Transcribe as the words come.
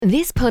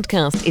This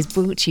podcast is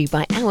brought to you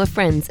by our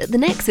friends at the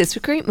Nexus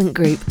Recruitment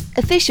Group,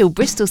 official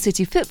Bristol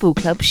City Football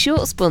Club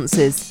short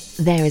sponsors.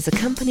 There is a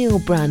company or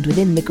brand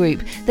within the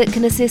group that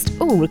can assist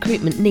all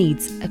recruitment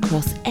needs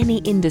across any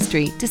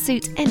industry to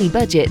suit any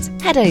budget.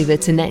 Head over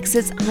to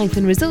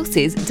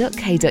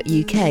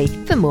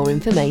nexus-resources.co.uk for more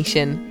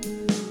information.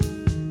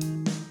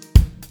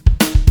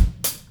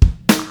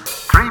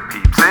 Three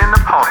Peeps in the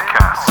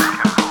Podcast.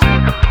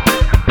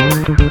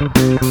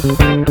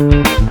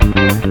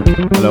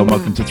 Hello and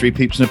welcome to Three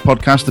Peeps in a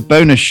Podcast, the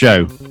bonus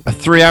show. A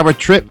 3-hour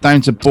trip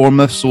down to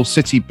Bournemouth saw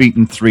City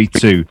beaten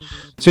 3-2.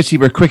 City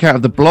were quick out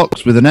of the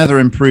blocks with another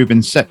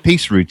improving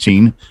set-piece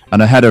routine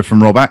and a header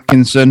from Rob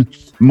Atkinson.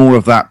 More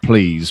of that,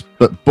 please.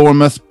 But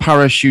Bournemouth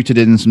parachuted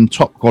in some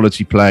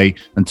top-quality play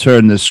and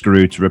turned the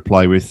screw to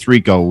reply with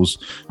 3 goals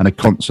and a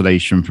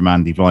consolation from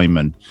Andy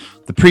Weimann.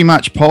 The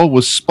pre-match poll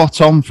was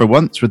spot on for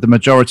once, with the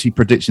majority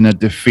predicting a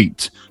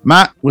defeat.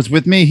 Matt was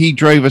with me. He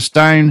drove us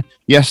down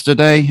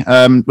yesterday.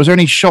 Was there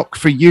any shock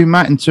for you,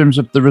 Matt, in terms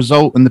of the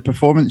result and the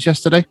performance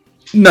yesterday?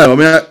 No, I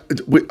mean,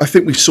 I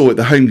think we saw at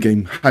the home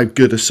game how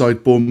good a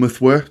side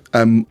Bournemouth were.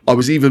 I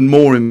was even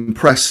more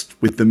impressed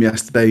with them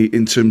yesterday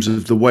in terms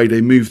of the way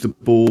they moved the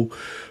ball.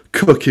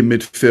 Cook in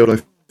midfield,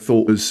 I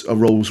thought, was a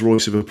Rolls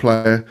Royce of a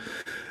player.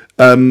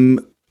 I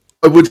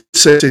would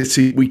say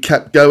City, we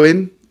kept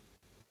going,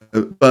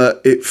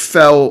 but it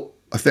felt,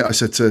 I think I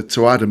said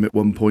to Adam at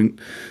one point,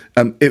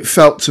 it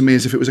felt to me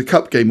as if it was a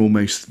cup game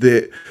almost,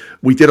 that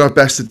we did our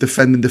best to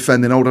defend,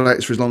 hold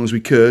out for as long as we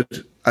could.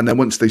 And then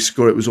once they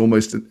score, it was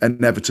almost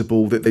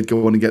inevitable that they'd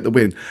go on and get the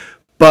win.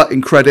 But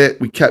in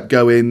credit, we kept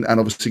going and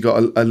obviously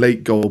got a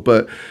late goal.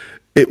 But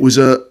it was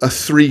a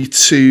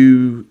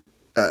 3-2,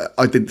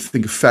 I didn't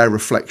think, a fair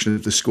reflection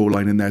of the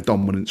scoreline and their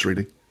dominance,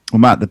 really. Well,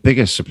 Matt, the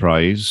biggest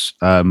surprise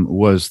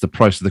was the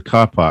price of the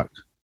car park,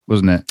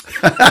 wasn't it?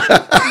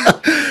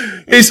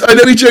 I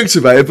know we joked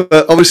about it,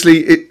 but obviously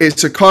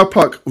it's a car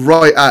park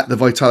right at the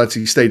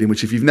Vitality Stadium,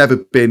 which if you've never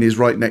been is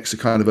right next to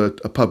kind of a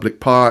public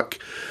park.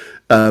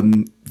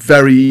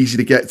 Very easy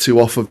to get to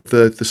off of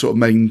the sort of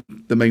main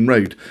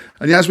road.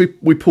 And as we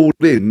pulled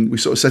in, we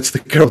sort of said to the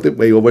girl, didn't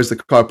we, or where's the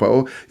car park?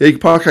 Oh, yeah, you can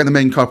park out in the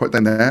main car park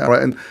down there, all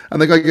right? And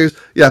the guy goes,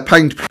 yeah,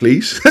 £1,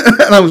 please.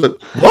 And I was like,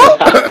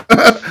 what?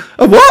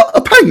 A what?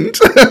 A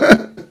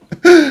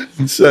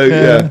 £1? So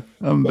yeah,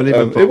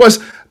 unbelievable. It was,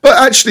 but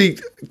actually,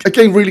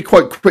 again, really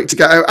quite quick to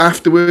get out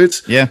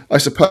afterwards. Yeah, I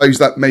suppose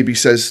that maybe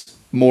says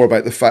more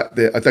about the fact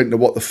that I don't know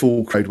what the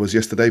full crowd was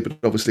yesterday, but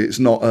obviously it's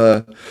not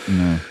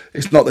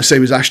it's not the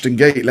same as Ashton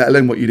Gate, let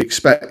alone what you'd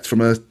expect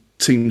from a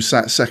team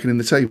sat second in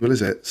the table,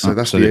 is it? So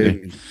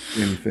absolutely. That's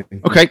the only thing.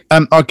 Okay,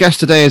 our guest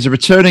today is a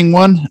returning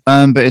one,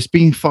 but it's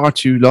been far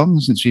too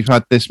long since we've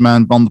had this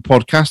man on the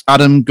podcast.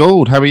 Adam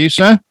Gould, how are you,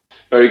 sir?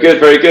 Very good,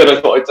 very good. I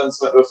thought I'd done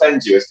something to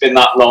offend you. It's been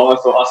that long. I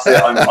thought, that's it,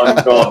 I'm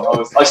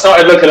gone. I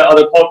started looking at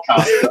other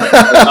podcasts and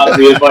had to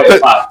be invited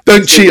back.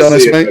 Don't cheat on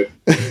us, mate.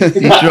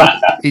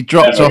 He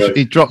dropped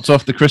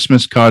off the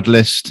Christmas card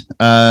list.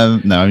 No,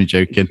 I'm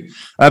joking.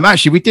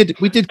 Actually,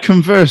 we did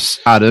converse,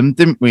 Adam,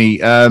 didn't we?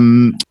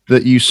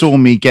 That you saw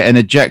me getting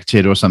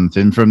ejected or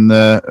something from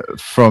the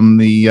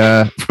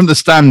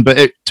stand, but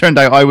it turned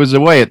out I was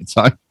away at the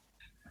time.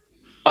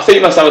 I think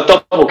you must have a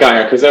double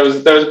ganger because there was a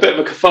bit of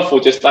a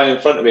kerfuffle just down in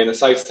front of me in the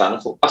south stand. I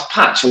thought, that's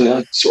Patch, and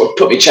I sort of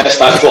put my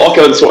chest out. I thought, I'll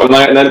go and sort him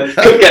out, and then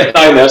couldn't get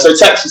down there. So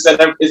text me said,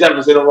 "Is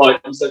everything all right?"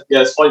 I said,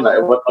 "Yeah, it's fine, mate. I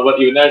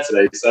wasn't even there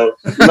today." So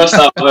you must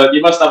have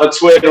a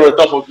twin or a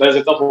double. There's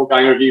a double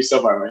ganger of you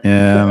somewhere, mate.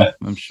 Yeah,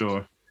 I'm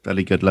sure.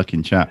 Fairly good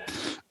looking chap.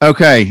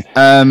 Okay,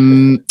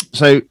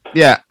 so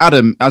yeah,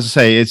 Adam, as I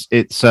say,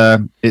 it's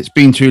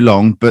been too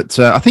long, but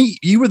I think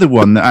you were the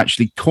one that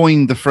actually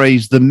coined the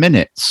phrase "the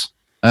minutes."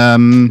 My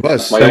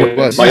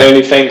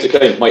only claim to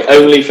claim. My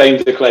only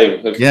claim to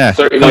claim. Yeah,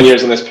 39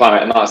 years on this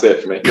planet, and that's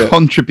it for me.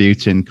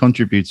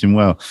 Contributing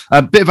well.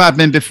 A bit of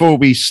admin before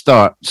we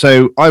start.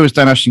 So I was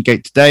down Ashton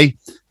Gate today.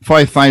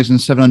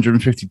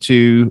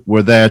 5,752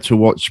 were there to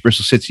watch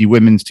Bristol City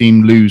women's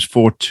team lose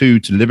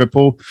 4-2 to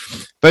Liverpool.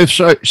 Both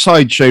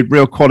sides showed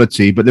real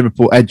quality, but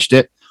Liverpool edged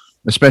it,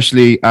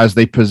 especially as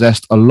they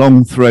possessed a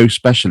long throw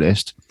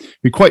specialist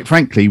who, quite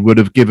frankly, would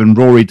have given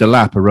Rory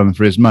Delap a run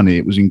for his money.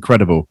 It was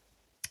incredible.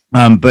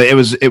 But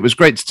it was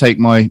great to take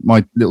my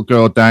little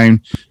girl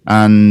down,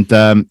 and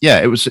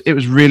it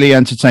was really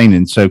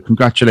entertaining. So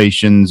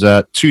congratulations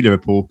to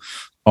Liverpool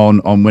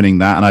on winning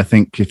that, and I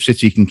think if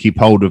City can keep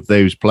hold of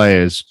those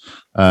players,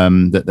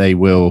 that they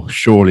will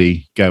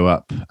surely go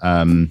up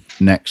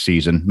next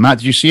season. Matt,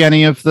 did you see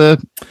any of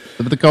the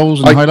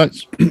goals and the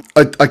highlights?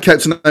 I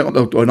kept an eye on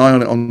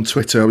it on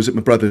Twitter. I was at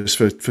my brother's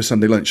for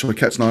Sunday lunch, so I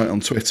kept an eye on it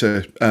on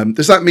Twitter.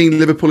 Does that mean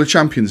Liverpool are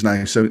champions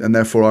now, so and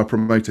therefore are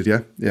promoted?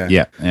 Yeah,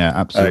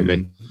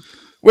 absolutely.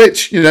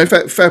 Which,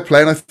 fair play,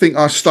 and I think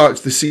our start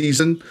to the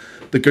season,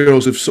 the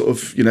girls have sort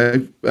of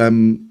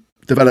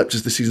developed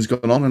as the season's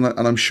gone on,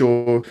 and I'm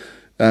sure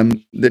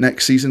the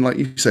next season, like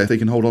you say, if they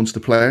can hold on to the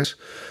players.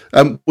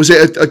 Was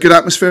it a good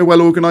atmosphere,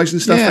 well organised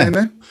and stuff down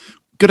there?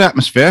 Good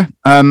atmosphere.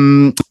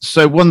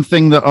 So one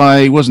thing that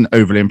I wasn't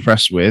overly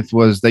impressed with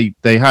was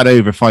they had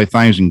over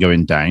 5,000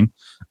 going down,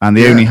 and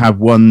they only had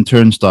one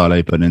turnstile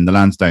open in the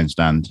Lansdowne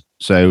stand.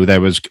 So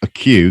there was a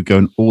queue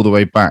going all the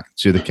way back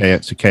to the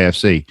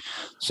KFC.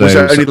 So was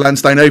there only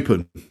Lansdowne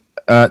open?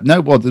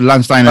 No, well, the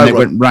Lansdowne and it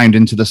went round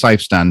into the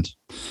South stand.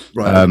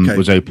 Right,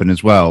 was open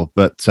as well.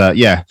 But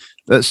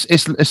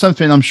it's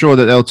something I'm sure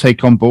that they'll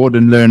take on board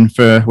and learn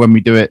for when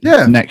we do it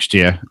next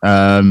year.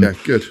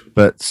 Good.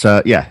 But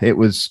it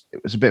was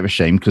a bit of a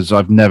shame because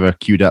I've never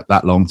queued up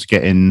that long to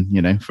get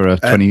in, for a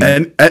 20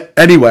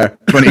 anywhere.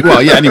 20.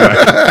 Well, yeah,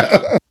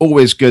 anywhere.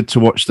 Always good to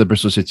watch the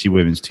Bristol City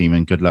women's team,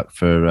 and good luck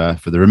for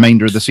the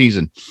remainder of the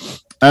season.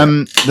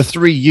 The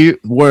three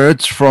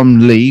words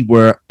from Lee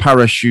were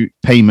parachute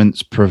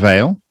payments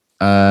prevail.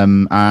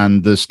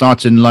 And the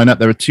starting lineup,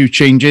 there are two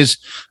changes.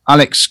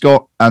 Alex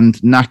Scott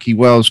and Naki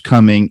Wells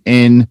coming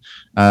in,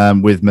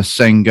 with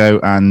Masengo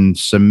and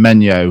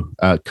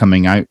Semenyo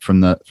coming out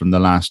from the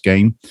last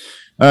game.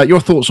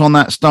 Your thoughts on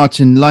that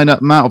starting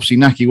lineup, Matt? Obviously,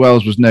 Naki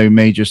Wells was no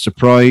major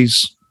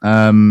surprise.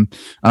 And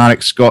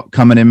Alex Scott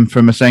coming in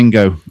for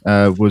Masengo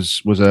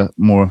was a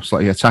more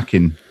slightly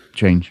attacking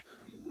change.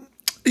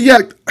 Yeah,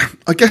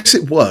 I guess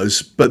it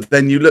was, but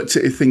then you looked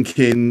at it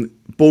thinking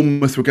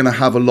Bournemouth were going to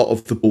have a lot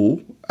of the ball,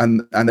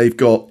 and they've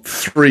got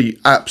three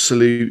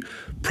absolute,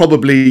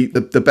 probably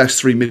the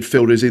best three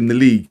midfielders in the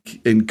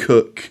league in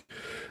Cook,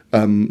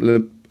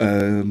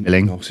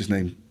 Billing. What's his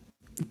name?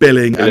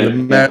 Billing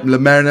and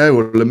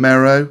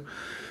Lamero.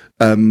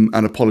 And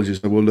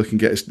apologies, I will look and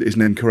get his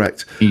name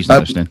correct. He's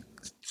not listening.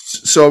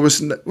 So I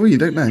was, well, you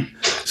don't know.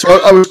 So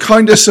I was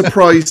kind of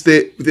surprised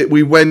that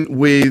we went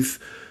with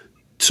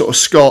sort of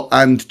Scott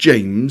and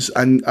James,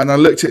 and I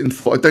looked at it and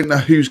thought, I don't know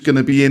who's going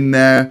to be in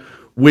there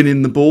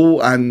winning the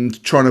ball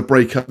and trying to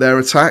break up their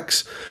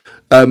attacks.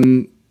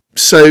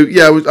 So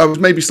yeah, I was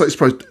maybe slightly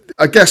surprised.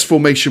 I guess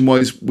formation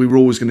wise, we were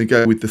always going to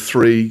go with the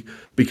three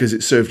because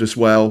it served us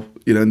well,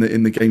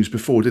 in the games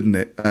before, didn't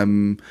it?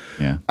 And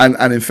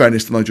in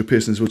fairness to Nigel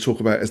Pearson, as we'll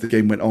talk about as the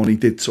game went on, he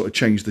did sort of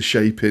change the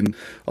shape in.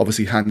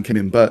 Obviously, Han came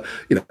in, but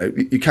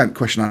you can't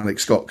question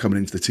Alex Scott coming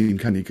into the team,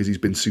 can you? Because he's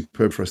been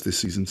superb for us this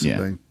season. So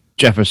yeah.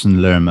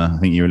 Jefferson Lerma, I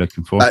think you were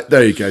looking for.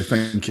 There you go.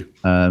 Thank you.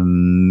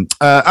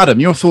 Adam,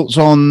 your thoughts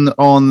on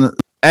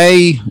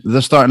A,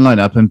 the starting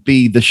lineup, and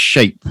B, the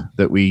shape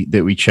that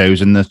we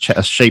chose, and the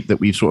shape that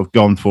we've sort of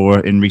gone for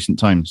in recent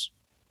times.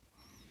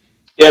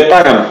 Yeah,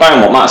 bang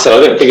on what Matt said.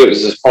 I don't think it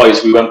was a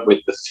surprise we went with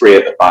the three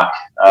at the back.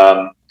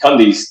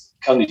 Cundy's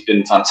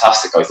been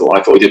fantastic, I thought.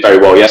 I thought he did very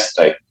well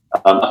yesterday.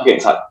 I'm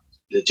getting to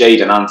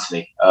Jaden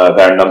Anthony,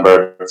 their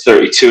number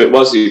 32 it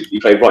was, he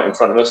played right in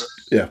front of us.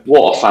 Yeah.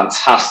 What a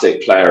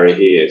fantastic player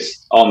he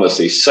is.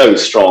 Honestly, so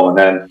strong. And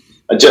then,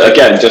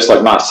 again, just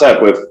like Matt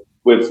said,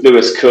 with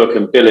Lewis Cook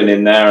and Billing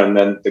in there, and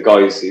then the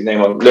guys, his name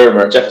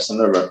was Jefferson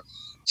Lerma,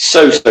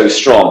 so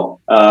strong.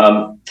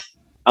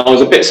 And I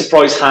was a bit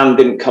surprised Han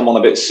didn't come on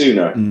a bit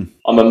sooner.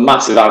 I'm a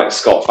massive Alex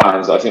Scott fan,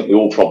 as I think we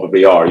all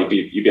probably are. You'd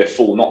be a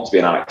fool not to be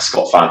an Alex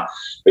Scott fan.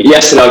 But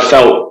yesterday I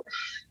felt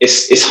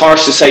it's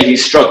harsh to say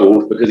he's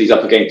struggled because he's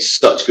up against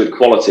such good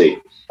quality.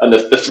 And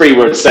the three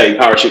words saying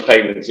parachute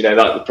payments,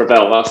 that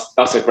prevail,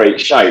 that's a great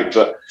shout.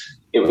 But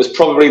it was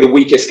probably the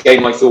weakest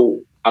game I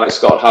thought Alex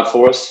Scott had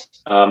for us.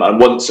 And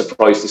wasn't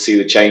surprised to see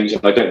the change.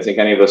 And I don't think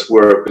any of us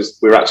were, because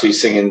we were actually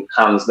singing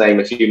Han's name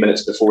a few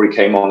minutes before he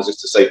came on,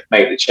 just to say,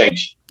 make the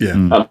change.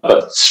 Yeah.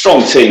 But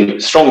strong team,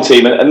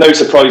 and no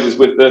surprises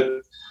with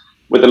the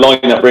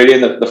lineup really,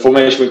 and the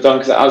formation we've done,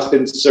 because it has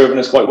been serving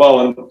us quite well.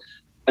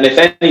 And if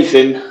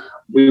anything,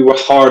 we were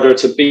harder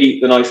to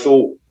beat than I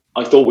thought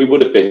we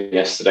would have been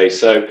yesterday.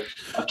 So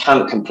I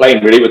can't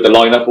complain really with the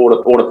lineup or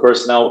the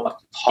personnel,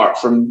 apart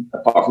from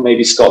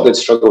maybe Scott did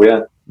struggle.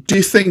 Yeah. Do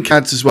you think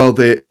adds as well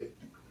that?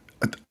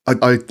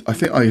 I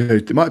think I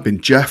heard, it might have been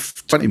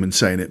Jeff Twentyman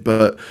saying it,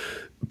 but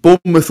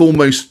Bournemouth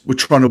almost were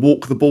trying to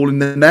walk the ball in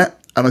the net.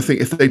 And I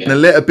think if they'd been a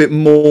little bit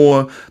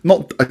more,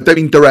 I don't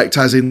mean direct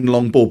as in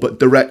long ball, but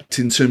direct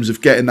in terms of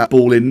getting that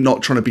ball in,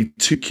 not trying to be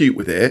too cute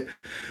with it,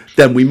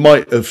 then we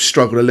might have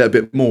struggled a little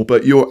bit more.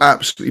 But you're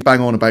absolutely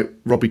bang on about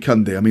Robbie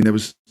Cundy. I mean, there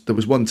was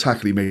one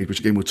tackle he made, which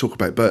again we'll talk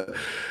about. But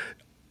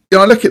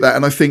I look at that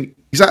and I think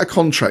he's out of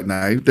contract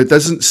now. There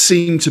doesn't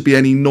seem to be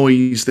any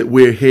noise that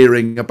we're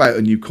hearing about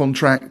a new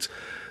contract.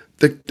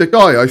 The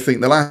guy, I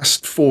think, the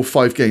last 4 or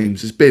 5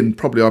 games has been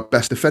probably our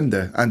best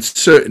defender, and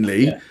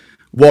certainly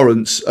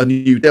warrants a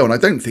new deal. And I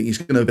don't think he's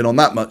going to have been on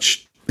that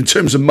much in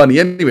terms of money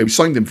anyway. We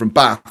signed him from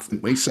Bath,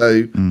 didn't we?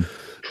 So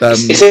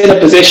it's in a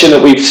position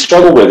that we've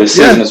struggled with this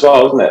season as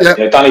well, isn't it?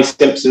 Yeah. Danny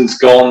Simpson's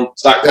gone.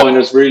 Zach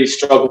Pointer's really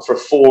struggled for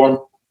form.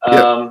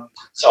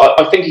 So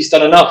I think he's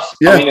done enough.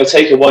 Yeah. I mean, he'll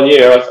take it 1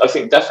 year. I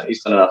think definitely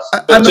he's done enough.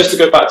 But just to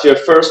go back to your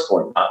first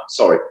point, Matt,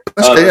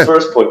 the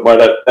first point where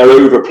they're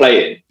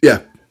overplaying.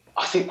 Yeah.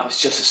 I think that was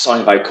just a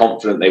sign of how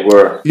confident they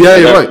were. Yeah,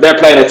 you're right. They're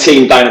playing a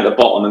team down at the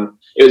bottom, and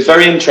it was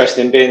very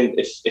interesting being,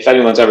 if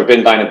anyone's ever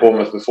been down at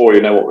Bournemouth before,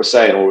 you know what we're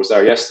saying, or was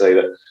there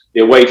yesterday, that the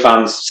away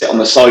fans sit on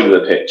the side of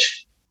the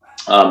pitch.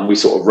 We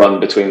sort of run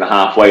between the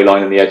halfway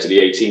line and the edge of the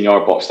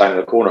 18-yard box down in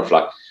the corner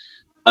flag.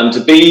 And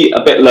to be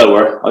a bit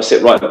lower, I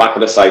sit right at the back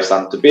of the south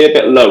stand, to be a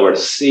bit lower, to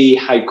see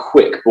how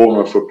quick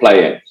Bournemouth were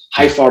playing,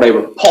 how far they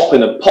were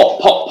popping and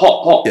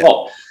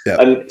pop. Yeah.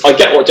 And I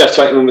get what Jeff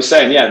Twentyman was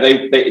saying. Yeah,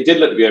 they did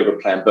look to be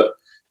overplaying, but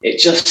it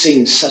just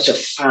seemed such a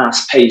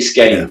fast-paced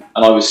game,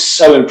 and I was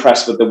so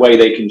impressed with the way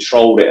they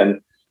controlled it.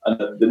 And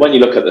when you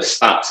look at the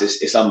stats,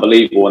 it's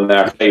unbelievable in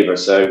their favour.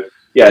 So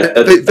yeah,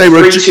 they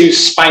were 3-2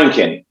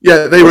 spanking.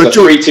 Yeah, they were a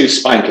 3-2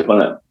 spanking,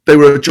 wasn't it? They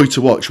were a joy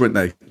to watch, weren't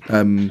they?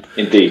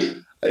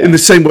 Indeed. In the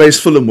same way as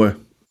Fulham were.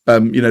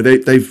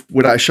 They've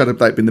without a shadow of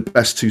doubt been the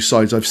best two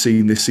sides I've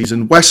seen this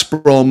season. West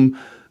Brom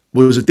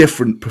was a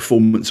different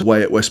performance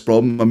away at West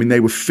Brom. I mean, they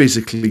were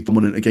physically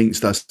dominant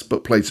against us,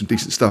 but played some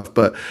decent stuff.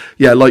 But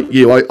yeah, like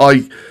you,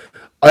 I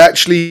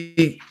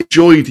actually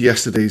enjoyed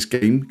yesterday's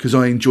game because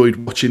I enjoyed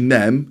watching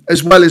them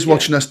as well as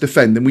watching us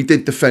defend, and we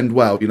did defend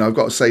well. I've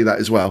got to say that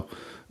as well.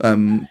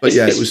 But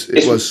yeah, it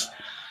was.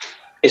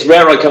 It's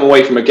rare I come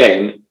away from a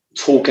game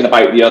talking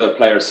about the other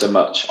players so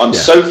much. I'm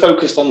so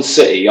focused on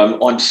City.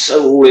 I'm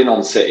so all in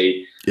on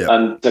City. Yeah.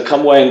 And to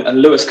come away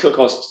and Lewis Cook,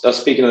 I was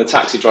speaking to the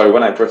taxi driver,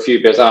 went out for a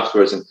few beers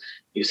afterwards, and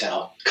he was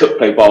saying, Cook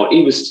played well.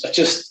 He was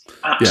just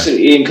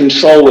absolutely in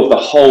control of the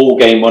whole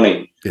game, wasn't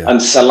he? Yeah. And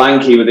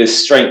Solanke with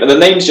his strength. And the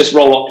names just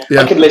roll off.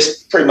 Yeah. I could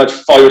list pretty much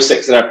 5 or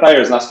 6 of their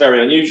players, and that's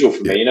very unusual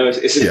for me.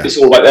 It's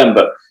all about them.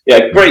 But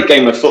yeah, great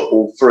game of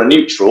football for a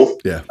neutral.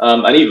 Yeah.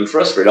 And even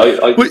for us, really.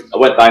 I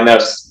went down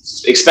there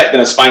expecting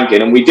a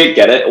spanking, and we did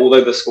get it,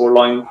 although the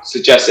scoreline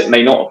suggests it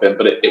may not have been,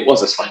 but it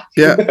was a spanking.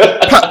 Yeah.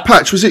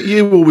 Patch, was it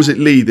you or was it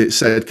Lee that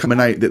said coming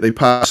out that they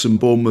passed some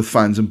Bournemouth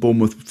fans, and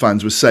Bournemouth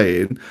fans were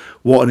saying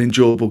what an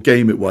enjoyable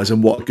game it was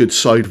and what a good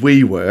side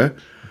we were?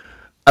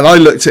 And I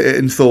looked at it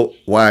and thought,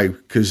 wow,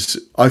 because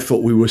I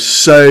thought we were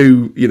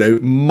so,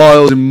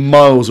 miles and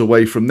miles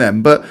away from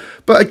them. But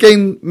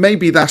again,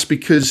 maybe that's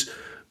because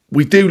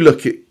we do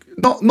look at,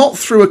 not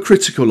through a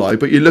critical eye,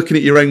 but you're looking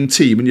at your own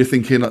team and you're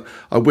thinking,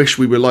 I wish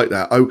we were like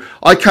that.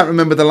 I can't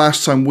remember the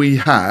last time we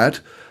had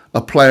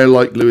a player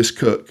like Lewis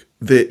Cook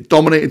that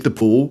dominated the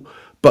ball,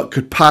 but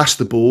could pass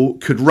the ball,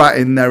 could rat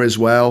in there as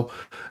well.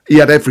 He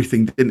had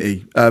everything, didn't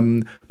he?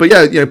 But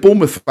yeah,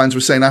 Bournemouth fans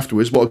were saying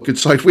afterwards what a good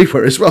side we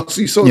were as well.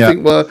 So you sort of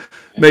think, well,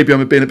 maybe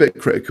I'm being a bit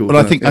critical. Well,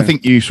 I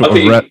think you sort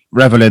of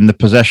revel in the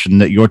possession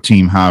that your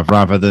team have,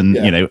 rather than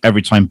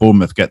every time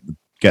Bournemouth get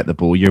the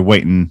ball, you're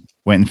waiting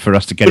for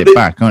us to get it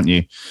back, aren't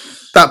you?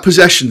 That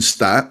possession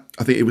stat,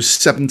 I think it was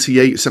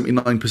 78,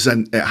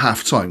 79% at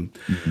half time.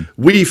 Mm-hmm.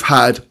 We've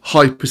had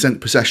high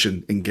percent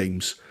possession in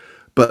games.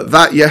 But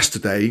that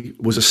yesterday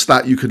was a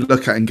stat you could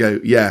look at and go,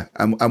 yeah.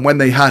 And when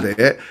they had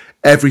it,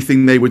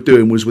 everything they were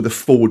doing was with a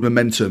forward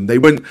momentum. They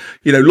weren't,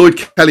 Lloyd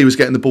Kelly was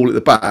getting the ball at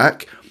the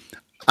back,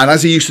 and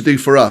as he used to do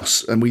for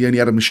us, and we only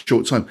had him a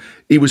short time,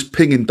 he was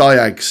pinging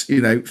diags,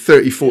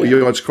 30, 40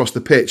 yards across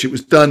the pitch. It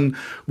was done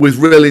with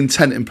real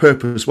intent and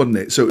purpose, wasn't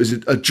it? So it was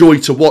a joy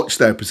to watch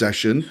their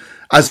possession,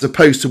 as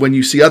opposed to when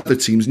you see other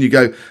teams and you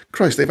go,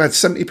 Christ, they've had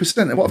 70%,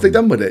 and what have they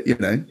done with it,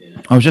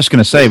 I was just going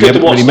to say, we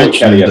haven't really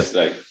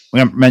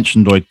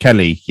mentioned Lloyd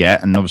Kelly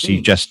yet, and obviously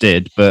you just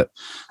did, but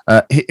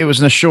it was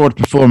an assured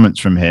performance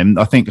from him.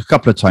 I think a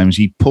couple of times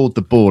he pulled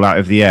the ball out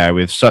of the air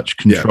with such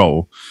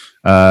control.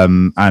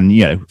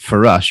 And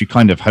for us, you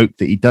kind of hope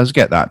that he does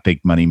get that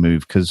big money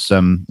move, because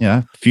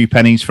a few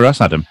pennies for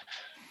us, Adam.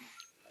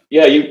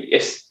 Yeah,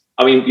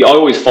 I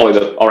always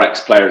follow our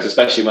ex-players,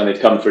 especially when they've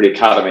come through the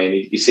academy, and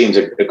he seems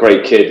a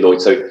great kid,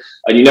 Lloyd. So,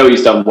 and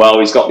he's done well.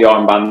 He's got the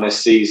armband this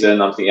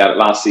season. I think he had it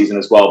last season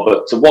as well.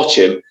 But to watch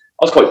him,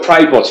 I was quite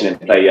proud watching him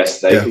play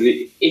yesterday,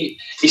 because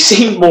he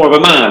seemed more of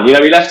a man.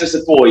 He left us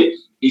a boy.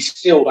 He's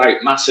filled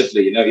out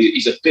massively.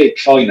 He's a big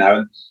guy now.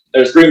 And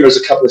there's rumours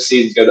a couple of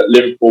seasons ago that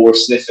Liverpool were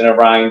sniffing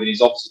around, and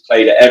he's obviously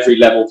played at every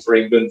level for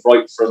England,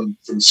 right from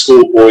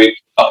schoolboy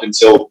up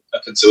until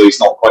he's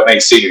not quite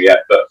made senior yet.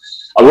 But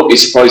I wouldn't be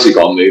surprised he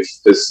got a move,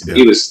 because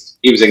he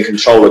was in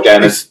control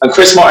again. And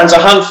Chris Martin's a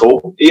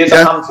handful. He is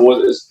a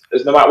handful, as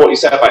no matter what you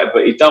say about it.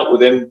 But he dealt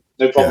with him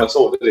no problem at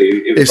all, did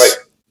he? It was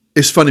great.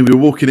 It's funny, we were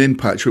walking in,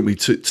 Patch, weren't we,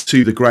 to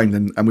the ground,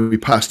 and we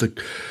passed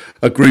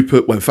a group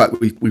of, well, in fact,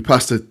 we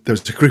passed there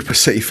was a group of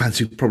City fans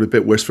who were probably a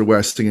bit worse for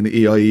wear, singing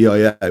the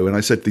E-I-E-I-O, and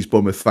I said to these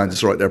Bournemouth fans,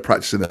 it's all right, they're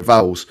practicing their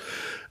vowels.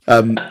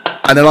 And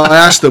then I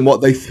asked them what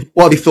they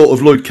thought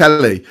of Lloyd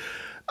Kelly,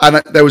 and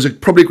there was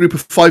probably a group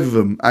of 5 of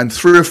them, and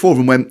 3 or 4 of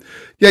them went,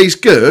 yeah, he's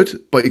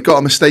good, but he got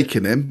a mistake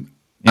in him.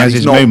 He has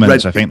his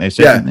moments, I think they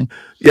said.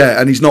 Yeah,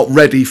 and he's not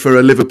ready for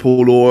a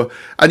Liverpool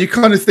and you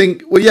kind of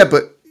think, well, yeah,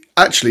 but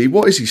actually,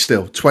 what is he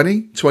still?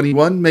 20,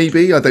 21,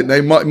 maybe? I don't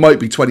know. Might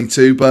be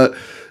 22, but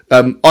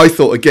I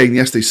thought again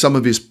yesterday, some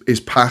of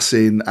his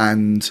passing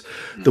and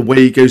the way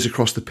he goes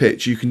across the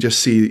pitch, you can just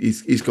see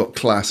he's got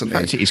class,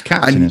 hasn't he? He's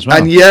captain as well.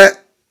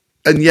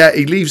 And yet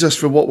he leaves us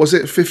for, what was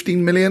it,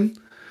 15 million?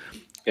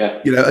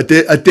 Yeah.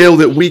 A deal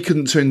that we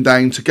couldn't turn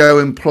down to go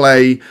and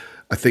play.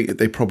 I think that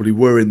they probably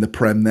were in the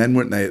Prem then,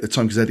 weren't they, at the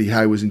time, because Eddie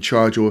Howe was in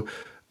charge. And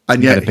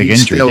he yet had a big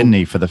injury, didn't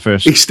he, for the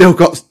first? He still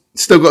got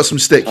some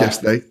stick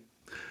yesterday.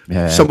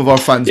 Yeah. Some of our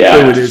fans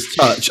booed his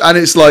touch, and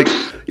it's like,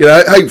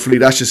 hopefully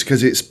that's just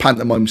because it's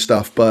pantomime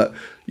stuff. But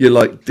you're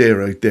like,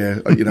 dear, oh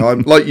dear,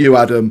 I'm like you,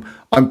 Adam.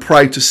 I'm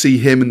proud to see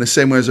him in the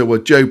same way as I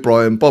was Joe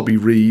Bryan, Bobby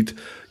Reid.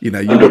 You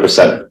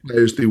 100%.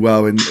 Players do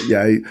well, and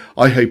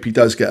I hope he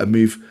does get a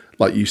move,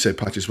 like you said,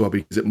 Patch, as well,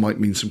 because it might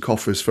mean some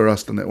coffers for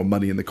us, doesn't it, or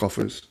money in the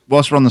coffers.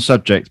 Whilst we're on the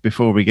subject,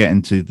 before we get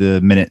into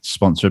the minutes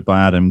sponsored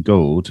by Adam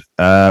Gould,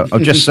 I'll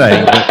just say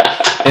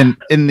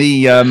that in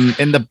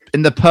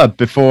the pub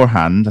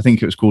beforehand, I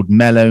think it was called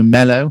Mellow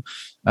Mellow.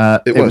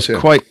 It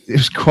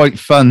was quite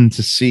fun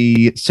to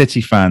see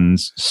City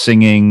fans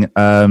singing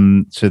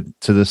to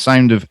the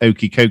sound of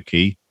Okie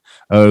Kokie,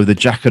 the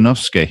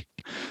Jakanowski.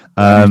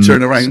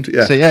 Turn around,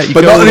 yeah. So, yeah,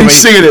 but not only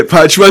singing it,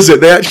 Patch, was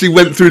it? They actually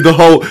went through the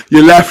whole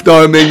your left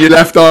arm in, your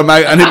left arm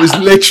out, and it was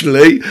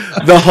literally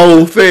the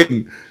whole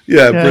thing.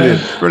 Yeah,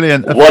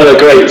 brilliant. One of the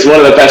greats,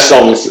 one of the best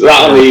songs.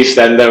 That on the East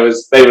End, they were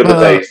the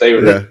days. They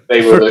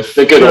were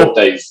the good old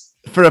days.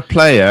 For a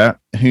player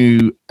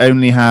who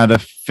only had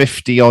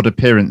 50 odd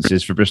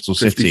appearances for Bristol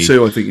City,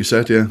 52, I think you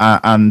said, yeah.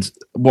 And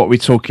what we're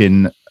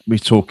talking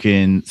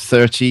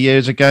 30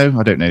 years ago.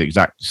 I don't know the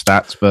exact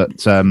stats,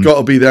 but got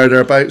to be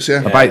thereabouts,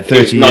 yeah. About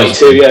 30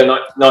 92, years.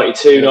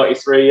 92,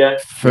 93, yeah.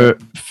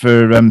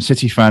 For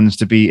City fans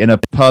to be in a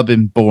pub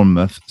in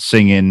Bournemouth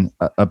singing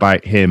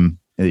about him,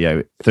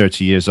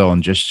 30 years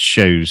on, just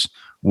shows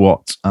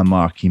what a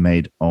mark he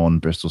made on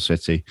Bristol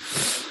City.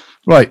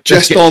 Right,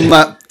 just on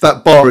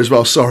that bar as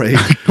well. Sorry,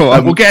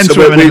 we'll get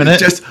into it in a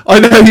minute. I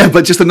know, yeah,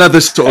 but just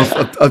another sort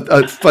of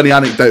a funny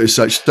anecdote as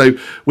such. So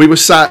we were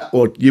sat,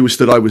 or you were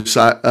stood, I was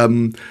sat,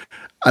 and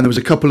there was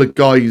a couple of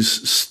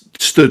guys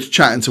stood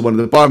chatting to one of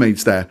the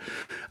barmaids there,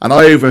 and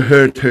I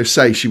overheard her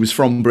say she was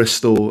from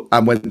Bristol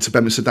and went to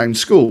Bedminster Downs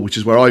School, which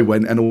is where I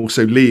went, and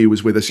also Lee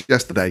was with us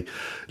yesterday.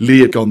 Lee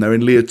had gone there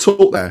and Lee had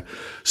taught there.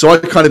 So I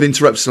kind of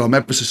interrupted, I'm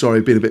ever so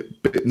sorry, being a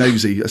bit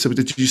nosy. I said,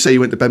 did you say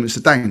you went to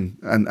Bedminster Down?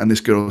 And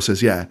this girl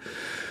says, yeah.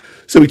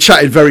 So we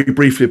chatted very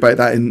briefly about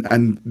that,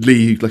 and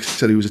Lee, like I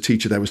said, who was a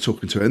teacher there, was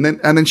talking to her. And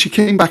then she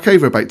came back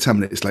over about 10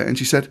 minutes later and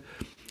she said,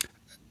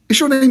 is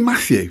your name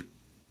Matthew?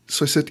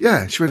 So I said,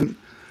 yeah. She went,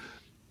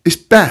 it's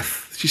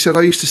Beth. She said,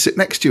 I used to sit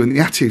next to you in the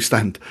Atio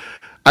stand.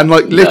 And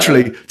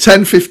literally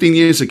 10, 15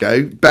 years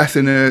ago, Beth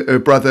and her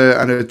brother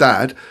and her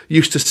dad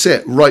used to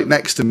sit right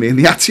next to me in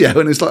the Atio.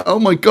 And it's like, oh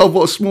my God,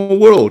 what a small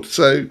world.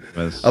 So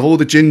of all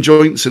the gin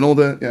joints and all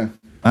the, yeah.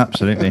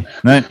 Absolutely.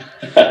 No,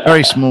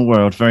 very small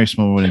world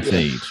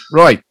indeed.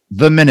 Right,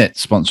 the minute,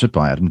 sponsored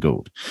by Adam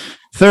Gould.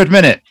 Third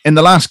minute. In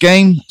the last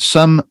game,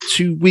 some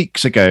 2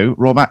 weeks ago,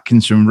 Rob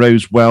Atkinson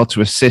rose well to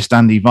assist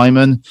Andy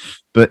Vyman,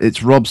 but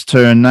it's Rob's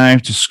turn now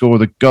to score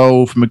the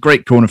goal from a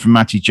great corner from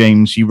Matty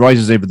James. He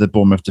rises over the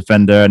Bournemouth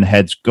defender and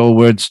heads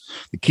goalwards.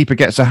 The keeper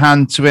gets a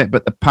hand to it,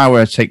 but the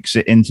power takes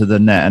it into the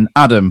net. And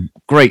Adam,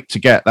 great to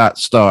get that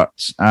start,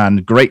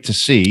 and great to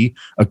see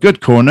a good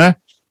corner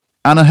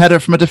and a header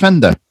from a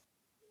defender.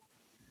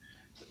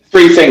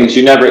 Three things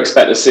you never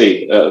expect to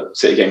see at a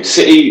City game.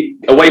 City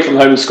away from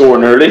home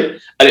scoring early,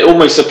 and it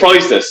almost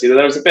surprised us.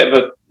 There was a bit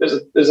of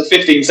there's a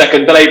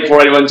 15-second delay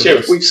before anyone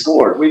cheered. We've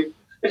scored.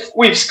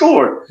 We've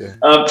scored. Yeah.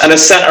 And a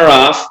centre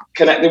half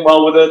connecting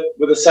well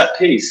with a set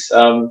piece.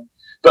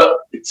 But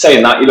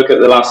saying that, you look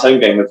at the last home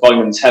game with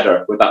Vyman's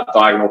header with that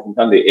diagonal from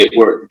Cundy, it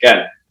worked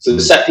again. So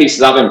the set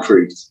pieces have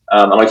improved,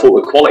 and I thought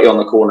the quality on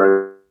the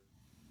corner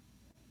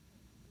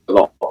a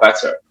lot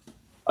better.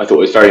 I thought it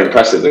was very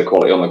impressive, the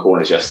quality on the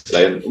corners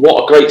yesterday. And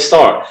what a great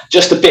start.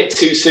 Just a bit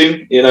too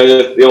soon.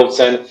 The old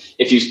saying,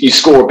 if you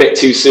score a bit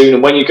too soon,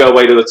 and when you go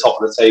away to the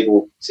top of the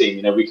table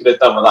team, we could have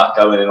done with that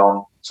going in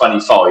on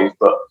 25,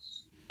 but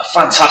a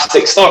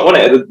fantastic start,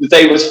 wasn't it? The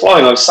day was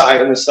fine. I was sat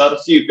out in the sun,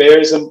 a few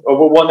beers, and we're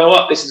 1-0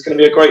 up. This is going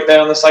to be a great day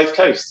on the South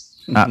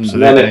Coast.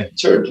 Absolutely. And then it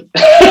turned.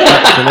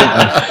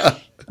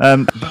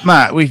 Absolutely. But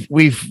Matt,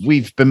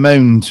 we've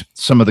bemoaned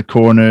some of the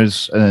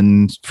corners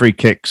and free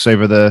kicks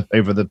over the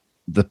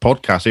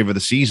podcast, over the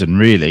season,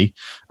 really.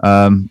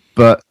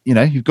 But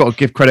you've got to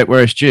give credit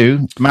where it's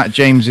due. Matt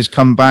James has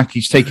come back.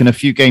 He's taken a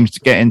few games to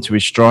get into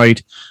his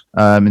stride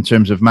in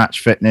terms of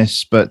match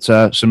fitness, but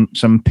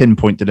some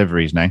pinpoint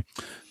deliveries now.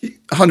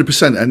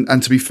 100%.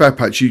 And to be fair,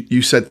 Patch,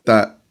 you said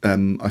that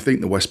I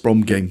think the West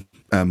Brom game,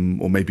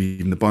 or maybe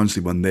even the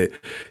Barnsley one, that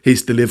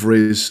his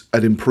deliveries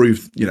had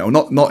improved.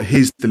 Not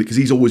his, because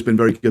he's always been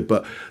very good,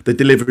 but the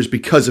deliveries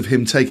because of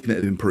him taking it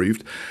had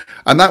improved.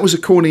 And that was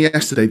a corner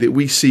yesterday that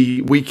we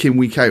see week in,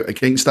 week out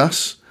against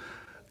us.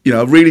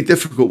 A really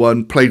difficult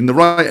one, played in the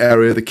right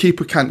area. The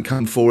keeper can't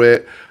come for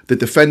it. The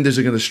defenders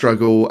are going to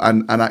struggle,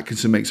 and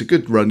Atkinson makes a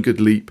good run,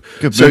 good leap.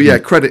 Good so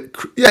movement. Credit.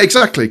 Yeah,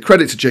 exactly.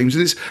 Credit to James.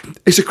 And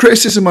it's a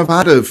criticism I've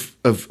had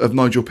of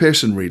Nigel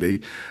Pearson,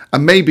 really,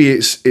 and maybe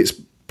it's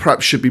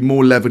perhaps should be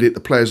more levelled at the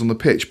players on the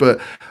pitch. But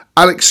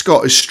Alex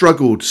Scott has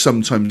struggled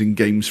sometimes in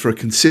games for a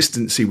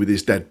consistency with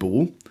his dead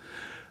ball,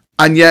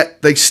 and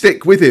yet they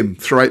stick with him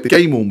throughout the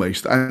game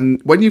almost.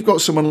 And when you've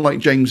got someone like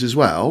James as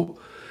well,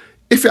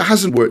 if it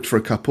hasn't worked for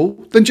a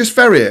couple, then just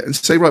vary it and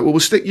say, right, well, we'll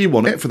stick you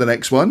on it for the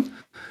next one.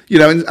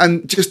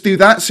 And just do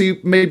that, so you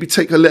maybe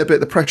take a little bit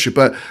of the pressure.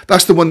 But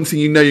that's the one thing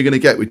you're going to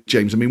get with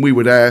James. I mean, we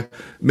were there,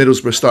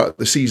 Middlesbrough start of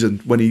the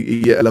season, when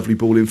he hit a lovely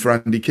ball in for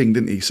Andy King,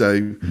 didn't he?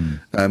 So,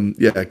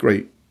 yeah,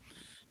 great.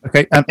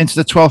 Okay, into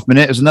the 12th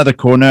minute, there's another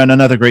corner and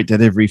another great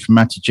delivery from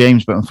Matty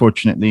James, but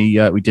unfortunately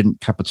we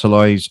didn't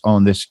capitalise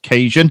on this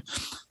occasion.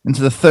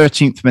 Into the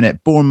 13th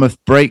minute, Bournemouth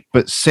break,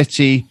 but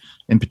City,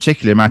 in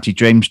particular Matty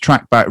James,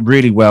 tracked back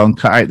really well and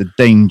cut out the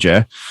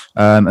danger.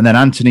 And then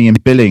Anthony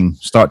and Billing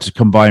started to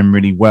combine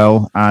really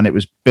well, and it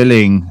was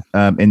Billing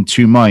in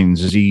two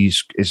minds as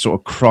his sort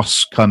of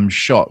cross-come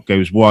shot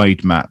goes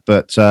wide, Matt.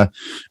 But a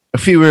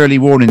few early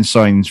warning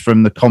signs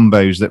from the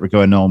combos that were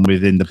going on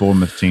within the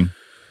Bournemouth team.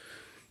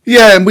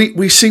 Yeah, and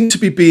we seem to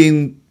be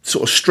being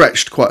sort of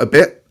stretched quite a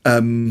bit.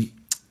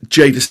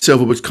 Jay De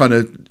Silva was kind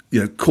of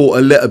caught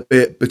a little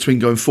bit between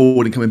going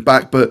forward and coming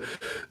back, but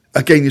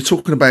again, you're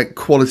talking about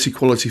quality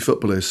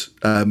footballers.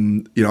 I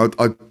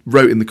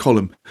wrote in the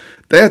column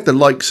they had the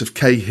likes of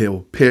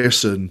Cahill,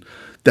 Pearson,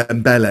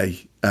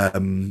 Dembele,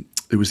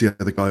 who was the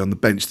other guy on the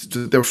bench.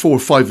 There were 4 or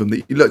 5 of them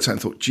that you looked at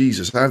and thought,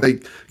 Jesus,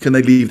 can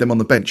they leave them on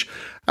the bench?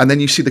 And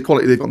then you see the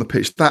quality they've got on the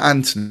pitch. That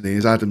Anthony,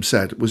 as Adam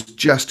said, was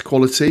just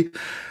quality.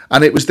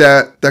 And it was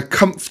their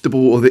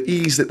comfortable, or the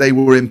ease that they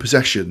were in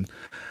possession.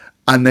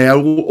 And they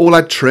all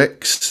had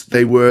tricks.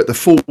 The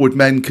forward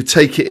men could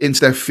take it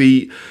into their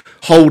feet,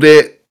 hold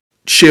it,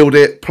 shield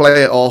it,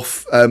 play it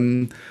off.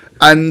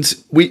 And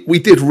we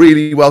did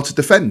really well to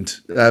defend.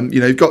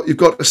 You've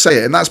got to say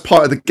it, and that's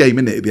part of the game,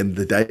 isn't it? At the end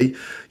of the day,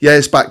 yeah,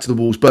 it's back to the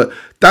Wolves. But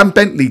Dan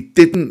Bentley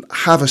didn't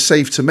have a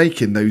save to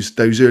make in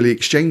those early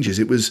exchanges.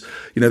 It was,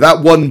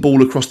 that one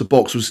ball across the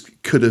box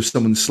could have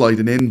someone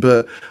sliding in,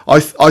 but I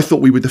thought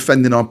we were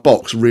defending our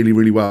box really,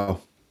 really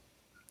well.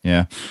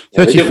 Yeah,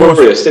 they didn't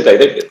worry us, did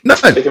they? No,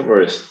 they didn't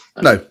worry us.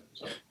 No.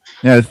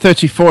 Yeah, the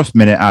 34th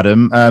minute,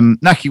 Adam,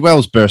 Nahki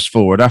Wells burst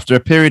forward after a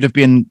period of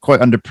being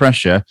quite under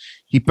pressure.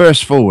 He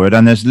burst forward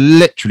and there's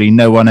literally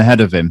no one ahead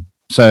of him.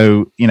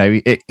 So,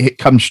 it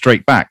comes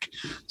straight back.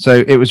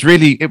 So it was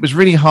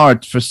really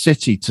hard for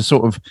City to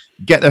sort of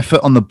get their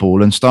foot on the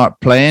ball and start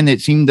playing.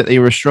 It seemed that they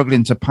were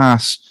struggling to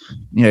pass,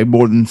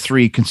 more than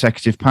 3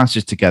 consecutive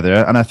passes together.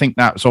 And I think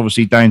that's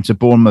obviously down to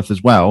Bournemouth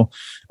as well,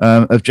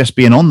 of just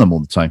being on them all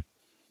the time.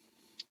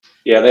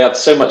 Yeah, they had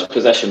so much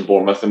possession,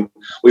 Bournemouth, and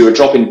we were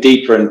dropping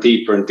deeper and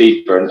deeper and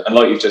deeper. And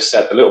like you just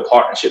said, the little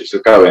partnerships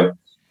were going.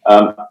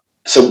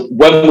 So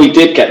when we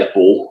did get the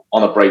ball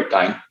on a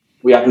breakdown,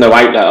 we had no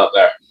outlet up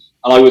there.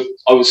 And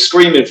I was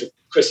screaming for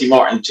Chrissy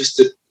Martin just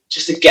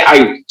to get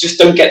out. Just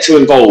don't get too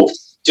involved.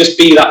 Just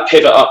be that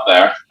pivot up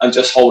there and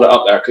just hold it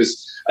up there.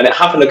 And it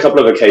happened a couple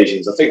of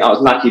occasions. I think that was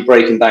Nahki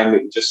breaking down,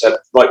 like you just said,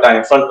 right down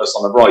in front of us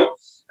on the right.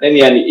 And in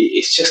the end,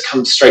 it's just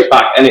come straight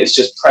back. And it's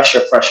just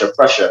pressure.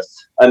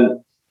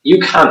 And you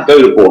can't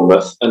go to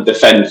Bournemouth and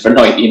defend for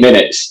 90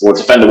 minutes or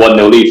defend a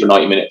 1-0 lead for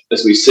 90 minutes,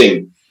 as we've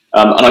seen.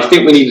 And I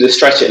think we needed to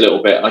stretch it a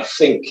little bit. And I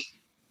think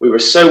we were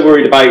so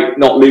worried about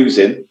not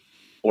losing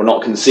or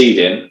not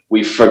conceding,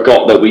 we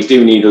forgot that we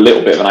do need a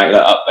little bit of an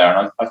outlet up there.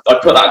 And I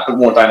put that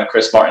more down to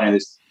Chris Martin, and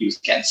he was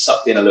getting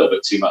sucked in a little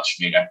bit too much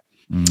for me.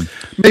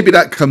 Maybe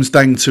that comes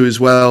down to as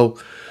well,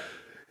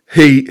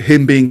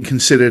 him being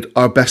considered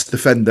our best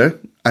defender,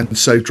 and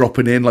so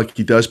dropping in like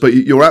he does. But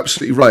you're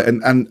absolutely right,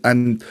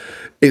 and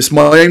it's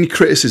my only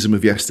criticism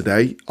of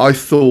yesterday. I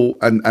thought,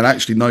 and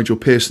actually Nigel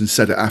Pearson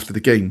said it after the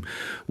game,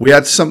 we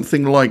had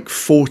something like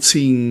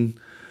 14,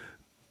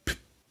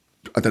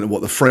 I don't know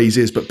what the phrase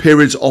is, but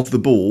periods of the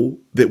ball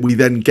that we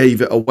then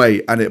gave it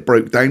away and it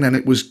broke down, and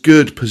it was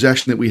good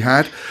possession that we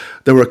had.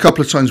 There were a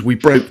couple of times we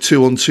broke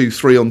 2-on-2,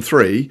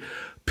 3-on-3,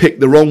 picked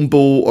the wrong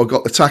ball or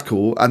got the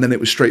tackle, and then it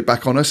was straight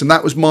back on us. And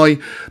that was and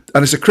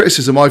it's a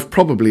criticism I've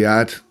probably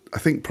had, I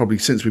think probably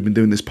since we've been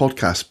doing this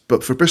podcast,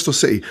 but for Bristol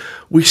City,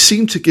 we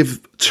seem to give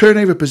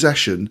turnover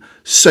possession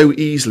so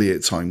easily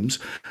at times.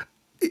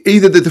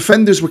 Either the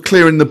defenders were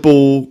clearing the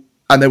ball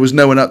and there was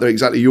no one up there,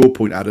 exactly your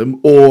point, Adam,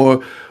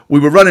 or we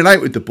were running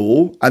out with the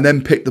ball and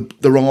then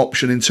picked the wrong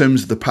option in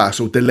terms of the pass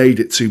or delayed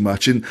it too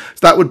much. And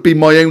that would be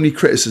my only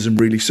criticism,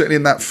 really. Certainly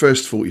in that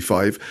first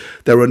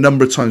 45, there were a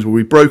number of times where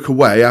we broke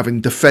away,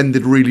 having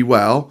defended really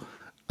well,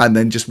 and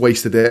then just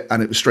wasted it,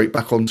 and it was straight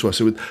back onto us.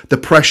 So the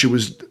pressure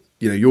was,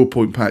 your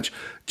point, Patch,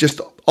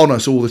 just on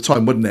us all the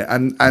time, wasn't it?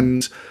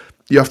 And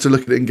you have to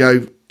look at it and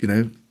go,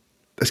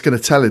 that's going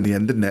to tell in the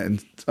end, didn't it?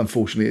 And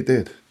unfortunately it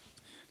did.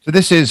 So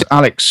this is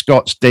Alex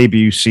Scott's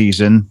debut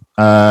season.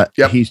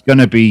 Yep. He's going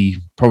to be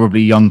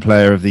probably Young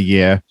Player of the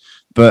Year.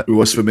 But it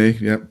was for me,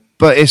 yeah.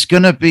 But it's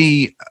going to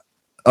be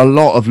a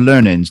lot of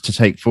learnings to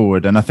take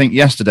forward. And I think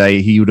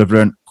yesterday he would have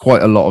learned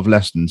quite a lot of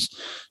lessons.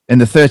 In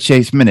the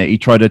 38th minute, he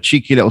tried a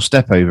cheeky little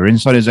step over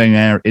inside his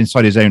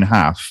own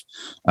half.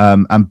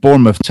 And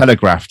Bournemouth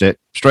telegraphed it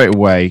straight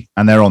away,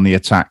 and they're on the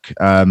attack.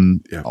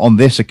 On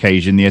this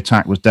occasion, the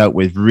attack was dealt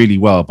with really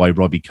well by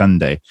Robbie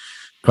Cundy.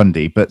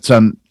 But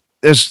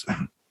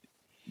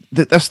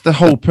that's the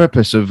whole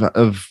purpose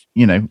of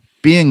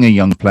being a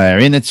young player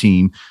in a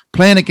team,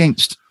 playing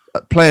against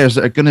players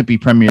that are going to be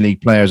Premier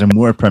League players and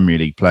were Premier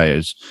League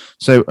players.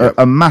 So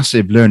a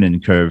massive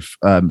learning curve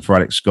for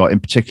Alex Scott, in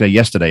particular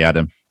yesterday,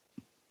 Adam.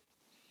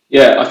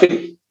 Yeah, I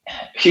think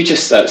Hugh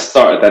just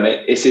started then.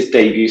 It's his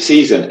debut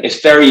season. It's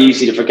very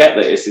easy to forget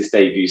that it's his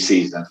debut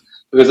season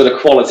because of the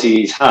quality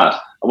he's had.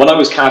 And when I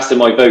was casting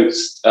my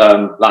votes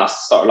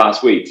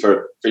last week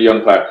for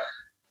young player,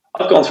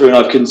 I've gone through and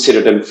I've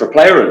considered him for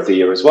player of the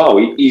year as well.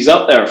 He's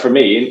up there for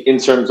me in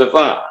terms of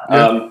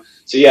that.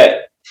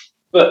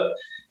 But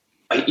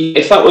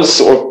if that was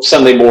sort of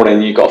Sunday morning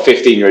and you've got a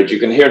 15-year-old, you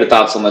can hear the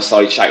dads on the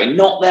side shouting,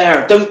 not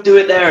there, don't do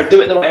it there,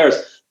 do it in the right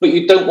areas. But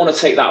you don't want to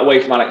take that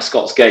away from Alex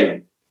Scott's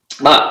game.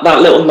 That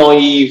little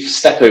naive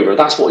step over,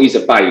 that's what he's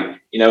about.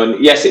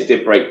 And yes, it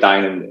did break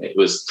down, and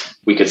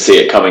we could see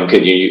it coming,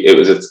 couldn't you? It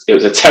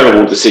was a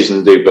terrible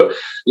decision to do, but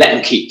let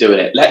him keep doing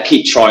it,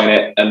 keep trying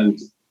it. And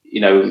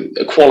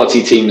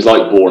quality teams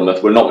like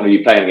Bournemouth, we're not going to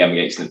be playing them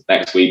against them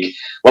next week.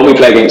 When we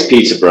play against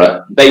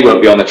Peterborough, they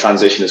won't be on the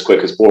transition as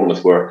quick as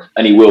Bournemouth were,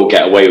 and he will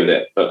get away with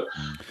it. But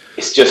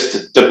it's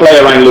just to play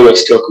around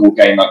Lewis Cook all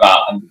game like that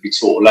and be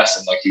taught a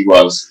lesson like he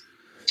was.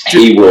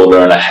 He will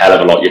learn a hell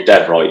of a lot. You're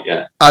dead right,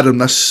 yeah. Adam,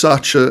 that's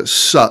such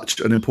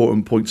an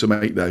important point to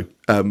make, though,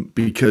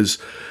 because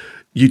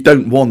you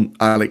don't want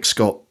Alex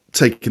Scott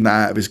taking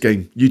that out of his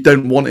game. You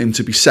don't want him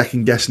to be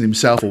second guessing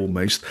himself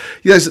almost.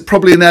 There's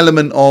probably an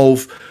element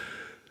of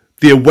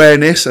the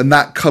awareness, and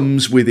that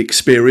comes with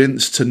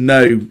experience to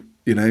know,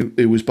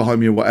 who was behind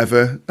me or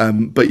whatever.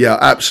 But yeah,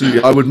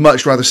 absolutely. I would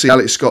much rather see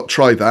Alex Scott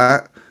try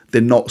that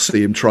than not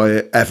see him try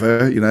it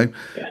ever, Yeah.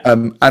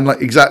 And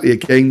like exactly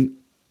again,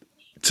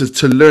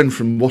 to learn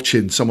from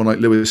watching someone like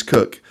Lewis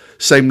Cook,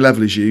 same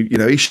level as you,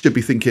 he should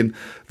be thinking,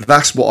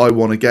 that's what I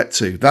want to get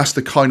to. That's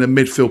the kind of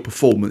midfield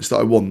performance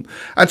that I want.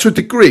 And to a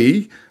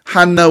degree,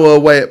 Han Noah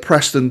away at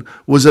Preston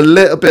was a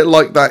little bit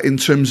like that in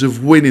terms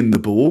of winning the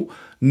ball,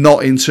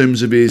 not in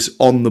terms of his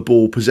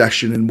on-the-ball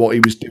possession and what he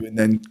was doing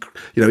then.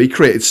 He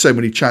created so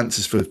many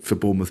chances for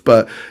Bournemouth.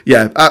 But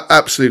yeah,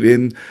 absolutely.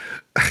 And,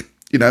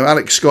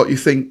 Alex Scott, you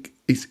think,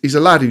 he's a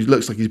lad who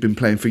looks like he's been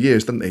playing for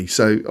years, doesn't he?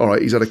 So, all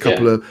right, he's had a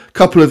couple of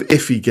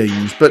iffy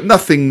games, but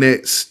nothing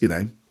that's,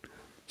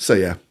 So,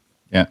 yeah.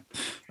 Yeah.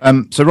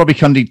 So Robbie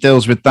Cundy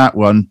deals with that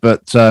one,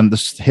 but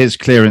his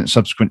clearance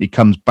subsequently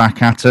comes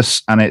back at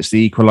us, and it's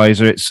the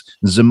equaliser. It's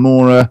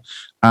Zamora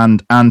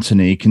and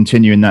Anthony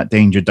continuing that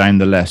danger down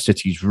the left,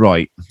 City's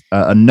right.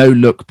 A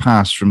no-look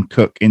pass from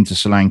Cook into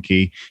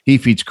Solanke. He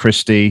feeds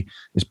Christie.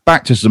 It's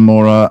back to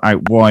Zamora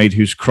out wide,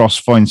 whose cross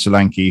finds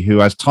Solanke, who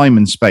has time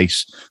and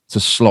space to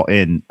slot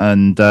in.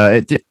 And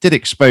it did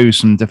expose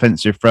some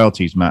defensive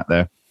frailties, Matt,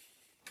 there.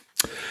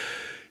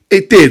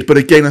 It did, but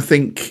again, I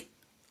think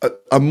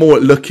I'm more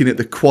looking at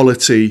the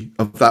quality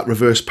of that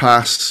reverse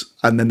pass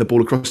and then the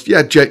ball across.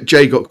 Yeah,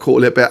 Jay got caught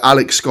a little bit.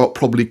 Alex Scott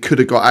probably could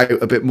have got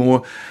out a bit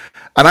more.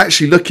 And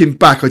actually looking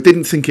back, I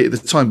didn't think it at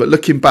the time, but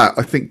looking back,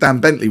 I think Dan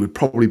Bentley would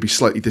probably be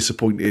slightly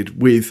disappointed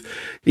with,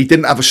 he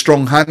didn't have a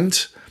strong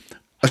hand.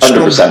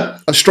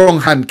 100%. A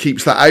strong hand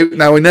keeps that out.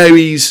 Now, I know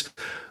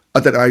I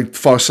don't know how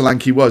far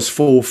Solanke was,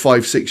 4,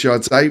 5, 6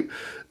 yards out.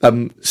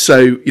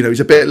 So, he's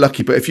a bit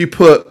lucky. But if you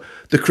put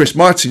the Chris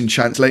Martin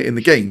chance late in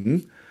the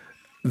game,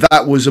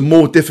 that was a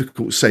more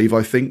difficult save,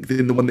 I think,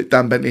 than the one that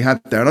Dan Bentley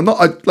had there. And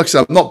like I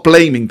said, I'm not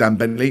blaming Dan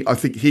Bentley. I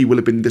think he will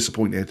have been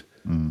disappointed.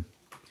 Mm.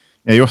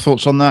 Yeah, your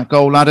thoughts on that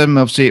goal, Adam?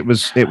 Obviously, it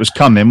was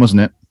coming,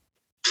 wasn't it?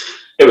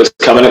 It was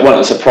coming. It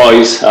wasn't a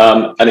surprise,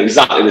 and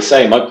exactly the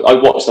same. I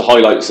watched the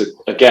highlights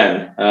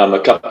again a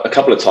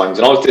couple of times,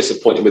 and I was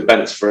disappointed with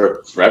Bentz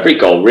for every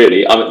goal,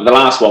 really. I mean, the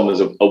last one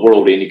was a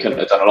worldie, and he couldn't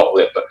have done a lot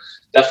with it, but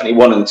definitely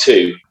 1 and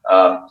 2.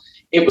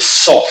 It was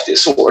soft. It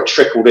sort of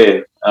trickled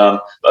in,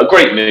 but a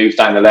great move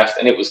down the left,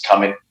 and it was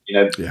coming.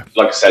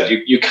 Like I said,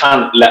 you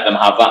can't let them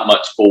have that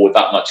much ball with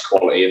that much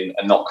quality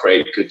and not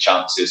create good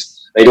chances.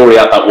 They'd already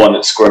had that one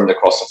that squirmed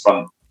across the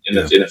front in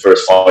the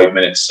first 5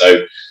 minutes,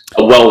 so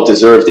a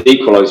well-deserved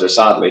equaliser,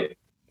 sadly.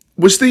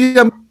 Was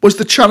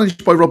the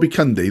challenge by Robbie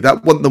Cundy,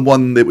 that wasn't the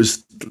one that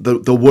was the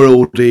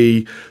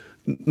worldie,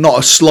 not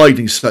a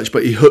sliding such,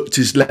 but he hooked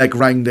his leg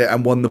round it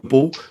and won the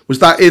ball? Was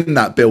that in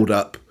that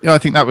build-up? Yeah, I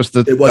think that was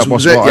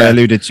what I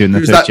alluded to in the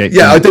 38th.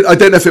 Yeah, I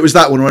don't know if it was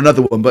that one or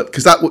another one, but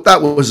because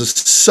that was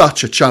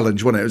such a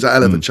challenge, wasn't it? It was a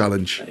hell of a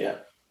challenge.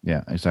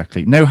 Yeah,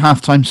 exactly. No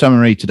halftime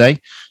summary today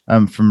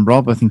from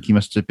Rob. I think he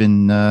must have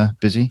been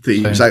busy.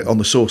 He was out on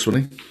the sauce,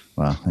 wasn't he?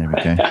 Well, there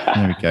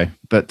we go.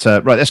 But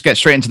right, let's get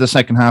straight into the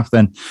second half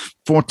then.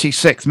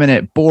 46th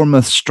minute,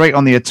 Bournemouth straight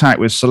on the attack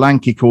with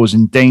Solanke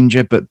causing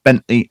danger, but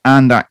Bentley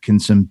and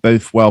Atkinson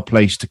both well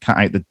placed to cut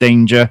out the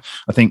danger.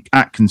 I think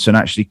Atkinson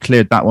actually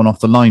cleared that one off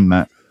the line,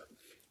 Matt.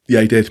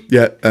 Yeah, he did.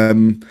 Yeah.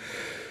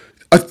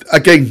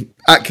 Again,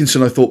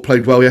 Atkinson, I thought,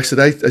 played well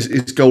yesterday.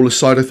 His goal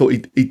aside, I thought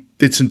he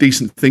did some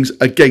decent things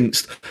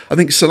against. I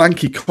think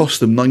Solanke cost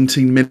them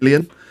 19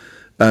 million.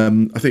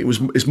 I think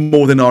it's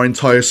more than our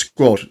entire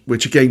squad,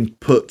 which again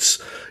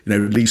puts,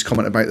 Lee's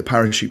comment about the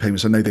parachute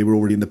payments. I know they were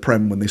already in the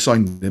Prem when they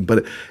signed him,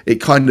 but it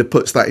kind of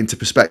puts that into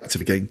perspective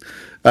again.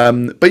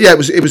 But yeah,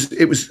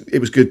 it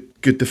was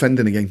good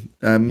defending again.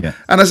 And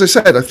as I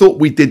said, I thought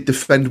we did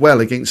defend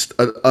well against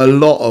a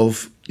lot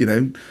of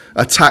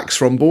attacks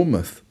from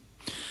Bournemouth.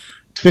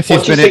 What do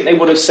you think they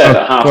would have said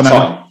at half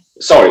time?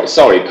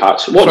 Sorry,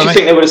 Patch. What do you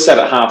think they would have said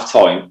at half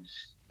time?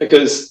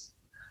 Because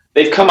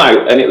they've come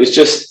out and it was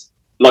just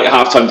like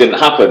half time didn't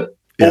happen.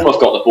 Bournemouth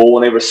got the ball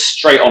and they were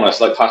straight on us,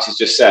 like Patch has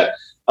just said.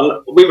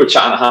 And we were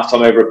chatting at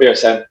halftime over a beer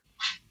saying,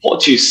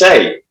 what do you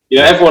say? You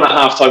know, everyone at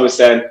halftime was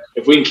saying,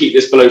 if we can keep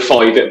this below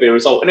 5, it'll be a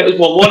result. And it was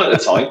 1-1 at the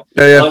time.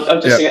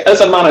 I'm just thinking,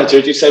 as a manager,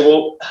 do you say,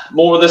 well,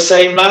 more of the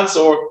same, lads?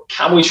 Or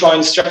can we try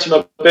and stretch him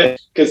a bit?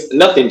 Because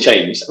nothing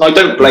changed. And I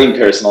don't blame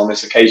Pearson on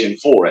this occasion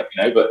for it,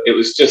 you know, but it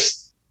was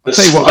just the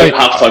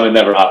halftime had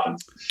never happened.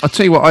 I'll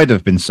tell you what I'd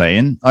have been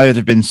saying. I'd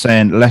have been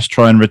saying, let's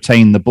try and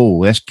retain the ball.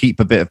 Let's keep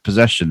a bit of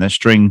possession. Let's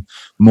string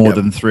more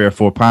than 3 or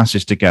 4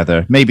 passes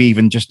together. Maybe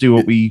even just do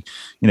what we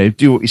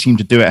seem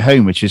to do at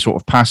home, which is sort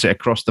of pass it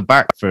across the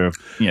back for,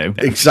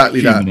 exactly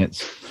a few that.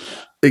 minutes.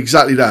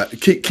 Exactly that.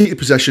 Keep the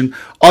possession.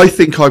 I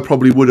think I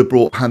probably would have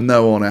brought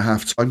Hano on at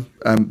halftime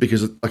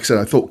because, like I said,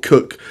 I thought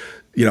Cook.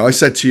 I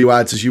said to you,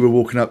 Ads, as you were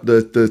walking up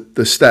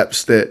the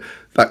steps that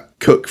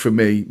Cook for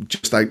me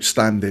just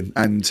outstanding,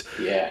 and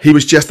he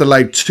was just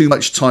allowed too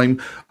much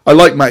time. I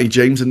like Matty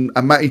James, and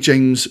Matty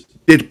James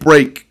did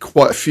break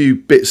quite a few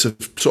bits of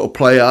sort of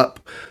play up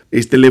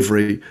his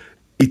delivery.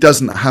 He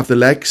doesn't have the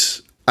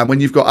legs, and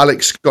when you've got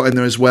Alex Scott in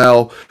there as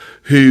well,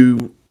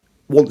 who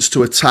wants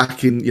to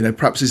attack in,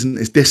 perhaps isn't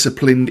as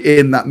disciplined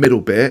in that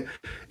middle bit,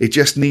 it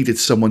just needed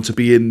someone to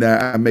be in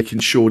there and making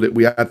sure that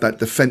we had that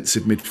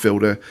defensive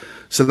midfielder.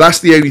 So that's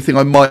the only thing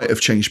I might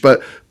have changed.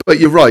 But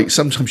you're right.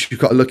 Sometimes you've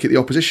got to look at the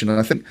opposition, and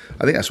I think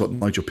that's what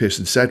Nigel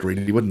Pearson said,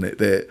 really, wasn't it?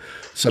 That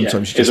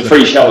sometimes it's a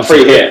free shot,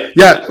 free hit.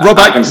 Yeah, Rob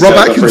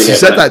Atkinson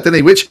said that, didn't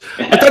he? Which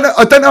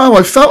I don't know how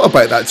I felt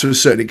about that to a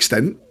certain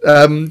extent.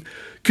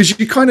 Because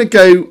you kind of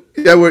go,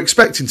 we're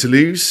expecting to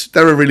lose.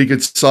 They're a really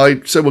good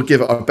side, so we'll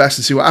give it our best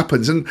and see what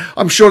happens. And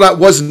I'm sure that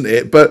wasn't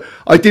it, but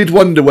I did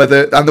wonder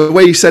whether, and the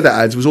way he said it,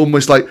 Ads, was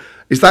almost like,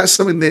 is that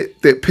something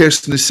that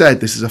Pearson has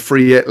said? This is a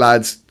free hit,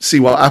 lads. See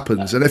what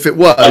happens. And if it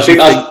was, I think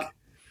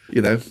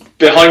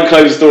behind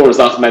closed doors,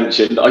 that's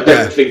mentioned. I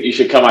don't think you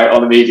should come out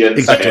on the media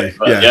and say it.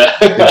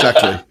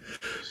 Exactly.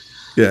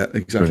 Yeah,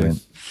 exactly.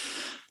 Brilliant.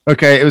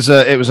 Okay, it was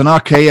an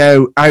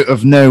RKO out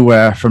of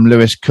nowhere from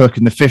Lewis Cook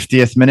in the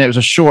 50th minute. It was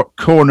a short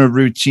corner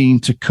routine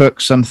to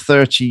Cook, some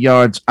 30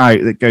 yards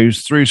out, that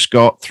goes through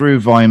Scott, through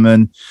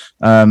Vyman,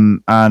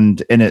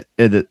 and in at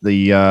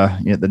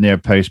the near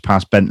post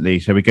past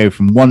Bentley. So we go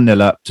from 1-0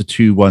 up to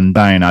 2-1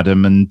 down,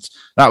 Adam, and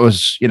that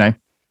was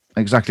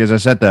exactly as I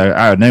said there,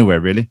 out of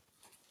nowhere, really.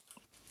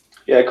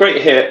 Yeah,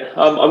 great hit.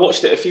 I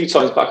watched it a few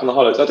times back on the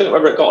highlights. I don't know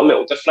whether it got a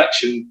little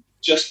deflection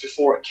just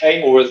before it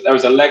came, or there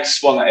was a leg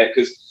swung at it,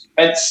 because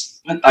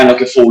Bentz went down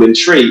like a falling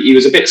tree. He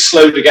was a bit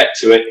slow to get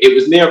to it. It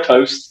was near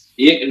post.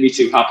 He ain't going to be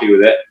too happy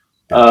with it.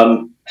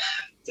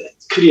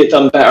 Could he have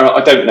done better?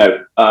 I don't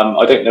know.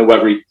 I don't know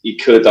whether he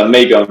could have done.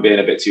 Maybe I'm being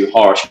a bit too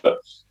harsh, but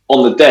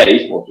on the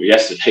day, or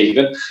yesterday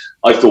even,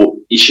 I thought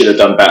he should have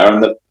done better.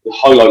 And the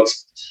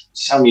highlights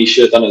tell me he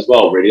should have done as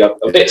well, really. A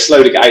bit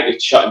slow to get out to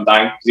shut him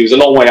down, because he was a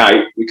long way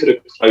out. We could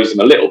have closed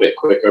him a little bit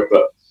quicker,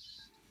 but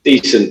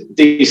decent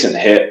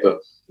hit. But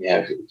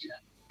yeah,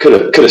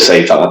 could have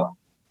saved that one.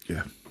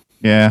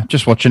 Yeah,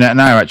 just watching it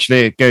now,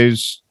 actually,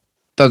 it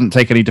doesn't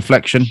take any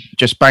deflection,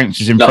 just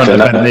bounces in front of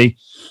Bentley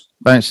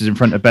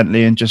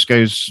and just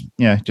goes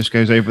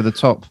over the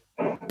top.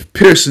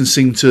 Pearson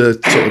seemed to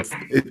sort of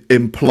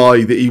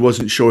imply that he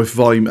wasn't sure if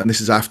Vyman, and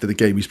this is after the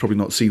game, he's probably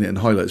not seen it in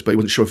highlights, but he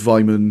wasn't sure if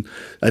Vyman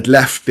had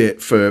left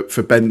it for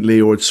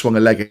Bentley or had swung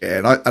a leg at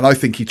it. And I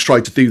think he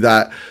tried to do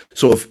that,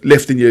 sort of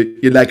lifting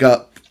your leg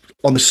up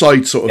on the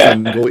side sort of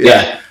angle.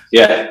 Yeah.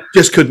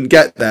 Just couldn't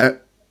get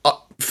there.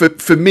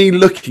 For me,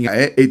 looking at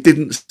it, it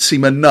didn't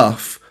seem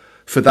enough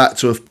for that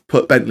to have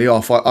put Bentley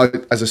off.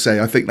 As I say,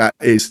 I think that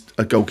is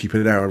a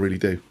goalkeeping error. I really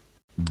do.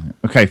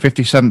 Okay,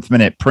 57th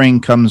minute.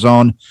 Pring comes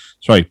off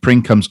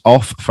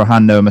for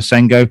Hano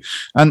Masengo.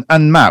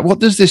 And Matt, what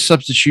does this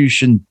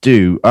substitution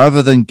do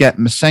other than get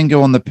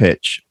Masengo on the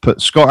pitch,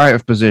 put Scott out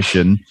of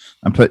position,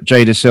 and put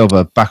Jada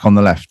Silva back on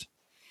the left?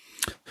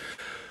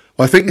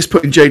 Well, I think it's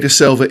putting Jada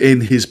Silva in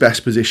his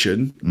best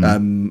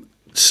position.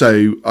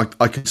 So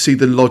I can see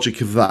the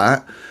logic of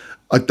that.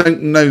 I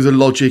don't know the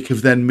logic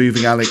of then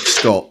moving Alex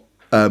Scott.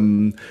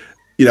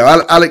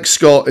 Alex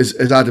Scott,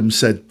 as Adam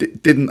said,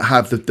 didn't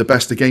have the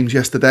best of games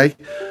yesterday.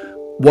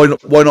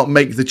 Why not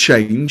make the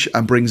change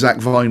and bring Zach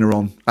Vyner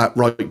on at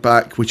right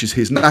back, which is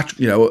his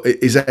natural,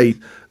 is a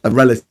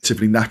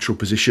relatively natural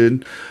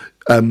position.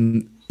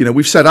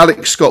 We've said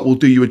Alex Scott will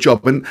do you a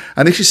job, and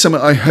this is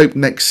something I hope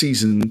next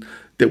season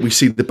that we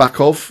see the back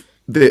of,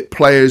 that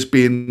players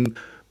being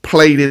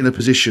played in a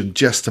position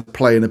just to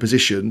play in a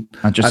position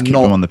and just keep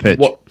them on the pitch.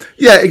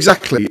 Yeah,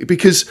 exactly.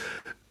 Because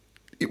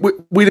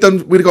we'd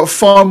have got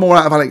far more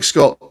out of Alex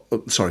Scott.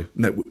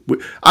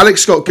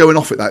 Alex Scott going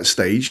off at that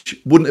stage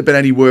wouldn't have been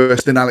any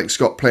worse than Alex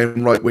Scott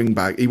playing right wing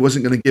back. He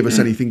wasn't going to give us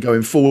anything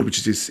going forward,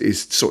 which is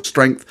his sort of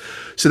strength.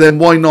 So then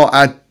why not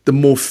add the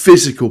more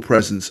physical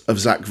presence of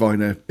Zach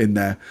Vyner in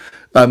there?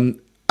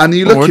 And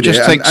you look at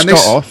just it, take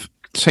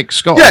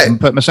Scott off and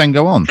put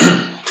Masengo on.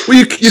 Well,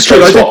 you could.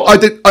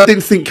 I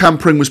didn't think Cam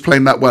Pring was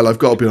playing that well, I've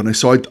got to be honest.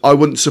 So I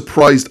wasn't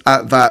surprised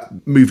at that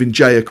moving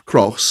Jay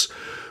across.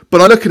 But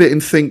I look at it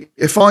and think,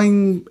 if I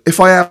am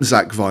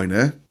Zach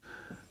Vyner,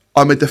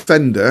 I'm a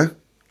defender,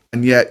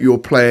 and yet you're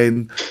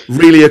playing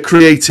really a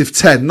creative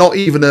 10, not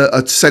even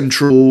a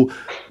central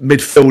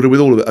midfielder with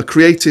all of it, a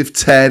creative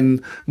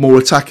 10, more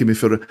attacking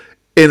midfielder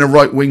in a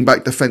right wing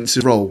back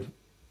defensive role.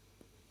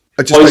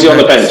 Why is he on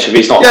the bench if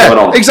he's not coming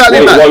on?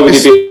 Exactly. Why would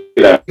he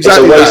be there?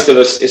 Exactly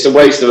it's a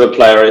waste of a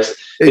player. It's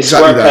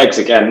Exactly square pegs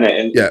again,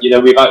 isn't it?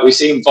 And we've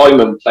seen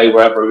Vyman play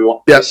wherever we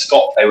want.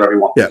 Scott play wherever we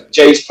want.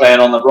 Jay's playing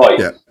on the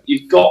right.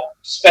 You've got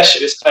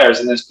specialist players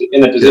in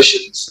the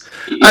positions.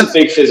 He's a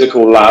big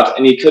physical lad,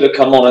 and he could have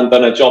come on and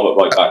done a job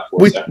at right back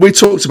for us. We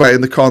talked about it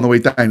in the car on the way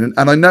down,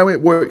 and I know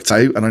it worked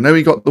out, and I know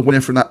he got the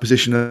winner from that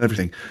position and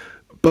everything.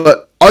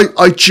 But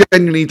I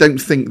genuinely don't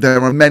think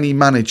there are many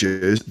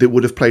managers that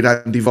would have played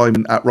Andy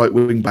Vyman at right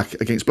wing back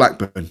against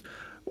Blackburn.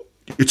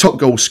 Your top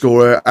goal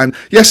scorer, and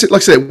yes,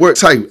 like I said, it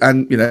worked out,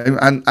 and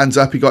and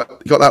Zappy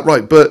got that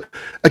right. But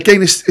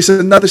again, it's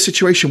another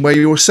situation where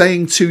you're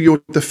saying to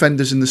your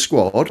defenders in the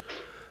squad,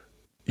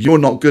 "You're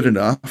not good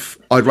enough.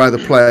 I'd rather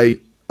play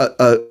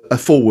a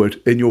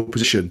forward in your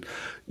position."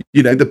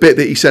 The bit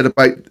that he said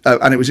about,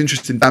 and it was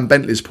interesting, Dan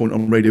Bentley's point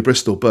on Radio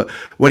Bristol, but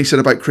when he said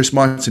about Chris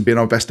Martin being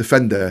our best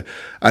defender,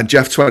 and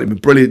Jeff Twentyman,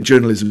 brilliant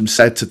journalism,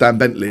 said to Dan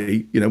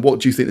Bentley,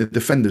 what do you think the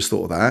defenders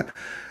thought of that?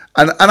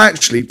 And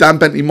actually, Dan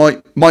Bentley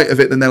might have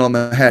hit the nail on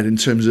the head in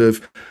terms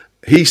of,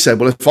 he said,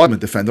 well, if I'm a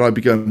defender, I'd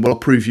be going, well, I'll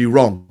prove you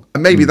wrong.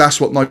 And maybe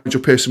that's what Nigel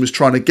Pearson was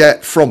trying to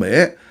get from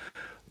it,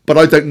 but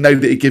I don't know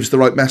that he gives the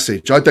right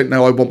message. I don't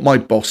know I want my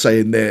boss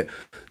saying that,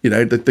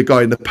 the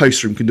guy in the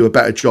post room can do a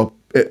better job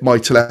at my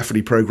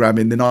telephony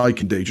programming than I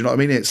can do. Do you know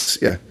what I mean?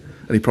 And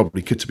he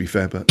probably could, to be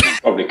fair, but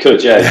probably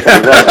could, yeah.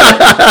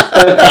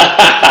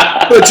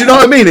 But do you know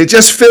what I mean? It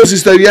just feels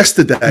as though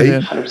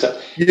yesterday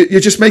 100%. You're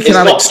just making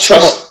Alex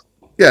trust.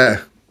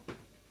 Yeah.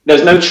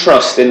 There's no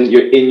trust in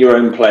your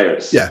own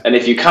players. Yeah. And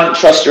if you can't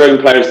trust your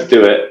own players to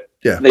do it,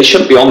 they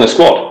shouldn't be on the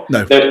squad.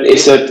 No.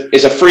 It's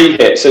a free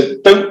hit, so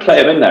don't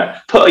play him in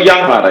there. Put a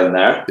young lad in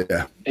there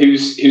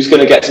who's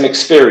going to get some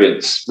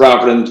experience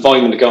rather than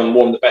Vyman to go and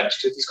warm the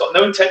bench. If he's got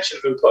no intention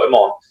of putting him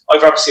on,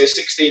 I'd rather see a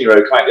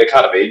 16-year-old come out of the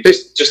academy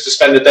just to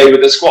spend the day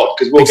with the squad,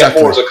 because we'll get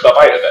more as a club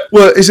out of it.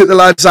 Well, is it the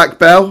lad Zach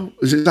Bell?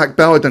 Is it Zach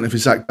Bell? I don't know if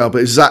it's Zach Bell,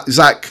 but it's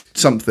Zach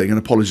something, and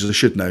apologies, I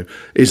should know,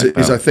 is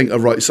I think a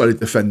right-sided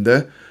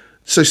defender.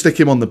 So stick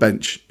him on the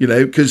bench,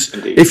 because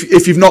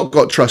if you've not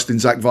got trust in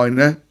Zach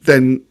Vyner,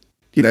 then,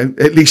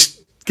 at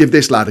least give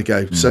this lad a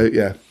go. So,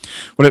 yeah.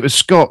 Well, it was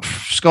Scott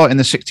in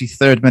the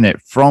 63rd minute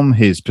from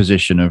his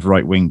position of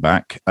right wing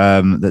back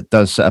that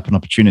does set up an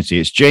opportunity.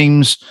 It's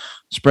James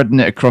spreading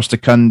it across to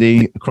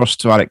Cundy, across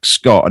to Alex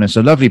Scott, and it's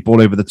a lovely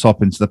ball over the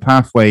top into the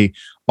pathway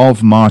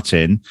of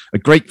Martin. A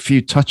great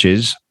few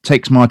touches,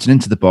 takes Martin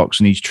into the box,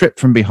 and he's tripped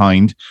from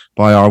behind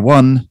by our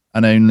one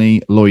and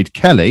only Lloyd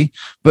Kelly,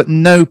 but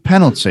no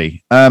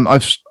penalty.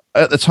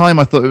 At the time,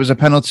 I thought it was a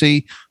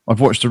penalty.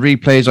 I've watched the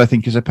replays, I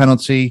think it's a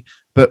penalty,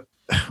 but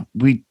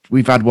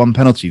we've had one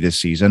penalty this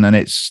season, and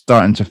it's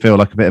starting to feel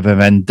like a bit of a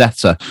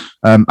vendetta.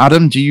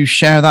 Adam, do you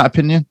share that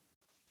opinion?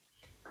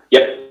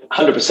 Yep,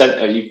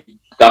 100%.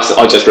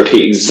 I just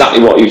repeat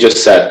exactly what you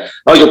just said.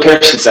 Nigel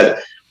Pearson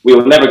said, we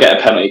will never get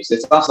a penalty, because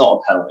if that's not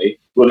a penalty,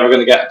 we're never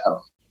going to get a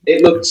penalty.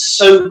 It looked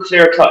so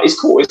clear-cut. He's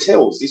caught his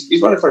heels.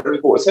 He's running for it and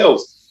he caught his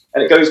heels.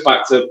 And it goes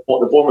back to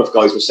what the Bournemouth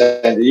guys were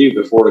saying to you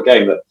before the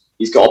game, that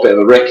he's got a bit of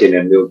a wreck in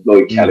him,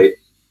 Lloyd Kelly.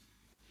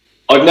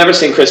 I've never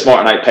seen Chris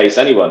Martin outpace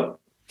anyone.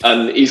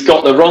 And he's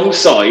got the wrong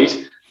side,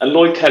 and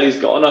Lloyd Kelly's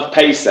got enough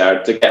pace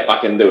there to get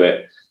back and do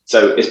it.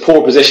 So it's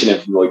poor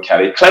positioning from Lloyd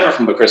Kelly. Clever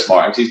from Chris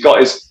Martin, because he's got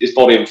his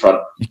body in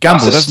front. He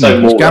gambled,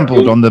 hasn't he? He's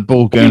gambled on the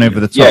ball going over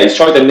the top. Yeah, he's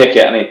tried to nick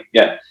it,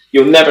 and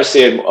you'll never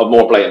see a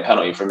more blatant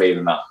penalty from me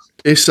than that.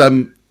 It's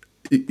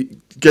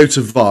go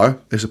to VAR.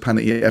 There's a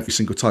penalty every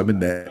single time in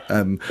there.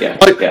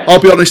 I'll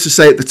be honest to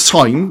say at the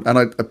time, and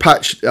I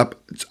patched up,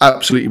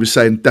 absolutely was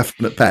saying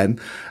definite pen,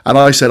 and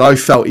I said I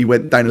felt he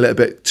went down a little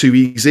bit too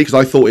easy, because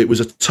I thought it was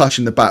a touch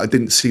in the back. I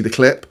didn't see the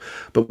clip,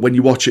 but when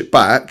you watch it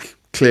back,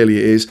 clearly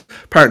it is.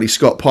 Apparently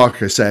Scott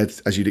Parker said,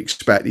 as you'd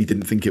expect, he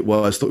didn't think it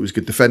was, thought it was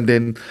good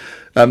defending.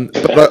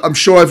 But I'm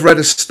sure I've read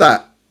a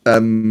stat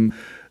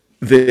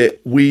that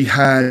we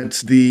had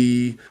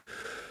the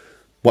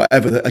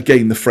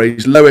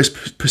phrase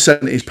lowest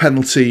percentage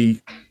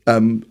penalty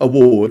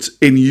awards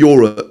in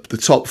Europe, the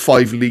top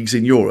 5 leagues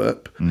in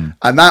Europe,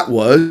 and that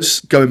was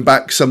going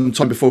back some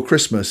time before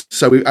Christmas.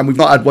 So we've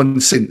not had one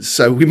since.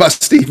 So we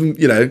must even,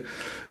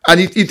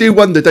 and you do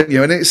wonder, don't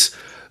you? And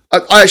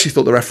I actually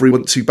thought the referee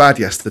wasn't too bad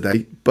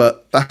yesterday,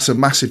 but that's a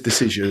massive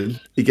decision.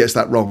 He gets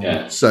that wrong.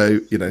 Yeah. So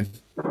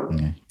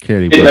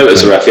clearly didn't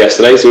notice the ref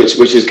yesterday,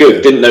 which is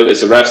good. Didn't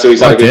notice the ref, so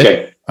he's had a good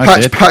game.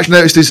 Patch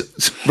noticed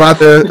his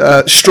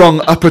rather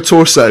strong upper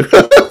torso.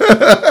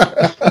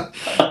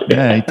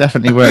 Yeah, he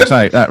definitely works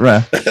out, that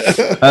ref.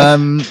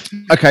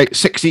 Okay,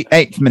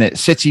 68th minute,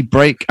 City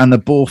break, and the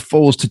ball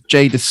falls to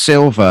Jay De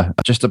Silva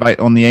just about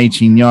on the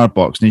 18-yard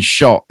box, and his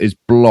shot is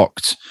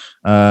blocked.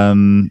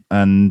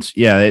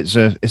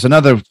 It's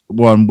another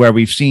one where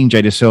we've seen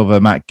Jay De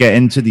Silva, Matt, get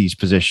into these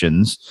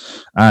positions,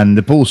 and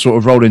the ball sort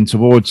of rolling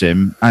towards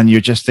him, and you're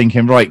just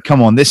thinking, right,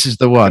 come on, this is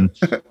the one.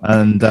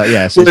 And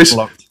it's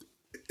blocked.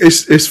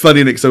 It's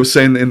funny, Nick, 'cause I was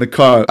saying in the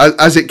car,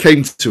 as it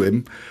came to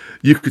him,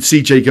 you could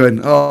see Jay going,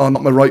 "Oh,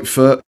 not my right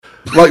foot,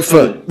 right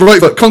foot,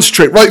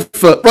 concentrate, right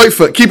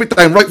foot, keep it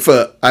down, right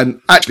foot." And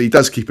actually, he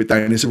does keep it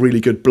down. It's a really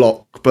good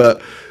block.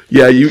 But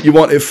yeah, you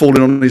want it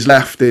falling on his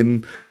left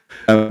in.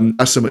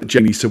 That's something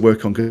Jay needs to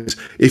work on, because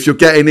if you're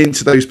getting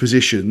into those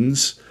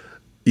positions,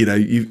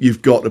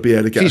 you've got to be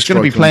able to get. He's going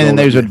to be playing in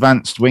those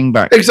advanced wing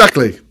backs.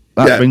 Exactly.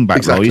 Wing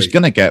back role, he's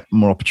going to get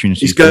more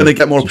opportunities. He's going to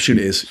get more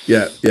opportunities.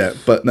 Yeah.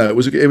 But no, it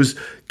was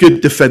good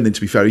defending.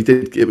 To be fair,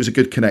 it was a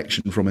good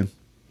connection from him.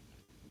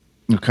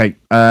 Okay,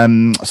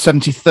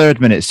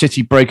 73rd minute,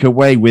 City break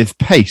away with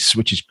pace,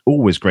 which is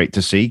always great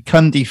to see.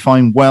 Cundy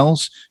find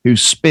Wells, who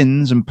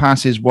spins and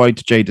passes wide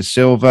to Jay Da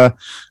Silva,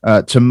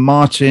 to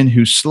Martin,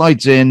 who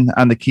slides in,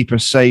 and the keeper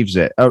saves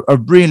it. A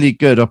really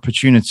good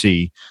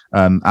opportunity,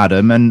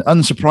 Adam, and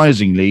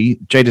unsurprisingly,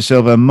 Jay Da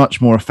Silva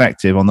much more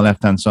effective on the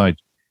left-hand side.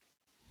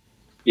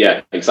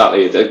 Yeah,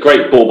 exactly. It's a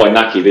great ball by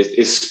Naki.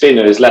 His spin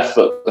and his left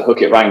foot to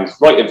hook it round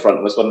right in front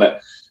of us, wasn't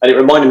it? And it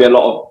reminded me a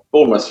lot of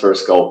Bournemouth's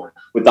first goal,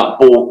 with that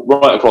ball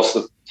right across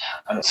and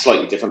it's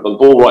slightly different, but the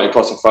ball right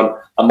across the front,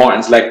 and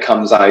Martin's leg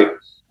comes out.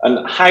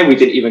 And how we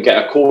didn't even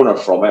get a corner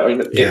from it. I mean,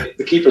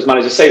 the keeper's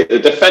managed to save it. The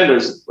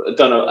defender's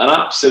done an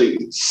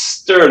absolutely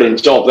sterling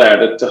job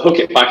there to hook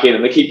it back in,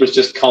 and the keeper's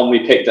just calmly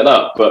picked it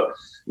up. But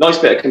nice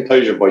bit of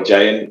composure by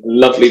Jay, and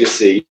lovely to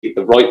see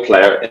the right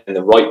player in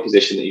the right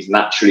position that he's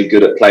naturally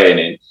good at playing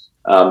in.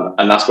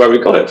 And that's where we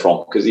got it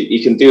from, because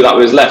he can do that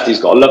with his left. He's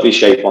got a lovely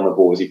shape on the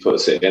ball as he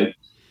puts it in.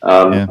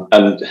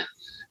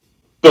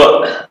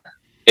 But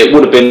it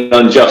would have been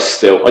unjust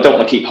still. I don't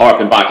want to keep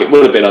harping back. It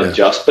would have been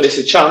unjust, but it's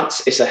a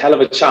chance. It's a hell of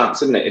a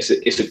chance, isn't it?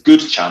 It's a good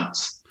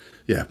chance.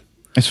 Yeah.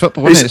 It's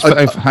football, isn't it?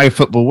 It's how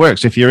football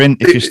works. If you're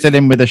still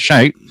in with a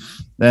shout,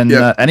 then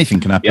anything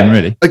can happen,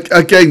 really.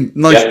 Again,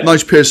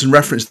 nice Pearson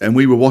reference there, and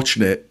we were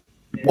watching it.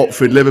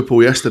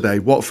 Watford-Liverpool yesterday.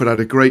 Watford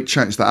had a great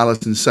chance that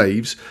Alisson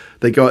saves.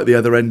 They go at the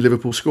other end,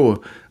 Liverpool score.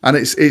 And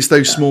it's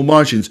those small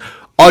margins.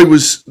 I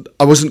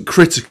wasn't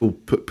critical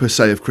per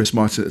se of Chris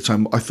Martin at the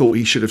time. I thought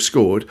he should have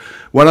scored.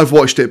 When I've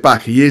watched it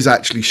back, he is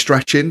actually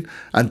stretching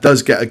and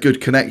does get a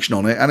good connection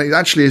on it. And it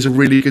actually is a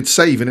really good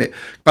save. And it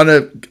kind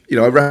of,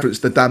 I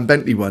referenced the Dan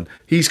Bentley one.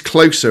 He's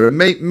closer, and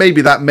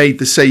maybe that made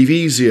the save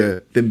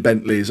easier than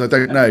Bentley's. I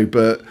don't know,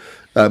 but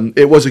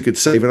it was a good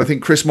save. And I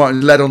think Chris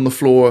Martin led on the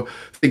floor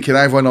thinking,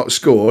 how have I not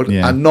scored?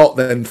 Yeah. And not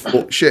then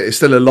thought, shit, it's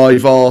still a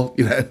live R,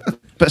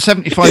 But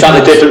 75. Is that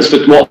the difference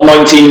for what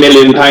 £19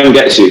 million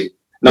gets you?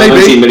 No,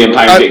 £19 million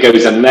it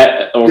goes in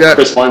net, or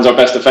Chris Martin's our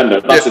best defender.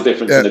 That's the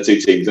difference in the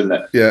two teams, isn't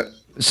it? Yeah.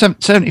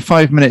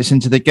 75 minutes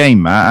into the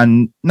game, Matt,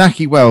 and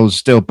Nahki Wells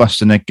still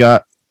busting a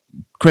gut.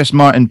 Chris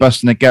Martin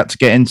busting a gut to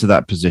get into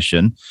that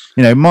position.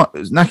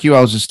 Nahki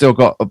Wells has still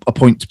got a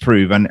point to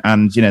prove, and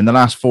in the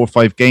last 4 or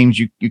 5 games,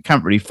 you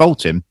can't really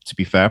fault him, to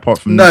be fair. Apart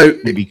from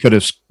maybe he could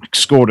have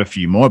scored a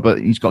few more, but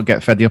he's got to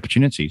get fed the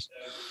opportunities.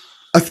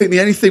 I think the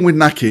only thing with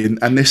Nahki,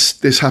 and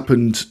this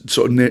happened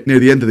sort of near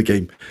the end of the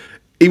game,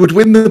 he would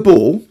win the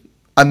ball,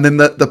 and then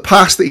the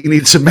pass that he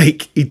needed to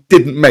make, he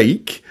didn't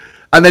make.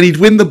 And then he'd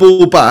win the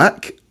ball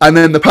back, and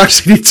then the pass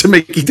he needed to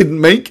make, he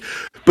didn't make.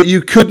 But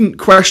you couldn't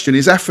question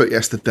his effort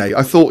yesterday.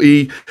 I thought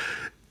I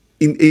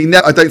don't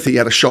think he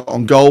had a shot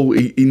on goal.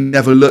 He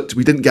never looked.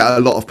 We didn't get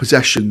a lot of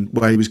possession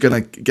where he was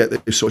going to get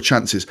those sort of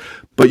chances.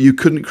 But you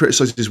couldn't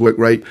criticise his work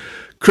rate.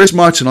 Chris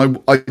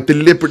Martin, I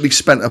deliberately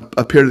spent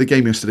a period of the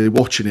game yesterday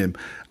watching him,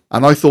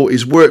 and I thought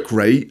his work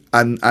rate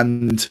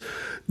and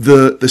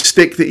the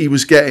stick that he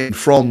was getting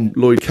from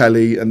Lloyd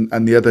Kelly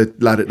and the other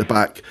lad at the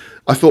back,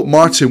 I thought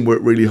Martin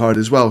worked really hard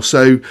as well.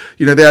 So,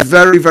 they had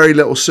very, very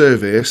little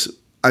service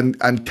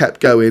and kept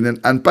going.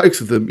 And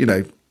both of them,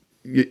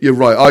 you're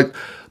right.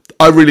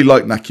 I really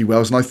like Nahki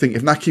Wells. And I think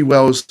if Nahki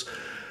Wells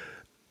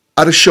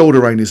had a shoulder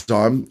around his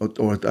arm,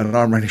 or an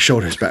arm around his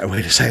shoulder is a better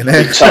way to say it.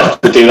 It's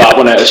tough to do that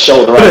when it's a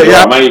shoulder around your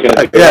arm. How are you going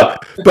to do that?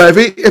 But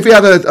if he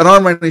had an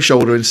arm around his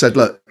shoulder and said,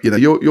 look,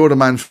 you're the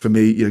man for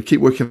me,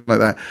 keep working like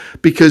that.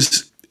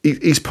 Because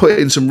he's put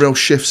in some real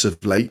shifts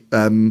of late,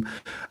 and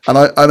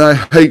I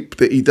hope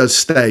that he does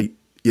stay.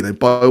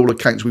 By all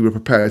accounts, we were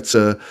prepared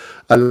to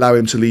allow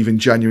him to leave in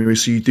January.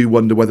 So you do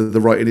wonder whether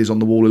the writing is on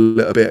the wall a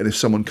little bit, and if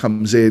someone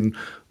comes in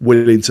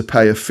willing to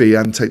pay a fee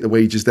and take the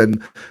wages,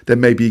 then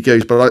maybe he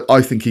goes. But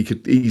I think he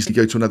could easily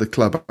go to another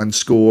club and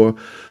score,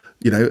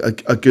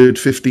 a good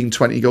 15,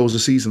 20 goals a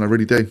season. I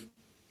really do.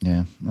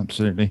 Yeah,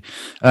 absolutely.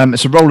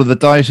 It's a roll of the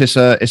dice. It's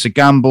a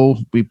gamble.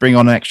 We bring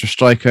on an extra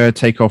striker,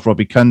 take off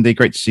Robbie Cundy.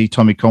 Great to see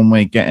Tommy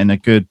Conway getting a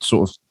good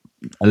sort of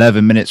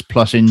 11 minutes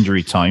plus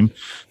injury time,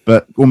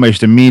 but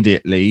almost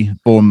immediately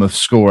Bournemouth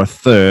score a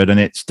third, and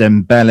it's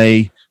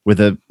Dembele with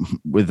a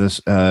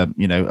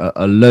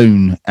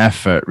lone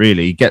effort.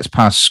 Really gets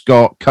past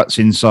Scott, cuts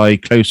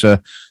inside, closer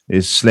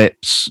is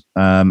slips,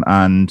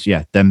 and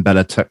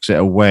Dembele tucks it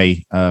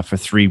away for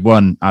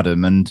 3-1.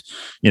 Adam, and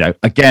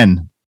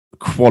again,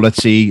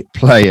 quality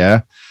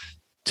player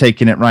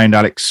taking it round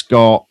Alex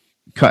Scott,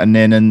 cutting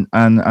in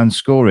and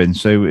scoring.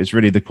 So it's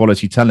really the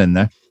quality telling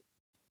there.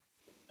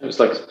 It was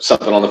like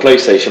something on the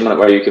PlayStation, wasn't it,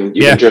 where you can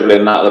dribble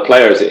in and out of the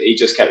players. He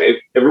just kept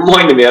it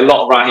reminded me a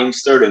lot of Raheem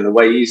Sterling, the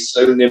way he's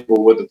so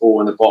nimble with the ball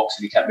in the box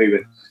and he kept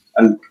moving.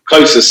 And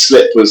closest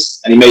slip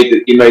was, and he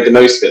made the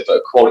most of it, but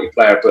a quality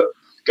player. But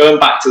going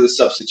back to the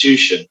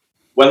substitution,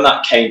 when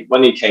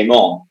he came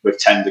on with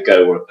 10 to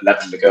go or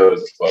 11 to go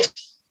as it was,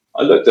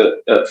 I looked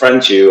at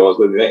Frenchie, who I was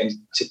with, and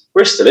said,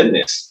 "We're still in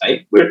this,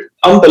 mate. We're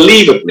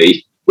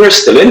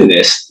still in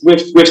this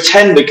with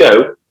 10 to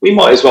go. We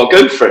might as well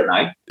go for it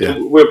now. Yeah.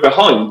 We're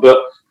behind, but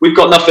we've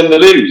got nothing to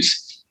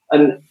lose."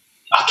 And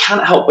I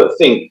can't help but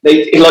think,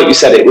 like you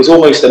said, it was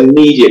almost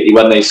immediately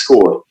when they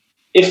scored.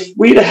 If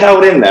we'd have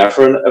held in there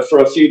for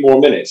a few more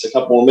minutes, a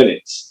couple more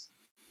minutes,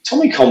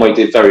 Tommy Conway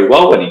did very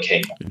well when he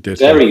came on. He did,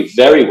 very,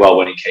 very well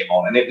when he came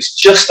on. And it was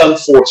just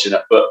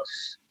unfortunate, but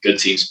good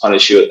teams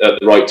punish you at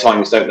the right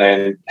times, don't they?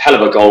 And hell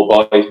of a goal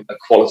by a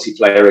quality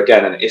player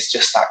again. And it's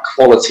just that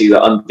quality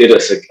that undid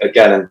us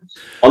again. And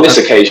on this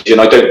occasion,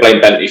 I don't blame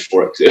Bentley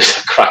for it because it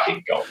was a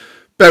cracking goal.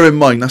 Bear in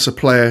mind, that's a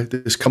player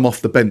that's come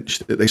off the bench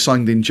that they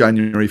signed in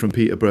January from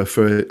Peterborough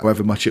for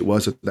however much it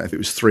was. I don't know if it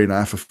was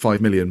 3.5 or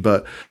 5 million,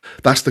 but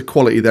that's the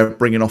quality they're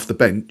bringing off the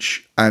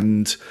bench.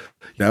 And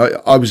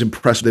I was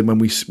impressed with him when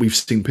we've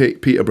seen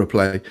Peterborough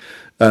play.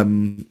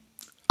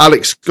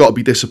 Alex got to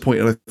be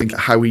disappointed, I think, at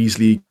how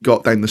easily he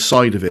got down the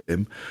side of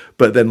him.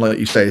 But then, like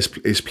you say, his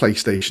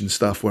PlayStation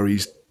stuff where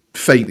he's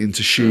feinting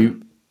to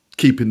shoot,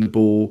 keeping the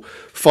ball,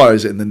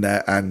 fires it in the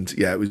net, and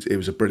it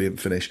was a brilliant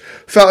finish.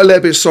 Felt a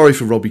little bit sorry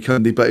for Robbie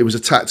Cundy, but it was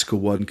a tactical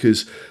one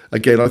because,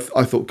 again, I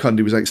thought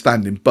Cundy was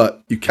outstanding,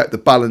 but you kept the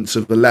balance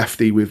of the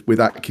lefty with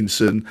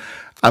Atkinson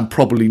and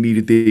probably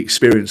needed the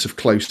experience of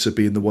Klose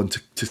being the one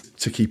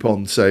to keep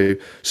on. So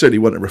certainly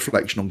wasn't a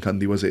reflection on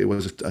Cundy, was it? It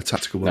was a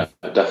tactical one.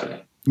 No,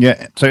 definitely.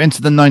 Yeah, so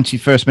into the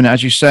 91st minute,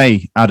 as you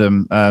say,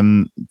 Adam,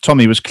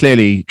 Tommy was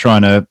clearly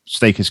trying to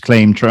stake his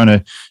claim, trying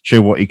to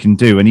show what he can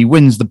do, and he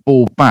wins the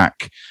ball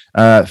back,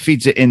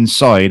 feeds it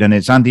inside, and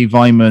it's Andy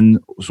Weimann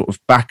sort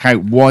of back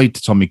out wide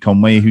to Tommy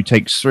Conway, who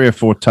takes 3 or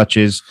 4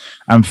 touches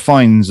and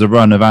finds the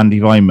run of Andy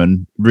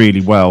Weimann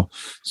really well.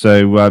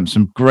 So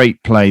some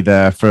great play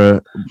there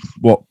for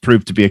what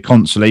proved to be a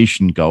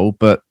consolation goal,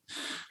 but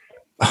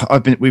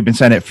we've been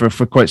saying it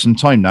for quite some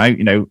time now,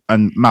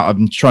 and Matt, I've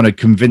been trying to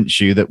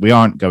convince you that we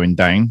aren't going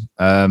down,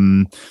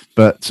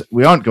 but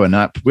we aren't going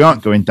up, we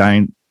aren't going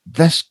down.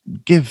 Let's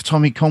give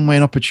Tommy Conway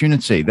an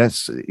opportunity.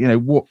 That's,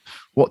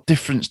 what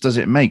difference does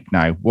it make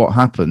now? What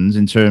happens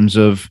in terms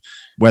of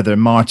whether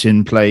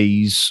Martin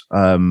plays,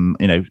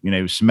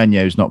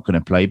 Semenyo's not going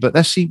to play, but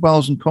let's see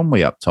Wells and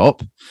Conway up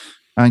top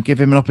and give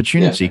him an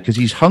opportunity because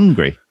he's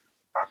hungry.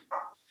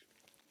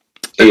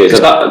 He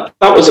is. That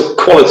was a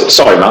quality.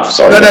 Sorry, Matt.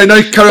 Sorry.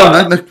 No. Carry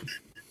on. No.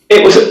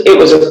 It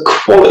was a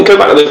quality. Go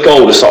back to the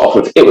goal to start off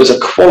with. It was a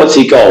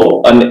quality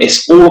goal, and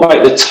it's all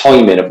about the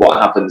timing of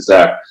what happens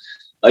there.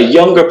 A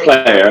younger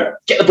player,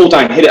 get the ball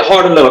down, hit it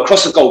hard and low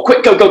across the goal.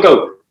 Quick,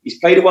 go. He's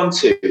played a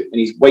 1-2, and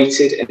he's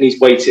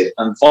waited.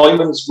 And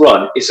Weimann's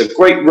run, it's a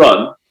great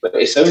run, but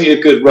it's only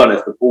a good run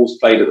if the ball's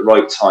played at the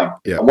right time.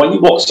 Yeah. And when you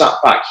watch that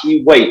back,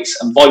 he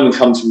waits, and Weimann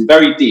comes from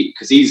very deep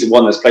because he's the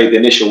one that's played the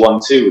initial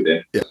 1-2 with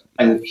him. Yeah.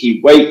 And he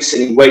waits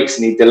and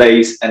he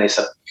delays, and it's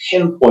a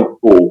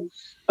pinpoint ball.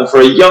 And for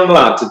a young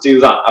lad to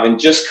do that, having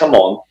just come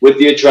on with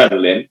the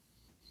adrenaline,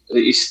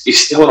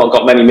 he's still not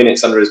got many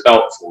minutes under his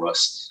belt for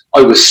us.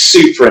 I was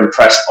super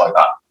impressed by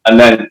that. And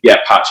then,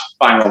 Patch,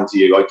 bang on to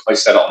you. I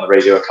said it on the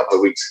radio a couple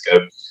of weeks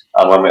ago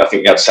when I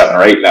think we had 7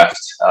 or 8 left,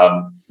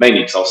 mainly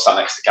because I was sat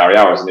next to Gary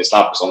Hours and his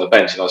lad was on the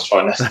bench and I was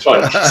trying to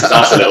kiss his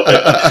ass a little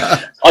bit.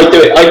 I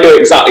do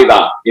exactly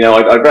that.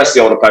 I rest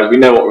the older players. We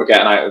know what we're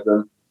getting out of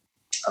them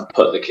and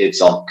put the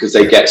kids on because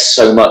they get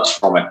so much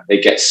from it.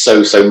 They get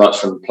so much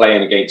from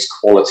playing against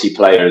quality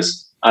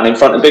players and in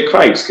front of big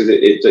crowds because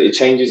it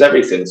changes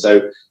everything.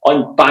 So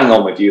I'm bang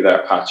on with you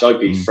there, Patch. I'd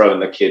be throwing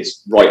the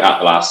kids right at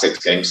the last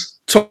 6 games.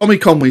 Tommy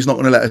Conway's not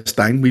going to let us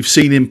down. We've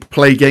seen him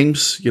play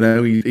games. He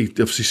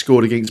obviously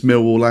scored against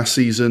Millwall last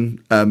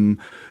season.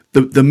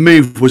 The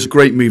move was a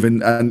great move,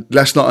 and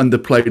let's not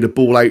underplay the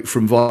ball out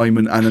from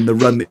Weimann and then the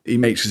run that he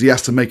makes because he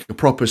has to make a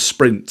proper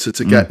sprint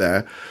to get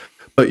there.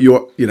 But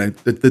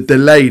the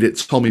delay that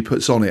Tommy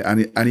puts on it,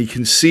 and he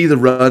can see the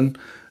run,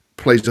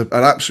 plays an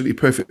absolutely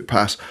perfect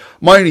pass.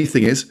 My only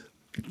thing is,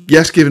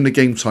 yes, give him the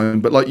game time,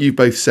 but like you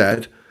both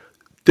said,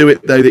 do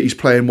it though that he's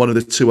playing one of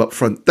the 2 up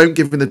front. Don't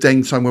give him the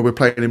game time where we're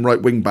playing him right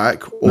wing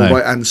back or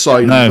right hand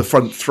side of the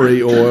front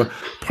 3, or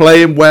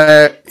play him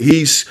where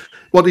he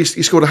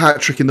scored a hat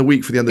trick in the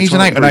week for the under. He's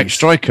an out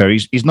striker.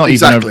 He's not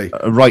even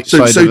a right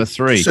side of a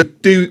 3. So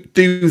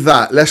do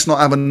that. Let's not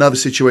have another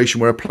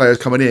situation where a player's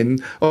coming in.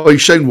 Oh,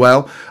 he's shown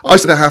well. I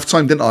said at half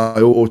time, didn't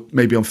I? Or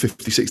maybe on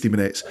 50, 60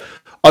 minutes.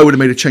 I would have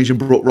made a change and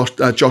brought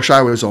Josh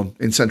Hours on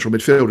in central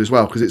midfield as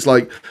well because it's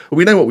like, well,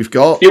 we know what we've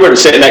got. You weren't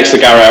sitting next to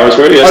Gary Hours,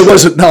 were you? I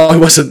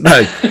wasn't.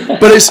 No.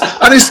 But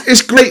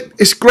it's great.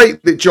 It's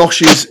great that Josh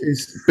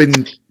has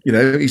been.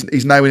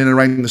 He's now in and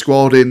around the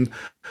squad.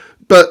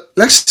 But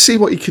let's see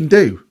what he can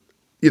do.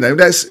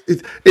 that's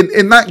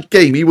in that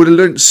game. He would have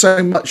learned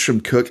so much from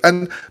Cook,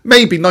 and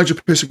maybe Nigel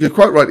Pearson could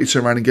quite rightly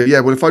turn around and go,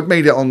 "Yeah, well, if I'd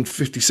made it on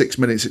 56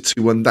 minutes at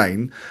 2-1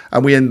 down,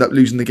 and we end up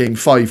losing the game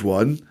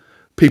 5-1,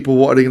 people,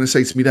 what are they going to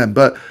say to me then?"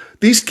 But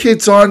these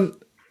kids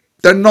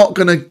they're not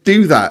going to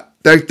do that.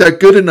 They're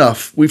good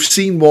enough. We've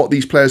seen what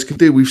these players can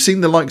do. We've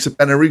seen the likes of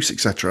Benarous,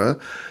 etc.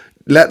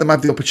 Let them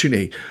have the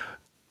opportunity.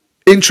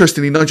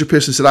 Interestingly, Nigel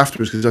Pearson said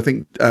afterwards, because I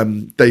think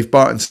Dave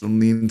Barton said on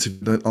the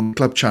interview on the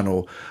club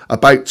channel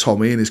about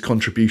Tommy and his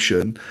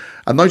contribution,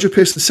 and Nigel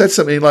Pearson said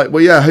something like,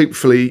 "Well, yeah,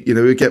 hopefully,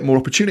 we'll get more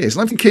opportunities."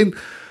 And I'm thinking,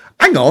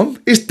 hang on,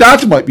 his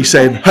dad might be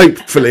saying,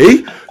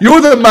 "Hopefully,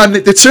 you're the man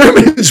that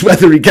determines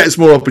whether he gets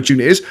more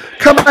opportunities.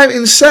 Come out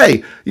and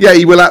say, yeah,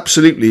 he will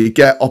absolutely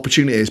get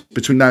opportunities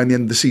between now and the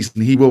end of the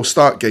season. He will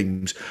start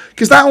games."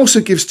 Because that also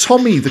gives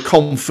Tommy the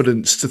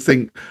confidence to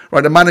think,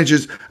 right, the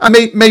managers, and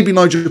maybe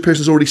Nigel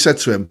Pearson's already said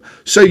to him,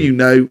 "So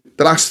the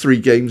last 3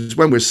 games,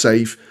 when we're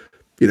safe,"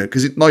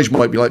 because Nigel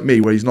might be like me,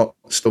 where he's not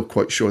still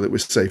quite sure that we're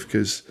safe,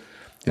 because,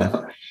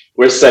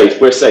 We're safe.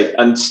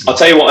 And I'll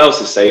tell you what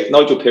else is safe.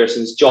 Nigel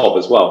Pearson's job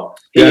as well.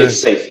 He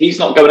is safe. He's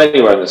not going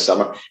anywhere in the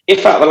summer.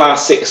 If out of the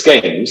last 6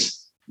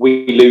 games,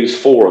 we lose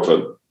 4 of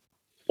them,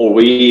 or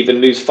we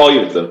even lose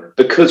 5 of them,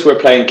 because we're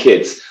playing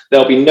kids,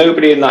 there'll be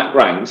nobody in that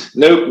ground.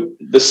 No,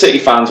 the City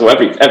fans or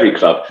every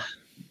club,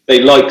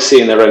 they like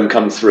seeing their own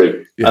come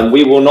through. Yeah. And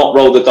we will not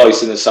roll the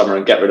dice in the summer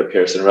and get rid of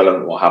Pearson,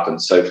 irrelevant what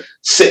happens. So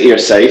City are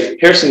safe.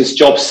 Pearson's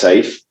job's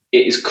safe.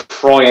 It is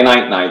crying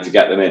out now to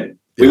get them in.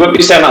 We won't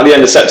be saying that at the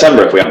end of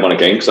September if we haven't won a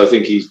game, because I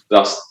think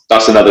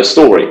that's another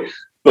story.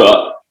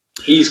 But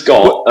he's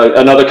got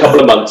another couple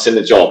of months in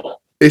the job.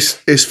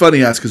 It's funny,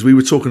 because we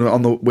were talking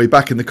on the way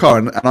back in the car,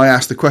 and I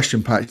asked the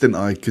question, Patch, didn't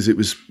I? Because it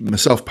was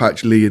myself,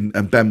 Patch, Lee,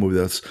 and Ben were with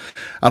us.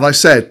 And I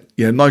said,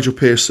 Nigel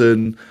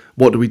Pearson,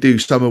 what do we do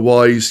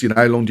summer-wise?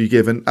 How long do you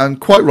give?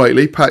 And quite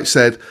rightly, Patch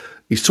said,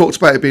 he's talked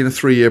about it being a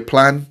 3-year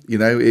plan.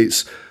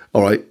 It's,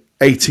 all right,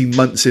 18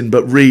 months in,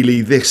 but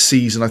really this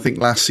season, I think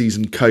last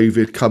season,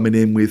 COVID coming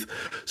in with,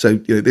 so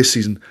this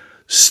season,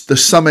 the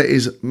summer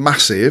is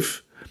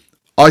massive.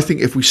 I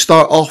think if we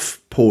start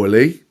off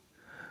poorly,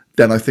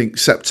 then I think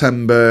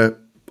September,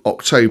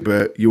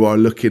 October, you are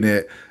looking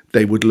at,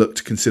 they would look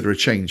to consider a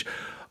change.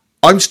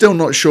 I'm still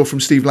not sure from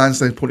Steve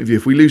Lansdown's point of view,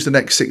 if we lose the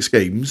next 6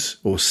 games,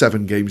 or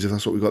 7 games, if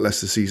that's what we've got left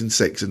this season,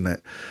 6, isn't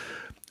it?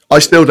 I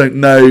still don't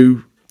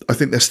know. I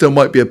think there still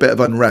might be a bit of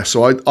unrest,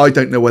 so I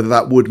don't know whether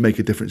that would make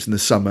a difference in the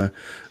summer.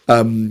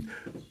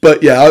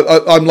 But yeah,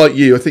 I'm like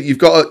you. I think you've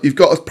got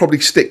to probably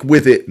stick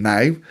with it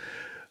now.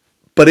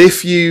 But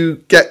if you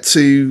get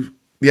to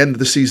the end of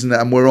the season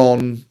and we're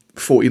on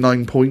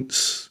 49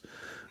 points,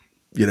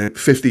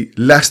 50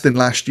 less than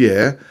last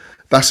year,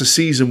 that's a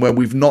season where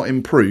we've not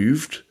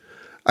improved.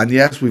 And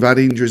yes, we've had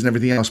injuries and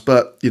everything else,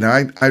 but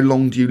how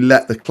long do you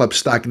let the club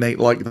stagnate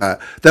like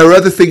that? There are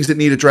other things that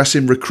need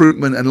addressing,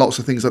 recruitment and lots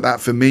of things like that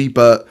for me.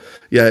 But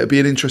yeah, it'd be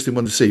an interesting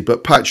one to see.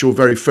 But Patch, you're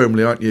very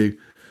firmly, aren't you?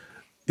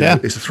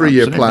 It's a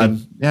 3-year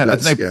plan.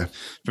 Yeah,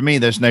 for me,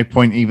 there's no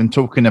point even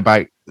talking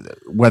about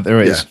whether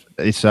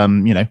it's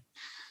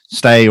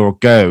stay or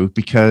go,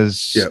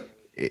 because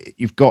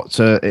you've got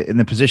to, in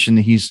the position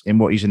he's in,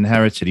 what he's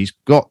inherited, he's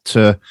got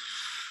to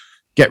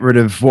get rid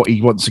of what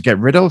he wants to get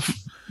rid of,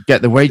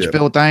 get the wage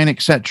bill down,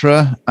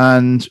 etc.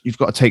 And you've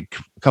got to take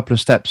a couple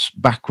of steps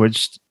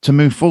backwards to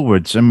move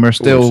forwards. And we're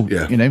still,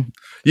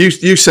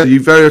 You said, you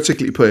very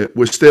articulately put it,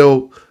 we're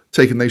still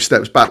taking those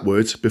steps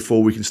backwards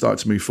before we can start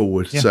to move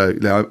forward. Yeah.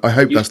 So I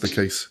hope that's the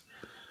case.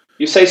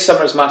 You say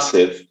summer's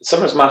massive.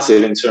 Summer's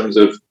massive in terms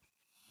of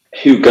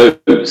who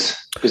goes,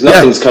 because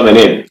nothing's coming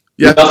in.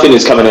 Yeah. Nothing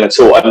is coming in at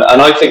all. And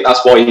I think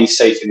that's why he's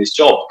safe in his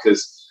job,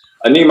 because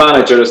a new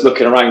manager is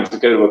looking around to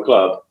go to a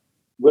club.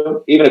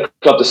 Well, even a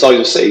club the size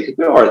of City, because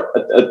we are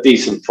a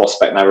decent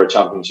prospect now, we're a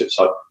championship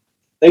side,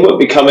 they won't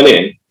be coming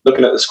in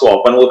looking at the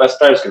squad when all the best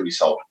players are going to be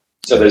sold.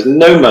 So there's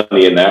no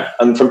money in there.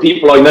 And from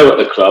people I know at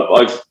the club,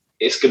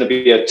 it's going to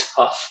be a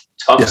tough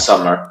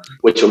summer,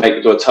 which will make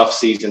it a tough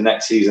season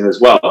next season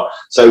as well.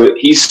 So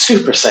he's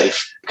super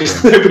safe,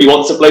 because nobody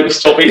wants to play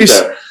this job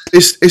either.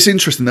 It's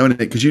interesting though,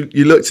 isn't it? Because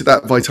you looked at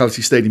that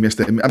Vitality Stadium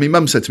yesterday. I mean,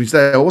 Mum said to me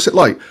today, "Oh, what's it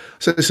like?" I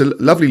said, "It's a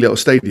lovely little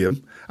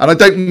stadium," and I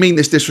don't mean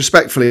this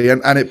disrespectfully,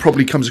 and it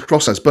probably comes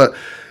across as, but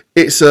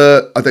it's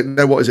I don't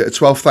know, what is it, a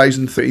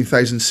 12,000,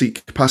 13,000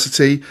 seat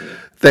capacity.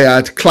 They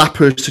had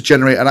clappers to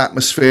generate an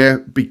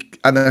atmosphere,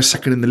 and they're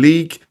second in the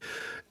league.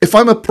 If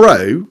I'm a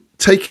pro,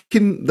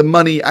 taking the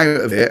money out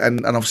of it,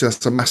 and obviously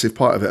that's a massive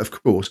part of it, of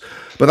course,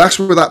 but that's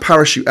where that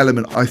parachute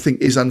element, I think,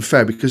 is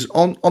unfair, because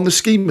on the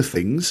scheme of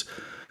things,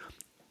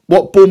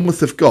 what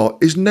Bournemouth have got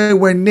is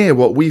nowhere near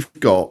what we've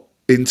got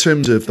in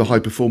terms of the high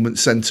performance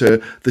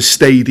centre, the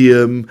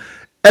stadium.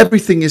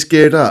 Everything is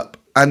geared up,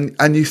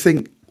 and you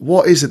think,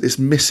 what is it that's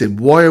missing?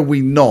 Why are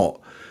we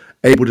not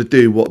able to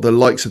do what the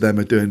likes of them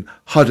are doing?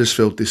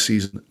 Huddersfield this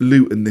season,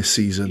 Luton this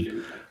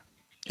season.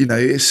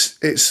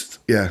 It's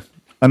yeah.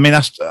 I mean,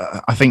 that's.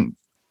 I think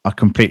I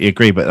completely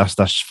agree, but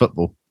that's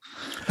football.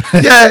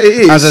 Yeah, it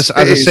is. As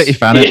a City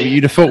fan,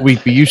 you'd have thought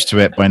we'd be used to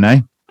it by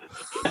now.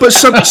 But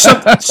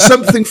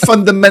something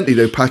fundamentally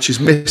though, Patch, is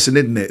missing,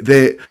 isn't it?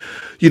 That,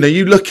 you know,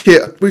 you look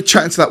at, we were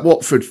chatting to that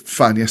Watford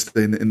fan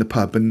yesterday in the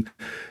pub, and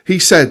he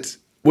said,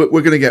 we're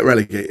going to get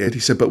relegated. He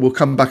said, but we'll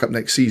come back up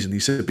next season. He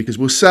said, because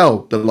we'll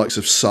sell the likes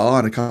of Sarr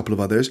and a couple of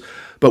others,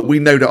 but we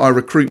know that our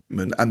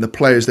recruitment and the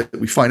players that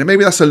we find, and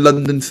maybe that's a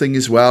London thing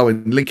as well,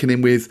 and linking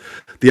in with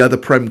the other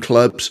Prem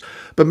clubs,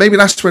 but maybe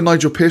that's where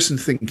Nigel Pearson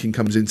thinking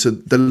comes into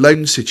the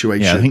loan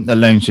situation. Yeah, I think the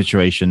loan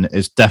situation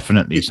is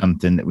definitely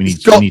something that we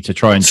need to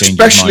try and change.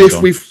 Especially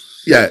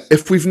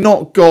if we've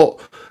not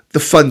got the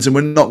funds, and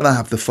we're not going to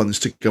have the funds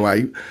to go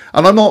out.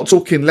 And I'm not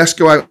talking, let's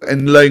go out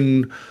and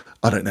loan,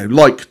 I don't know,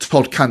 like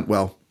Todd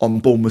Cantwell on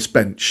Bournemouth's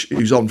bench,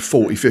 who's on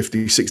 40,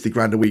 50, 60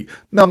 grand a week.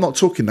 No, I'm not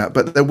talking that,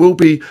 but there will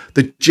be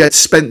the Jed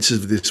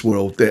Spencers of this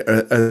world that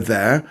are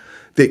there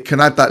that can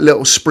add that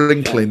little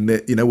sprinkling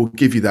that, you know, will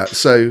give you that.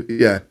 So,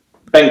 yeah.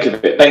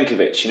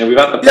 Benkovic, you know, we've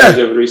had the players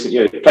over recent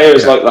years,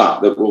 players like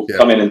that will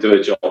come in and do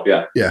a job,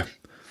 Yeah.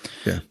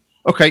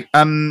 Okay,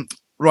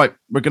 right,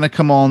 we're going to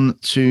come on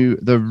to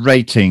the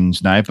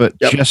ratings now, but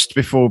just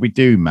before we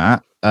do,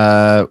 Matt,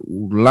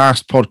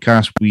 last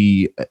podcast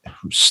we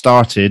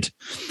started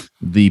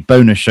the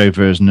bonus show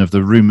version of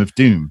the Room of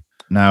Doom.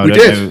 Now,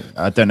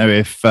 I don't know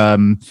if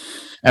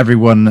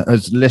everyone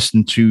has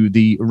listened to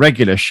the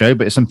regular show,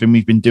 but it's something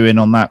we've been doing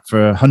on that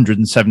for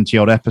 170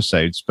 odd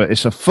episodes. But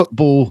it's a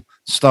football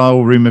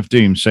style Room of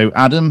Doom. So,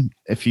 Adam,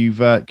 if you've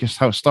just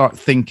start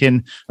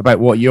thinking about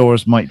what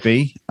yours might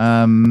be,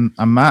 and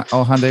Matt,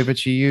 I'll hand over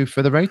to you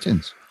for the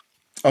ratings.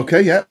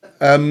 Okay, yeah.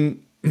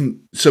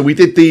 So we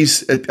did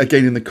these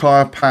again in the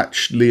car.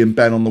 Patch, Lee, and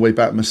Ben on the way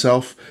back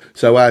myself.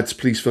 So, ads,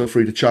 please feel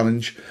free to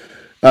challenge.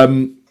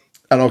 And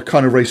I'll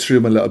kind of race through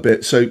them a little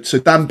bit. So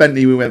Dan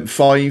Bentley, we went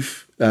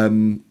 5.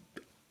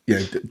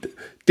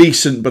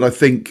 Decent, but I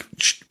think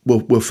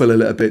we'll feel a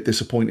little bit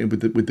disappointed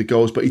with the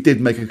goals. But he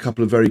did make a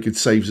couple of very good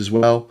saves as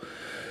well.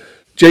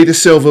 Jada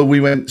Silva, we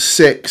went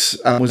 6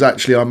 and was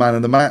actually our man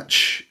of the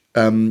match.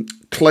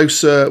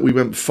 Closer, we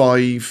went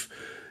 5.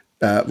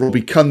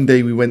 Robbie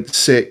Cundy, we went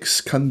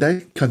 6.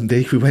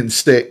 Cundy, we went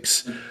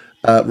 6.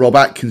 Rob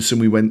Atkinson,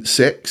 we went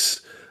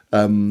 6.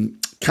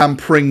 Cam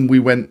Pring, we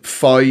went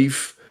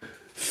 5.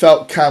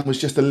 Felt Cam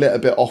was just a little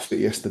bit off it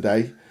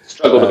yesterday.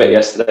 Struggled a bit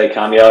yesterday,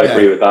 Cam. Yeah, I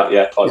agree with that.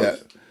 Yeah, 5. Yeah.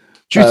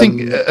 Do you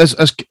think,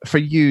 as for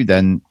you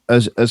then,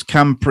 as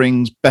Cam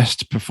Pring's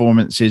best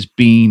performances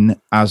been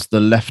as the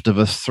left of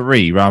a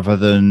 3 rather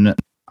than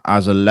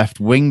as a left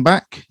wing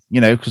back?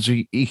 You know, because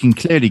he can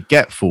clearly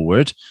get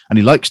forward and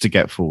he likes to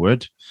get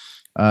forward.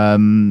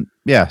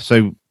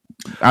 So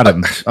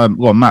Adam,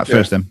 Matt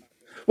first then.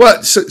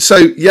 Well, so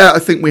yeah, I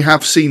think we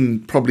have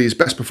seen probably his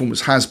best performance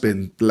has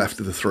been the left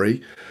of the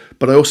 3,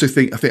 but I also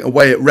think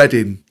away at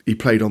Reading he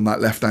played on that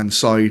left hand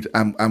side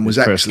and was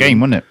excellent. First game,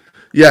 wasn't it?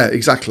 Yeah,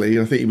 exactly.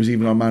 I think he was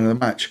even our man of the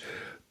match.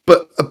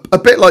 But a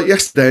bit like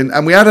yesterday,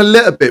 and we had a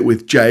little bit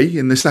with Jay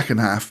in the second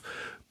half,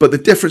 but the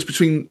difference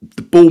between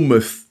the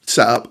Bournemouth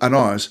setup and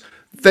ours,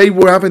 they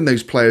were having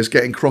those players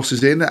getting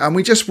crosses in, and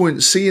we just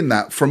weren't seeing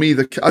that from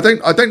either. I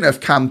don't know if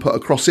Cam put a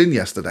cross in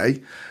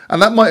yesterday,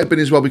 and that might have been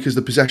as well because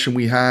the possession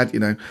we had, you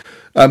know.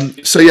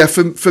 So yeah,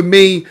 for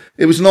me,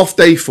 it was an off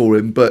day for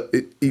him, but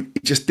he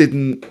just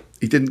didn't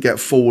get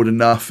forward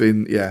enough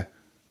in.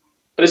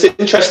 But it's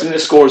interesting the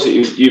scores that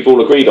you've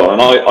all agreed on,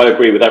 and I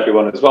agree with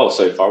everyone as well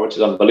so far, which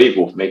is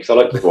unbelievable for me because I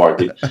like to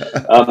argue.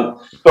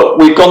 But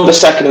we've gone the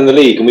second in the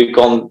league, and we've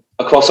gone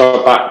across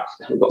our back.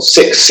 We've got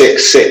 6,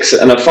 6, 6,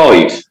 and a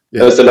 5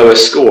 as the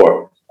lowest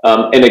score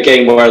in a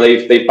game where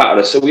they've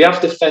battered us. So we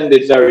have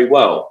defended very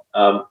well.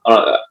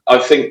 I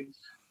think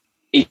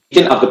he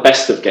didn't have the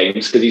best of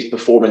games because he's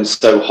performing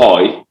so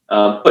high,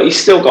 but he's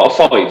still got a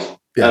 5.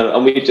 Yeah.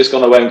 And we've just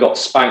gone away and got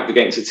spanked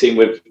against a team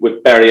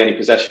with barely any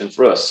possession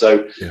for us.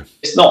 So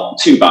it's not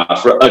too bad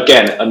for,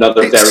 again,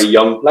 another very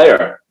young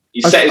player.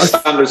 He's set his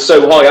standards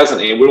so high,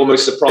 hasn't he? And we're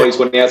almost surprised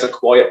when he has a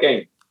quiet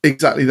game.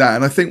 Exactly that.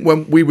 And I think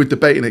when we were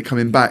debating it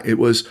coming back,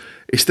 it's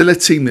still a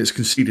team that's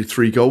conceded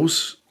 3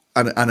 goals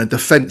and a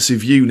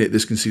defensive unit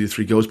that's conceded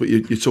 3 goals, but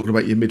you're talking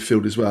about your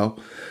midfield as well.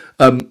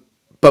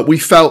 But we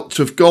felt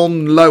to have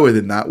gone lower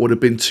than that would have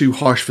been too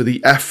harsh for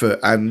the effort.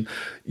 And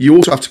you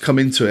also have to come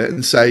into it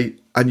and say,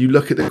 and you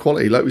look at the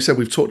quality. Like we said,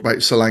 we've talked about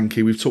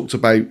Solanke, we've talked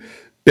about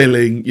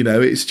Billing, you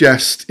know, it's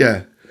just,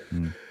 So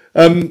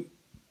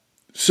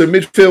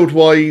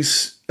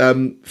midfield-wise,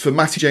 for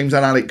Matty James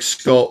and Alex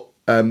Scott,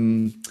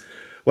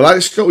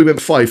 Alex Scott, we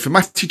went 5. For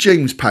Matty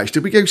James, Patch,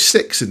 did we go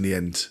 6 in the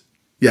end?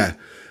 Yeah.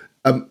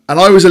 And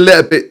I was a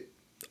little bit,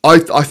 I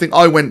think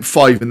I went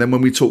 5, and then when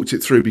we talked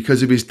it through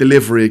because of his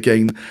delivery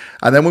again,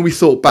 and then when we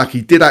thought back,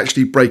 he did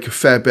actually break a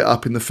fair bit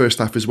up in the first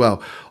half as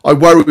well. I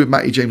worry with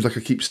Matty James, like I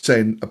keep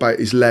saying, about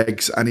his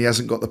legs, and he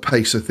hasn't got the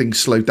pace, so things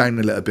slow down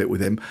a little bit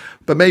with him.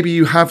 But maybe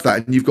you have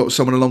that, and you've got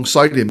someone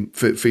alongside him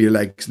for your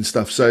legs and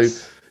stuff. So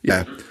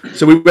yeah,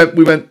 so we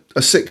went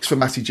a 6 for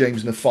Matty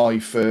James and a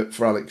 5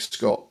 for Alex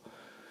Scott.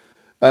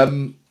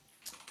 And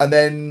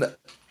then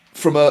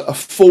from a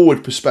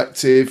forward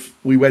perspective,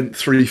 we went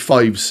 3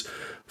 5s.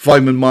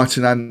 Vyman,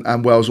 Martin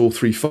and Wells, all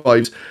 3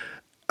 5s.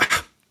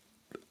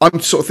 I'm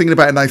sort of thinking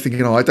about it now,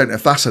 thinking, I don't know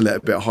if that's a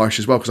little bit harsh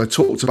as well, because I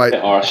talked about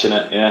harsh, isn't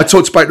it? Yeah. I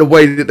talked about the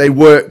way that they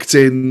worked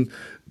in,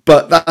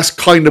 but that's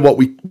kind of what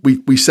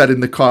we said in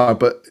the car.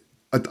 But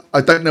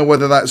I don't know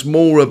whether that's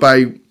more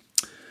about,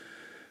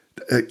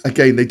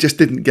 again, they just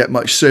didn't get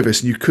much service,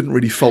 and you couldn't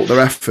really fault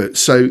their effort.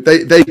 So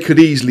they could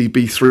easily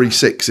be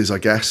 3-6s, I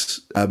guess.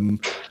 I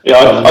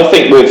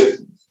think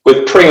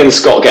with Pring and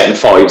Scott getting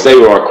 5s, they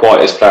were our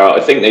quietest player.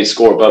 I think they'd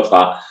score above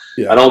that.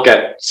 Yeah. And I'll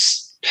get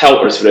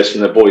pelters for this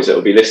from the boys that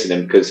will be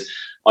listening, because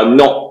I'm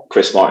not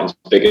Chris Martin's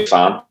biggest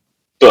fan.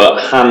 But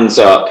hands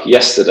up,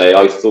 yesterday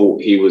I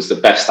thought he was the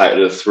best out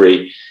of the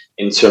 3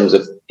 in terms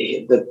of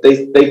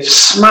they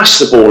smashed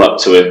the ball up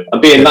to him,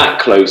 and being that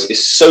close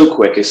is so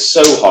quick, is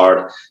so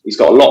hard. He's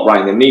got a lot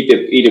round him. He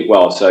did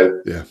well.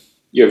 So yeah.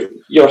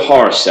 You're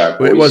harsh there.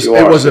 It was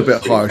a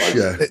bit harsh,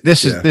 yeah.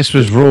 This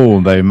was raw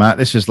though, Matt.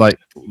 This is like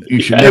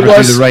you should never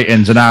do the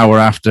ratings an hour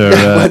after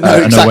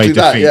an away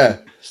defeat. Yeah.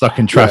 Stuck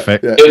in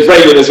traffic. Yeah. It was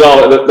raining as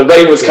well. The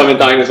rain was coming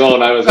down as well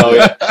now as well.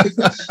 Yeah.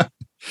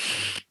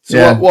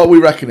 So what are we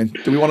reckoning?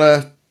 Do we want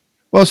to?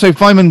 Well, so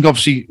Weimann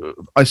obviously,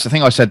 I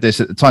think I said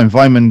this at the time.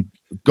 Weimann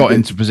got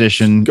into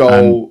position,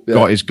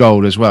 got his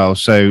goal as well.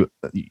 So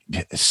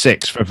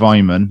 6 for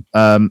Weimann.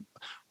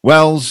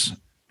 Wells,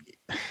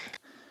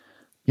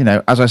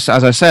 as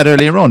I said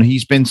earlier on,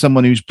 he's been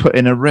someone who's put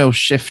in a real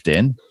shift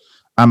in.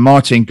 And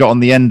Martin got on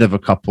the end of a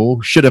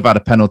couple, should have had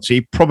a penalty,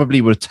 probably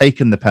would have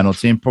taken the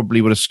penalty and probably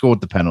would have scored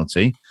the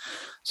penalty.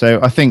 So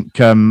I think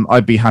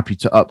I'd be happy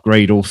to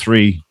upgrade all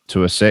 3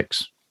 to a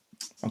 6.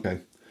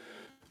 Okay.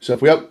 So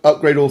if we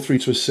upgrade all 3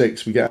 to a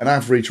 6, we get an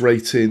average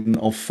rating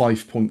of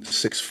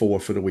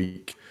 5.64 for the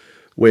week,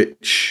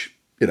 which,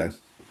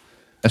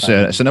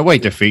 It's an away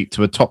defeat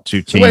to a top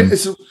 2 team.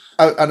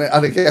 And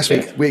I guess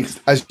we,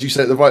 as you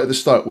said right at the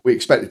start, we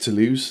expected to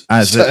lose.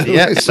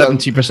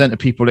 70% of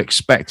people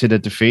expected a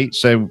defeat.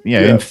 So,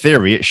 in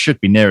theory, it should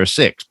be near a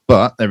 6.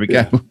 But there we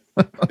go.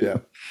 Yeah.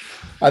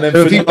 And then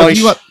so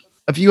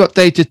have you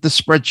updated the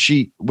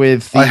spreadsheet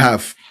with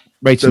the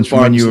ratings from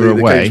when you were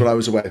away? When I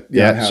was away.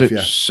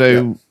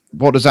 So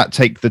what does that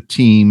take the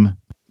team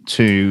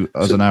to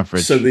as an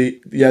average? So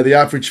the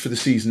average for the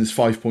season is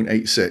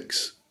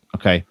 5.86.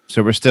 Okay,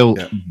 so we're still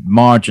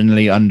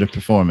marginally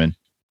underperforming.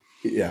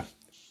 Yeah,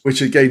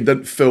 which again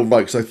doesn't feel right,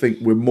 because I think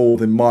we're more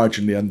than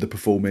marginally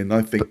underperforming.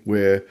 I think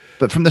we're.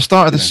 But from the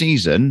start of the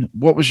season,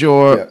 what was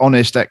your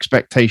honest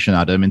expectation,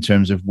 Adam, in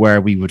terms of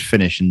where we would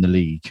finish in the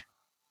league?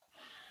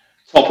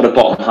 Top of the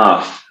bottom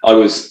half. I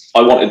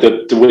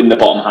wanted to win the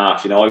bottom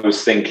half. I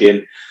was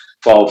thinking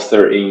 12,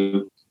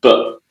 13,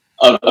 but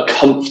a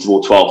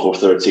comfortable 12th or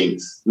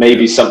 13th.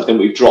 Maybe something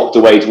we've dropped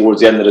away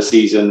towards the end of the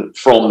season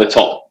from the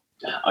top.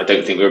 I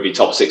don't think we'll be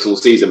top 6 all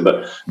season,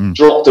 but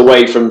dropped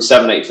away from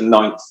 7th, 8th and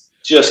 9th,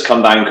 just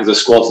come down because the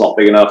squad's not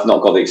big enough,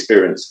 not got the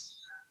experience,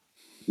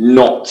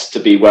 not to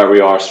be where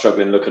we are,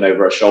 struggling, looking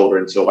over our shoulder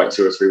until like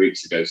 2 or 3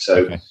 weeks ago.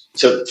 So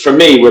for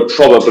me, we're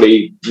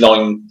probably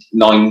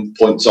 9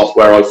 points off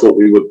where I thought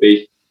we would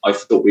be. I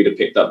thought we'd have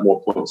picked up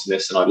more points in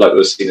this, and I'd like to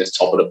have seen this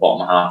top of the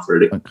bottom half,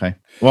 really. Okay.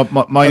 Well,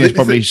 mine is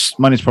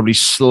probably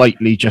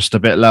slightly just a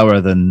bit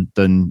lower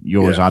than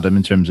yours, Adam,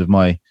 in terms of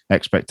my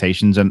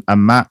expectations. And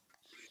Matt?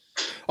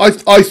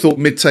 I thought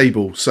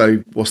mid-table,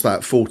 so what's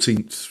that,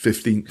 14th,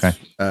 15th? Okay.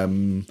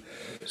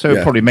 So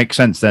it probably makes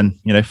sense then,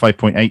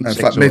 5.8. In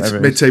fact,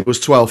 mid-table was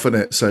 12th, isn't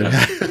it? So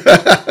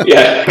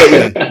yeah.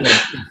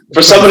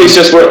 For somebody who's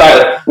just worked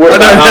out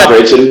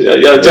average, and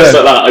just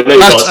like that, I know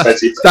you've got a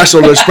spreadsheet. That's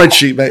on the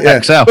spreadsheet, mate. Yeah.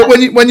 Excel. But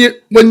when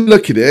you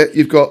look at it,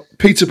 you've got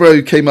Peterborough,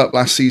 who came up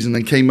last season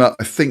and came up,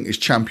 I think, as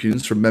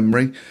champions from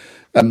memory.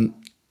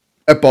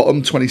 At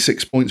bottom,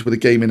 26 points with a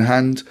game in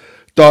hand.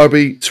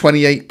 Derby,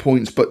 28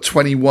 points, but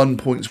 21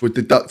 points were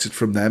deducted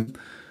from them.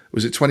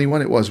 Was it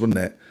 21? It was, wasn't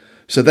it?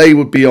 So they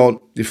would be on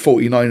the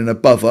 49 and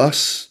above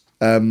us.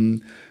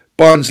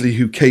 Barnsley,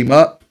 who came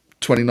up,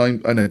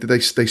 29. I know, they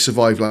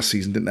survived last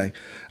season, didn't they?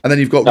 And then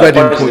you've got Reading.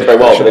 Barnsley very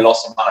well, but they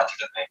lost their manager,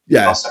 didn't they?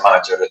 Yeah. Lost their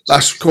manager.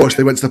 That's, of course,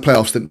 they went to the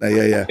playoffs, didn't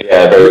they? Yeah.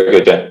 Yeah, very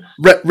good, yeah.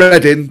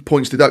 Reading,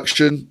 points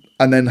deduction,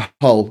 and then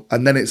Hull.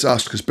 And then it's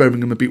us, because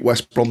Birmingham have beat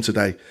West Brom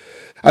today.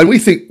 And we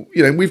think,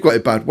 we've got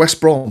it bad.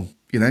 West Brom,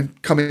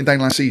 coming down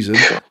last season,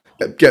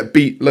 get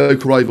beat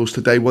local rivals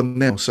today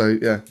 1-0. So,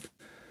 yeah.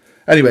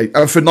 Anyway,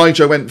 for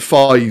Nigel, I went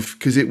 5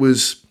 because it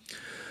was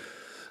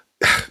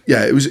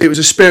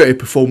a spirited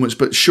performance,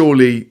 but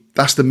surely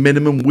that's the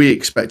minimum we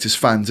expect as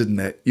fans, isn't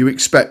it? You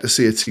expect to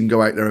see a team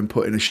go out there and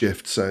put in a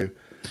shift. So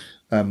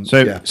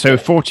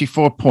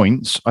 44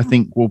 points, I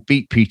think we'll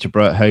beat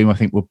Peterborough at home. I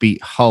think we'll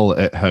beat Hull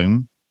at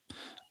home.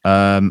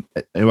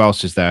 Who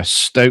else is there?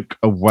 Stoke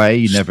away,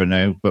 you never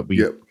know, but we...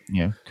 Yep.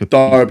 Could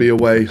Derby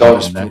away,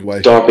 Derby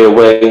away. Derby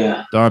away.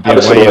 I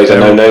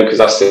know because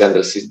that's the end of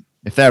the season.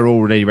 If they're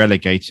already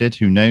relegated,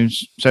 who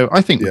knows? So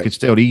I think we could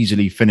still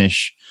easily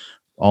finish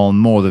on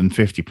more than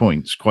 50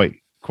 points, quite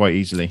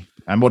easily.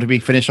 And what did we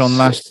finish on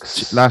last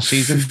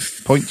season?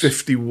 Points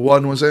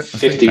 51 was it?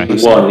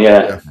 51,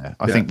 yeah.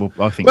 I think we'll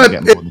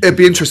get more. It'd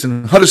be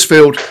interesting.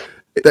 Huddersfield,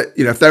 that,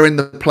 if they're in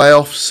the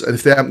playoffs and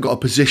if they haven't got a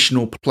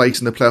positional place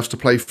in the playoffs to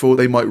play for,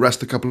 they might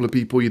rest a couple of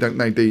people. You don't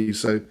know, do you?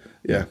 So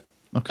yeah.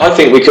 Okay. I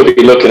think we could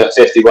be looking at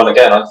 51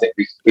 again. I think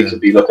we could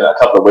be looking at a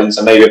couple of wins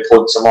and maybe a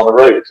point some on the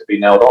road. It could be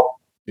nailed on.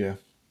 Yeah.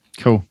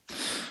 Cool.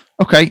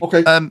 Okay.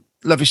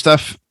 Lovely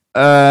stuff.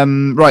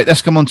 Right,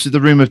 let's come on to the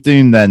Room of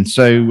Doom then.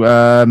 So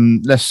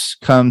let's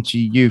come to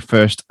you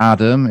first,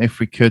 Adam, if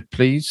we could,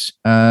 please.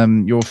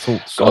 Your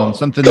thoughts on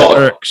something that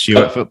irks you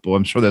at football.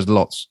 I'm sure there's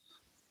lots.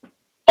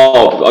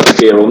 Oh, I could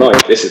be here all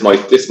night. This is my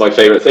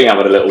favourite thing,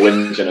 having a little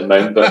whinge and a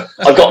moan. But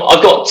I've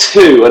got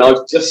two, and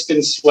I've just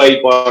been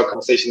swayed by our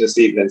conversation this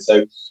evening.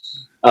 So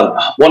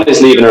one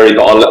is leaving early,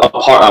 but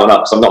I'll part that one up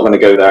because I'm not going to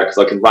go there because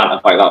I can rant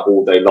about that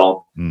all day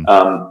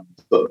long.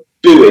 But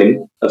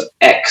booing of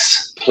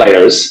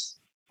ex-players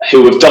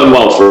who have done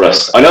well for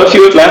us. I know a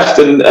few have left,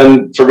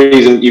 and for a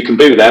reason you can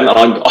boo them, and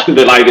I'm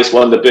the loudest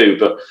one to boo.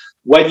 But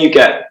when you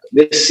get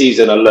this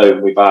season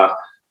alone, we've had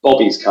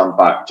Bobby's come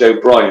back, Joe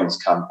Bryan's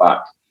come back.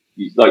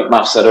 Like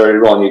Matt said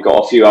earlier on, you've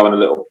got a few having a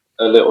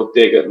little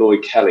dig at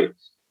Lloyd Kelly.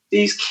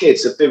 These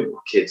kids have been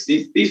kids.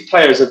 These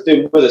players have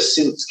been with us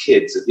since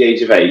kids at the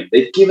age of 8.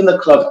 They've given the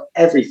club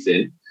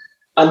everything,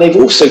 and they've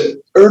also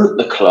earned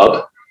the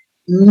club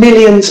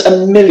millions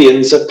and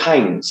millions of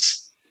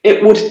pounds.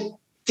 It would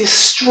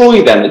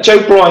destroy them.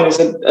 Joe Bryan is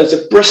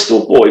a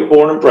Bristol boy,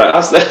 born and bred,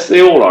 as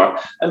they all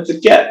are, and to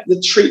get the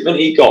treatment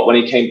he got when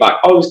he came back,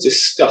 I was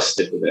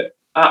disgusted with it.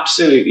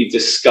 Absolutely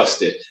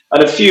disgusted.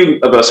 And a few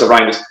of us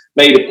around us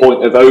made a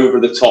point of over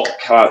the top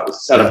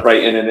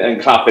celebrating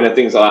and clapping and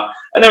things like that.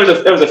 And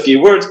there was a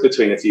few words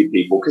between a few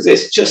people because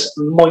it's just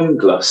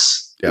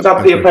mindless. We've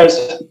had the players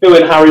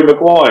booing Harry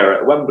Maguire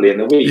at Wembley in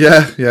the week.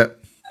 Yeah.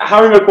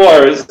 Harry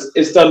Maguire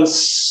has done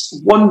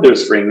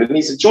wonders for England.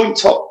 He's a joint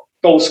top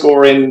goal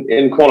scorer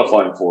in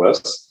qualifying for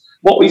us.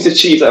 What he's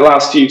achieved at the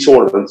last few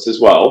tournaments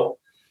as well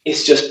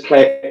is just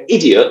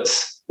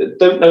idiots that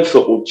don't know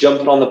football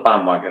jumping on the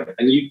bandwagon.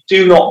 And you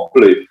do not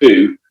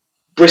boo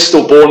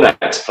Bristol-born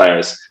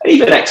ex-players, and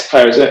even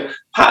ex-players.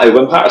 Pato,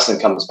 when Patterson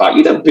comes back,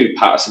 you don't boo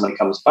Patterson when he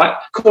comes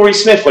back. Corey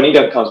Smith, when he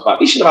don't comes back,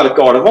 he should have had a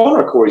guard of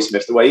honour, Corey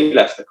Smith, the way he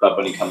left the club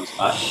when he comes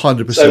back.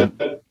 100%. So,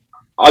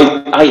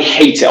 I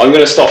hate it. I'm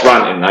going to stop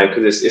ranting now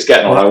because it's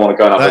getting on. I want to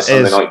go and have a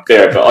Sunday night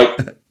beer, but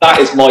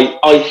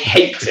I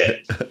hate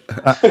it.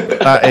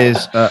 That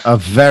is a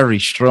very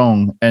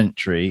strong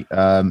entry.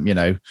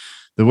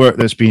 The work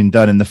that's being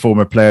done in the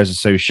former Players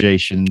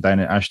Association down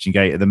at Ashton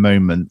Gate at the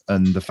moment,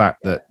 and the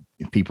fact that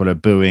people are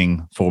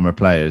booing former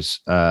players,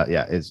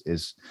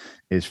 is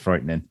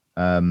frightening.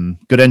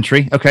 Good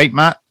entry. Okay,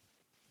 Matt.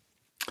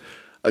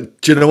 Do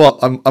you know what?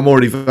 I'm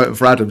already voting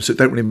for Adam, so it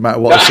don't really matter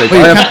what I say.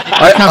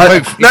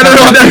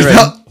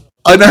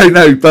 I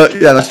know, but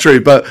yeah, that's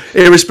true. But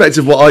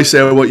irrespective of what I say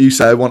or what you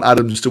say, I want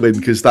Adams to win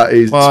because that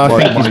is. Well,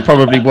 I think he's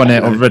probably won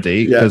it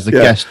already because the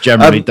guest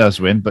generally does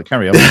win. But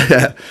carry on.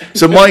 Yeah.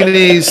 So mine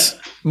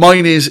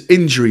is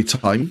injury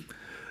time,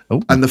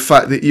 and the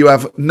fact that you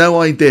have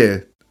no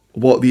idea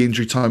what the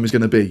injury time is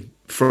going to be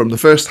from the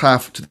first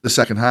half to the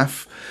second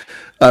half.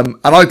 And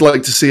I'd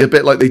like to see a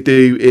bit like they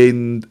do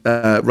in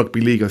rugby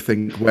league, I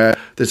think, where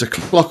there's a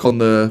clock on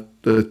the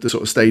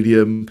sort of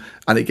stadium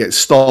and it gets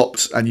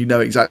stopped and you know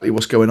exactly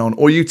what's going on.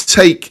 Or you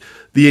take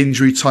the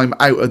injury time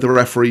out of the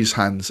referee's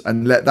hands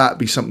and let that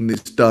be something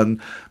that's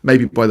done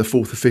maybe by the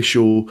fourth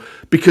official,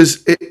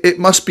 because it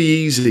must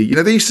be easy.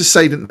 They used to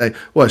say, didn't they,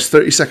 well, it's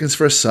 30 seconds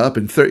for a sub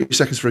and 30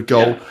 seconds for a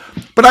goal. Yeah.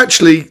 But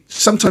actually,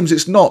 sometimes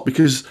it's not,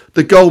 because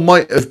the goal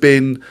might have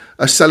been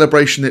a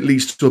celebration that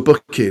leads to a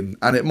booking,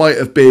 and it might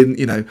have been,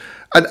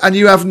 and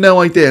you have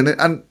no idea.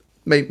 And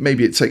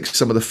maybe it takes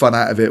some of the fun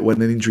out of it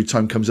when an injury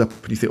time comes up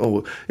and you think,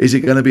 oh, is it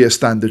going to be a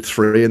standard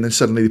 3? And then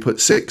suddenly they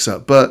put 6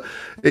 up. But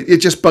it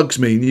just bugs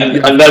me.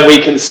 And then we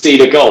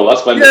concede a goal.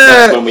 That's when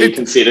we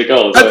concede a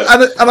goal.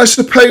 And I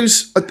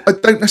suppose I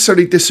don't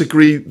necessarily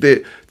disagree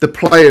that the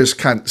players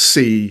can't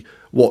see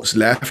what's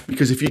left,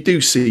 because if you do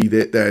see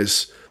that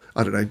there's,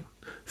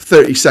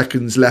 30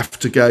 seconds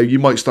left to go, you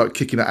might start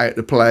kicking it out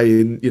to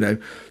play.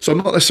 And, so I'm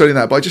not necessarily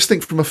that. But I just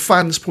think from a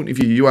fan's point of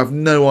view, you have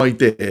no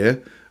idea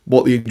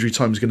what the injury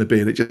time is going to be,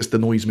 and it just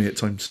annoys me at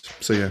times.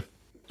 So yeah.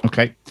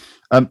 Okay.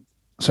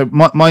 So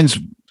mine's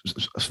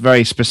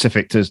very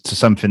specific to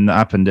something that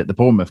happened at the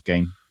Bournemouth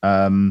game.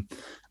 And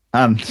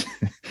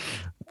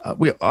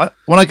when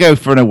I go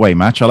for an away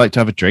match, I like to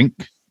have a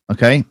drink.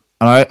 Okay,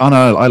 and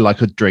I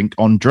like a drink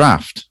on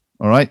draft.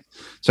 All right.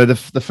 So the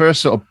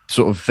first sort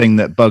of thing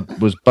that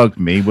bugged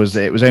me was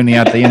that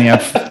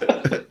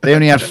they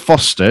only had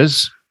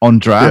Foster's on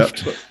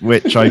draft,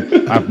 which I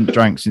haven't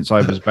drank since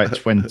I was about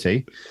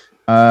 20.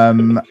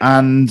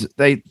 And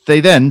they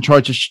then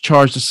tried to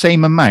charge the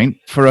same amount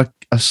for a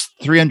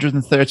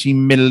 330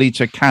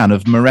 milliliter can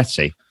of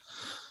Moretti.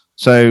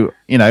 So,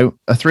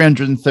 a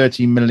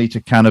 330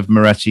 milliliter can of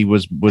Moretti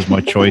was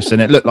my choice,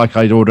 and it looked like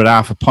I'd ordered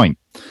half a pint.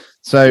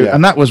 So,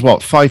 and that was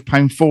what,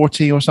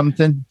 £5.40 or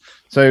something.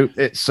 So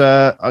it's,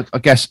 I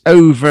guess,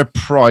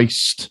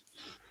 overpriced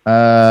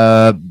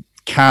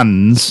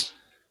cans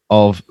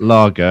of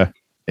lager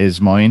is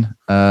mine.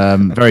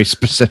 Very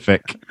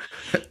specific.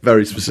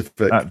 Very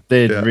specific. That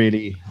did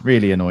really,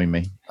 really annoy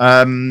me.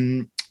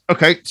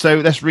 Okay, so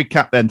let's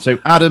recap then. So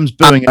Adam's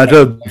booing.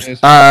 Adam. Okay,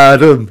 so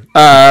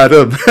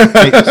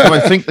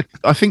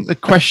I think the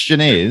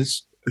question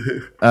is,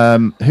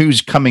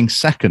 who's coming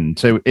second?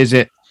 So is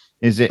it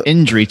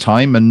injury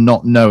time and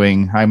not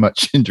knowing how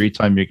much injury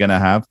time you're going to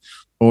have,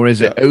 or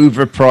is it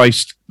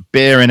overpriced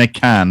beer in a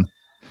can,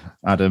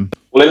 Adam?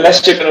 Well,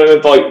 unless you're going to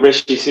invite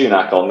Rishi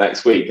Sunak on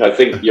next week, I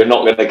think you're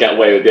not going to get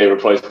away with the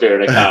overpriced beer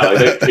in a can. I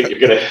don't think you're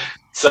going to.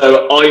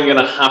 So I'm going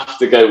to have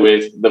to go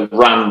with the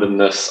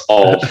randomness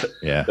of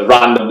the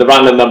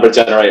random number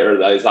generator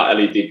that is that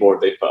LED board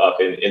they put up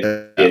in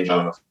the intro,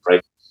 I'm afraid.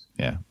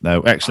 Yeah,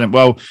 no, excellent.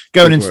 Well,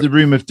 going into the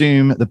Room of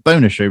Doom, the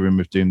bonus show Room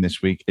of Doom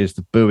this week is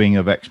the booing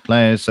of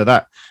ex-players. So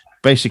that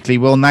basically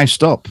will now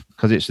stop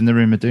because it's in the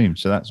Room of Doom.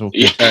 So that's all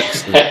good.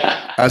 Excellent.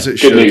 As it Good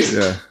should. news.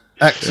 Yeah.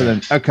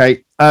 Excellent.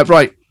 Okay,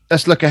 right.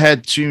 Let's look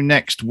ahead to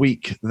next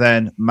week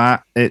then,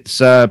 Matt. It's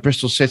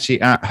Bristol City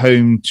at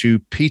home to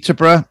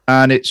Peterborough,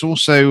 and it's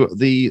also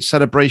the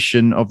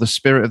celebration of the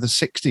spirit of the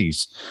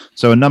 60s.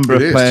 So a number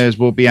of players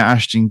will be at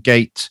Ashton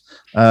Gate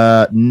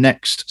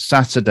next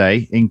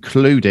Saturday,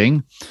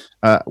 including,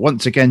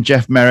 once again,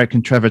 Jeff Merrick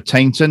and Trevor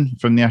Tainton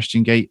from the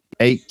Ashton Gate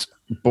 8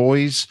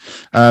 boys,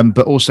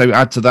 but also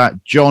add to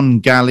that John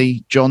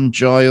Galley, John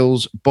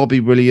Giles, Bobby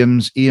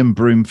Williams, Ian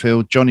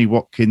Broomfield, Johnny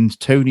Watkins,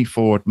 Tony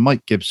Ford,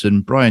 Mike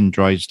Gibson, Brian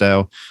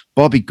Drysdale,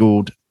 Bobby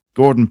Gould,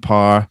 Gordon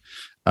Parr,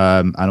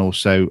 and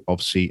also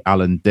obviously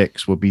Alan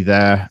Dix will be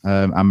there,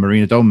 and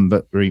Marina Dom,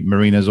 but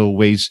Marina's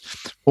always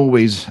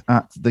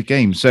at the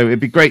game. So it'd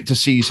be great to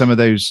see some of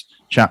those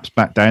chaps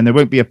back down. There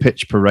won't be a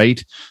pitch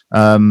parade,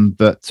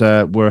 but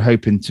we're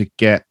hoping to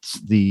get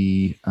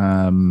the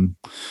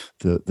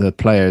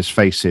players'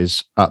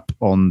 faces up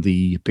on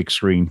the big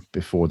screen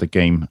before the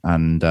game,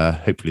 and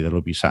hopefully they'll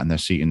all be sat in their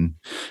seat and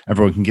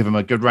everyone can give them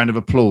a good round of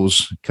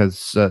applause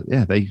because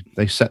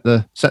they set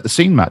the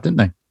scene, Matt, didn't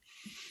they?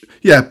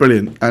 Yeah,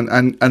 brilliant.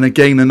 And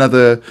again,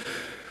 a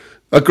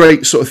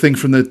great sort of thing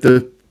from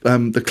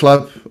the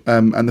club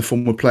and the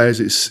former players.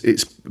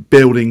 It's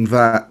building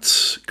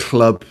that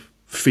club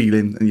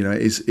feeling, and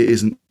it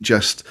isn't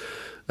just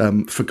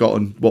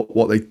forgotten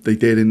what they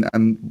did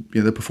and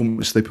the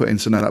performance they put in.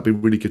 So now that'd be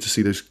really good to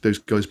see those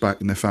guys back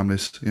and their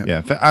families.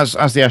 Yeah.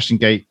 As the Ashton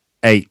Gate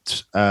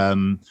 8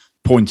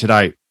 pointed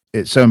out,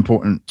 it's so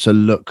important to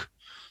look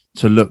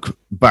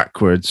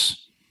backwards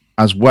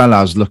as well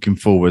as looking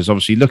forwards.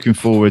 Obviously, looking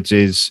forwards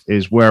is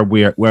where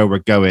we're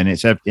going.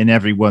 It's in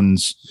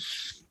everyone's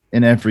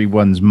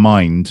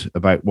mind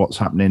about what's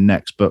happening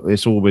next, but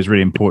it's always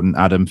really important,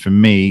 Adam, for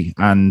me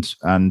and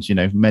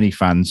many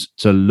fans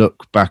to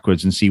look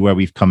backwards and see where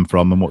we've come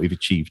from and what we've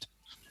achieved.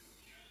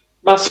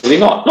 Massively,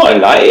 not only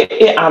that,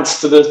 it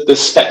adds to the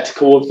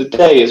spectacle of the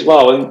day as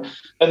well,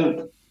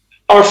 and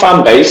our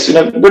fan base.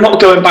 We're not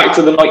going back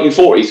to the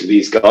 1940s with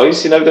these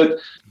guys.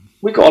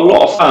 We've got a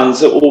lot of fans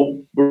that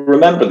will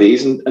remember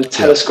these and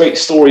tell us great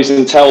stories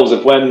and tales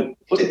of when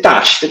was it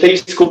Dash? Did they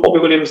used to call Bobby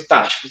Williams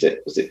Dash? Was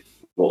it?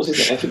 What was his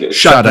name? I think it was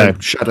Shadow.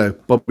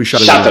 Bobby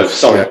Shadow.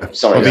 Sorry.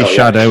 Bobby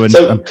Shadow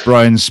and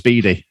Brian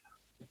Speedy.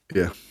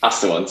 Yeah,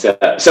 that's the ones.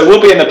 Yeah. So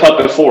we'll be in the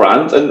pub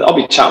beforehand, and I'll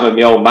be chatting with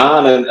my old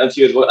man and a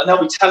few others, and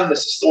they'll be telling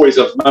us the stories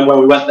of when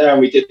we went there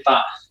and we did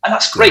that. And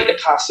that's great to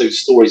pass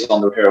those stories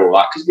on to hear all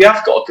that, because we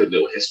have got a good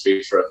little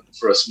history for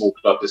a small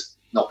club that's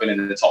not been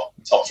in the top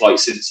flight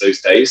since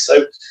those days.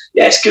 So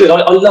yeah, it's good.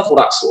 I love all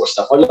that sort of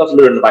stuff. I love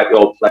learning about the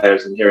old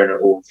players and hearing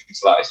it all and things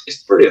like that.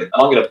 It's brilliant. And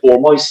I'm going to bore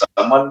my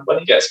son when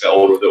he gets a bit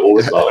older with it all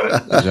as well.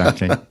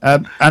 Exactly.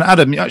 And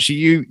Adam,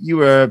 actually,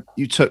 you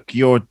took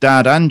your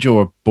dad and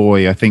your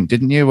boy, I think,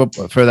 didn't you,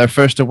 for their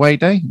first away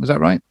day? Was that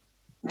right?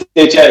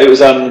 Yeah, it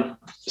was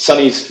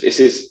Sonny's. It's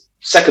his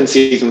second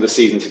season of the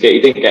season ticket.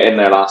 He didn't get in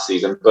there last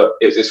season, but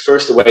it was his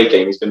first away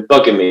game. He's been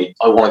bugging me.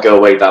 I want to go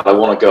away, Dad. I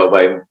want to go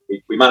away. And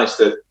we managed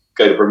to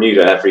go to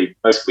Bermuda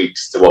most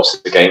weeks to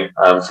watch the game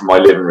from my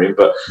living room.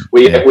 But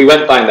we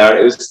went down there.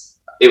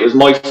 It was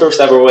my first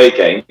ever away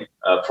game,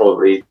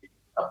 probably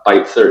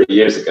about 30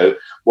 years ago.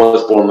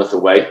 Was Bournemouth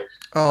away.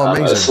 Oh,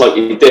 amazing!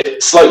 A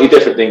slightly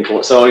different thing.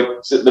 So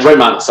the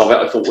romance of it,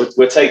 I thought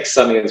we'll take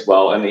Sonny as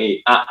well, and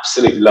he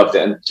absolutely loved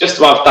it. And just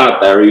to have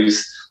Dad there,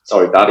 he's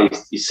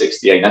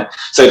 68 now.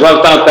 So to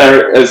have Dad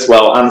there as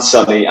well, and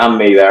Sonny and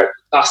me there,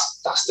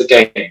 that's the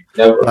game.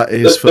 The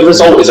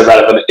result is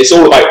irrelevant. It's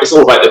all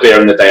about the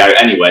beer and the day out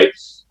anyway.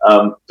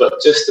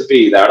 But just to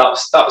be there, that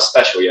was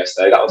special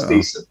yesterday. That was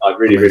decent. I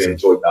really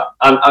enjoyed that,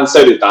 and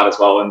so did Dad as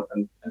well,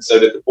 and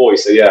so did the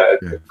boys. So yeah,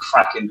 a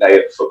cracking day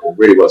at football.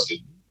 Really was good.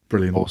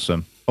 Brilliant.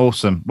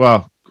 Awesome.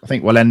 Well, I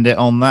think we'll end it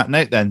on that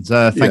note then.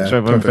 Thanks to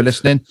everyone for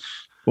listening.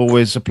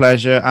 Always a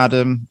pleasure,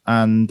 Adam,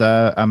 and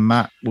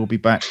Matt will be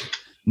back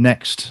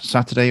next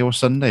Saturday or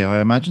Sunday,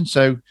 I imagine.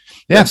 So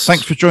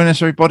thanks for joining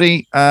us,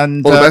 everybody,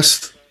 and all the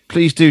best.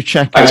 Please do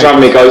check thanks for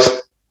having me, guys.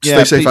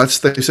 Stay safe, lads.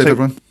 Stay safe,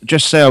 everyone.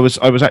 Just say I was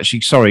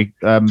actually sorry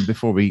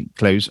before we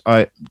close. I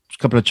was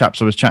couple of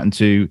chaps I was chatting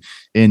to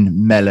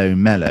in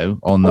Mellow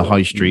on the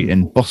High Street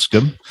in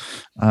Boscombe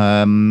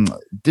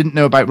didn't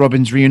know about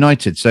Robins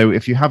Reunited. So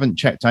if you haven't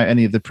checked out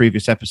any of the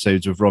previous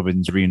episodes of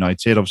Robins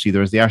Reunited, obviously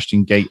there was the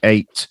Ashton Gate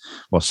 8,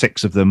 well,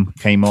 6 of them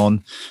came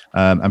on.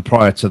 And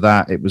prior to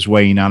that, it was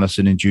Wayne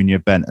Allison and Junior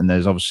Bent. And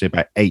there's obviously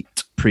about 8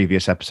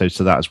 previous episodes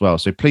to that as well.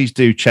 So please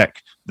do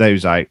check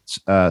those out.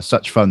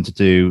 Such fun to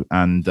do.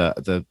 And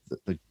the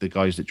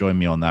guys that join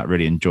me on that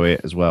really enjoy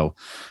it as well,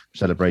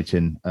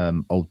 celebrating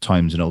old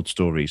times and old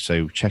stories.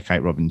 So check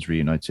out Robins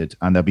Reunited,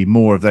 and there'll be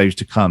more of those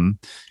to come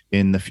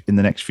in the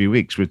next few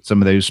weeks with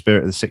some of those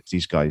Spirit of the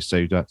 60s guys.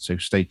 So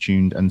stay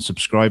tuned and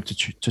subscribe to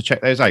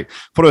check those out.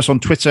 Follow us on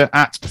Twitter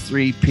at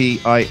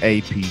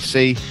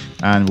 3PIAPC,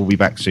 and we'll be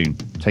back soon.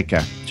 Take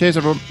care. Cheers,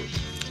 everyone.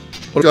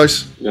 Well,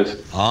 guys. Yes.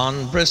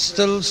 On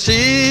Bristol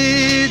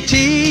City,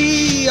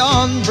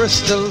 on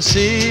Bristol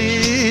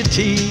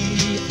City,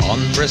 on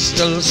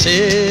Bristol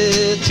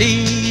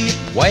City,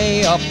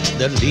 way up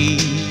the Lee.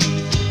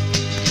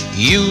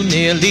 You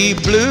nearly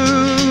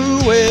blew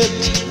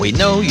it, we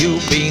know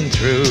you've been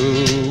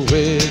through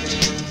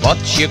it, but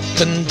you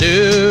can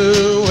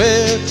do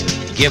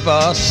it, give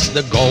us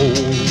the goal.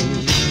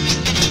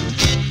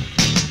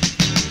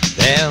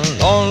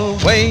 There'll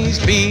always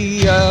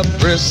be a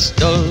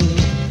Bristol,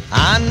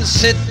 and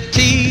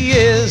City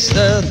is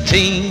the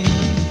team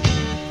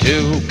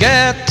to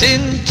get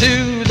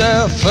into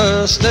the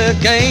first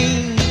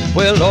again.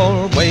 Will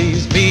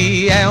always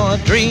be our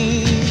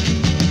dream.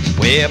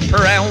 We're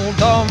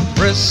proud of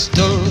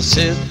Bristol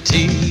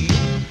City.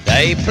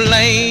 They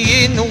play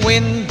in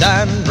wind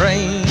and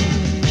rain.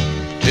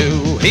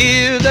 To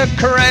hear the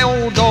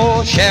crowd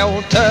all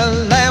shout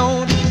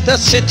aloud, the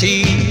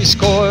city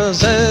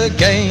scores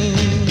again.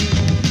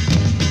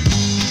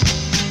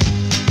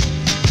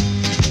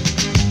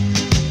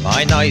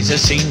 Mine eyes have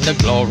seen the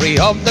glory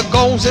of the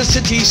goals the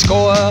City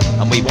score,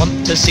 and we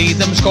want to see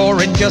them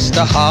scoring just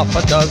a half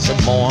a dozen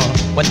more.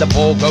 When the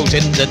ball goes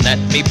in the net,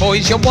 me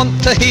boys, you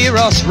want to hear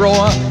us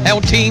roar.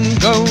 Our team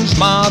goes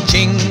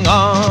marching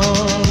on.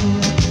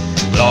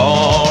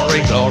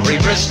 Glory, glory,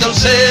 Bristol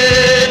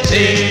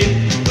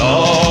City.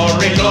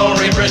 Glory,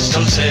 glory,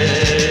 Bristol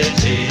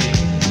City.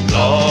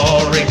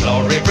 Glory,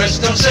 glory,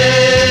 Bristol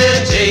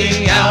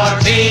City. Our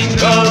team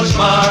goes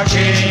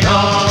marching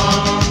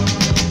on.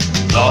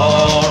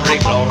 Glory,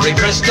 glory,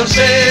 Bristol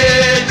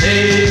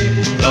City.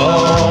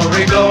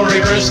 Glory, glory,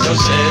 Bristol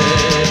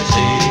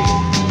City.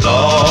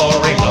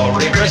 Glory,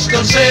 glory,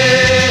 Bristol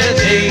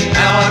City.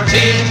 Our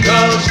team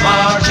goes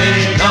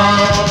marching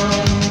on.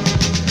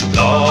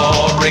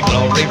 Glory,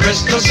 glory,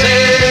 Bristol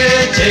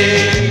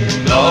City.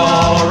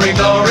 Glory,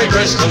 glory,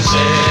 Bristol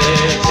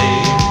City.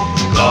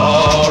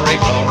 Glory,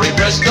 glory,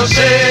 Bristol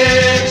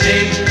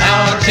City.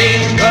 Our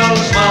team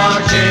goes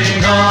marching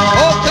on.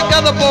 All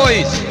together,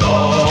 boys.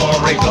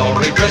 Glory,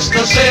 glory,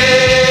 Bristol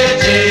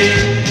City.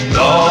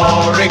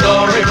 Glory,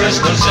 glory,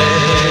 Bristol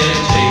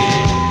City.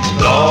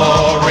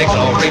 Glory,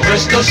 glory,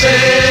 Bristol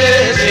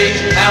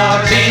City.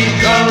 Our team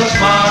goes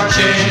marching on.